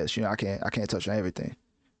probably missed. I can't touch on everything.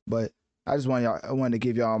 But I wanted to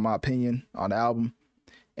give y'all my opinion on the album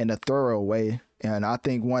in a thorough way. And I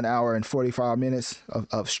think 1 hour and 45 minutes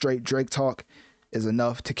of straight Drake talk is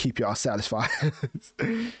enough to keep y'all satisfied.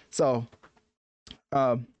 So,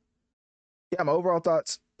 yeah, my overall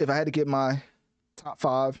thoughts, if I had to get my top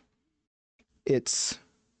 5, it's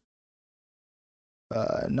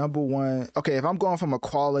number 1. Okay, if I'm going from a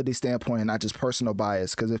quality standpoint and not just personal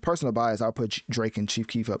bias, because if personal bias, I'll put Drake and Chief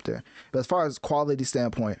Keef up there. But as far as quality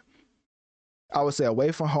standpoint, I would say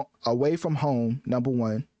Away from Home, number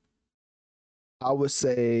 1. I would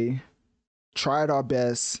say Tried Our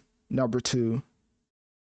Best, number 2.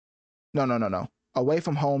 No. Away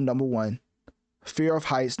from Home, number 1. Fear of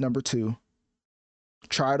Heights, number 2.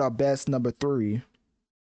 Tried Our Best, number 3.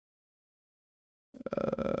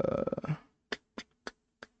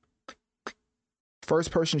 First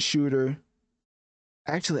Person Shooter.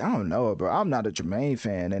 Actually, I don't know, bro. I'm not a Jermaine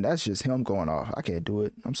fan, and that's just him going off. I can't do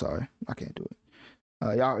it. I'm sorry. I can't do it.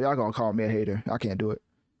 Y'all gonna call me a hater. I can't do it.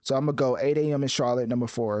 So I'm gonna go 8 a.m. in Charlotte, number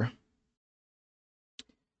 4.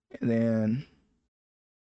 And then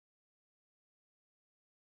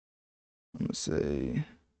I'm gonna say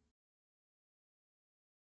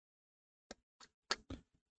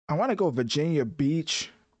I want to go Virginia Beach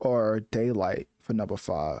or Daylight for number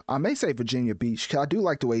 5. I may say Virginia Beach because I do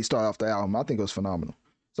like the way he started off the album. I think it was phenomenal.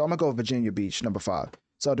 So I'm gonna go Virginia Beach, number 5.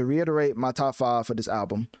 So to reiterate my top 5 for this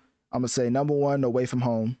album, I'm gonna say number 1, Away from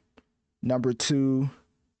Home. Number 2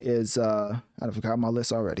 is I forgot my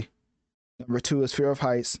list already. Number 2 is Fear of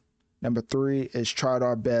Heights. Number 3 is Tried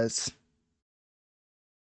Our Best.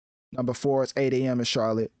 Number 4 is 8 a.m. in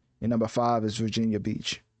Charlotte. And number 5 is Virginia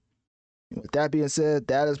Beach. And with that being said,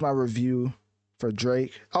 that is my review for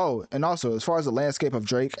Drake. Oh, and also as far as the landscape of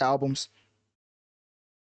Drake albums,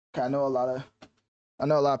 I know a lot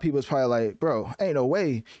of people is probably like, bro, ain't no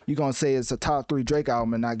way you gonna say it's a top 3 Drake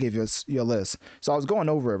album and not give us your list. So I was going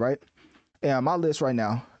over it, right? And my list right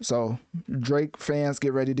now. So Drake fans,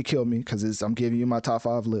 get ready to kill me because I'm giving you my top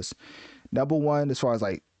 5 list. Number 1, as far as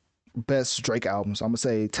like best Drake albums, I'm gonna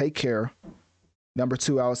say Take Care. Number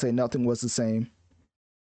 2, I would say Nothing Was the Same.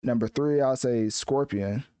 Number 3, I would say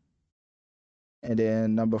Scorpion. And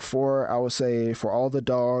then number 4, I would say For All the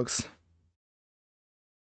Dogs.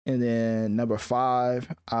 And then number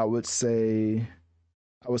 5, I would say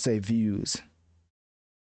Views.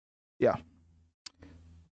 Yeah.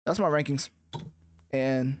 That's my rankings.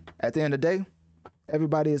 And at the end of the day,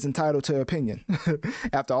 everybody is entitled to opinion.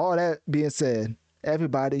 After all that being said,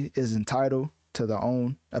 everybody is entitled to their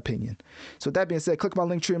own opinion. So with that being said, click my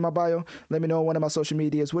link tree in my bio. Let me know on one of my social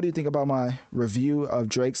medias. What do you think about my review of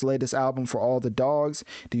Drake's latest album, For All the Dogs?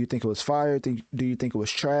 Do you think it was fire? Do you think it was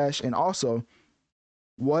trash? And also,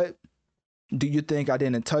 what do you think I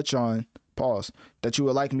didn't touch on, that you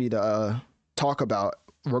would like me to talk about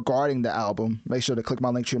regarding the album? Make sure to click my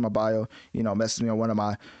link tree in my bio, message me on one of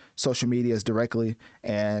my social medias directly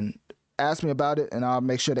and ask me about it, and I'll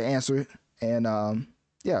make sure to answer it. And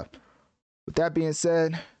yeah, with that being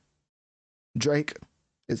said, Drake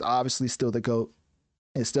is obviously still the GOAT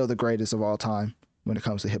and still the greatest of all time when it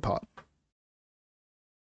comes to hip hop.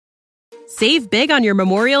 Save big on your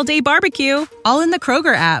Memorial Day barbecue, all in the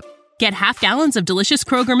Kroger app. Get half gallons of delicious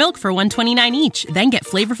Kroger milk for $1.29 each. Then get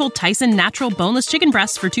flavorful Tyson natural boneless chicken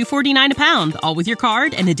breasts for $2.49 a pound, all with your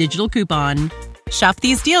card and a digital coupon. Shop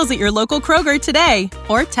these deals at your local Kroger today,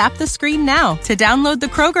 or tap the screen now to download the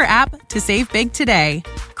Kroger app to save big today.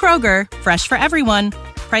 Kroger, fresh for everyone.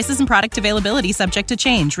 Prices and product availability subject to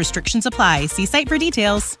change. Restrictions apply. See site for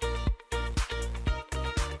details.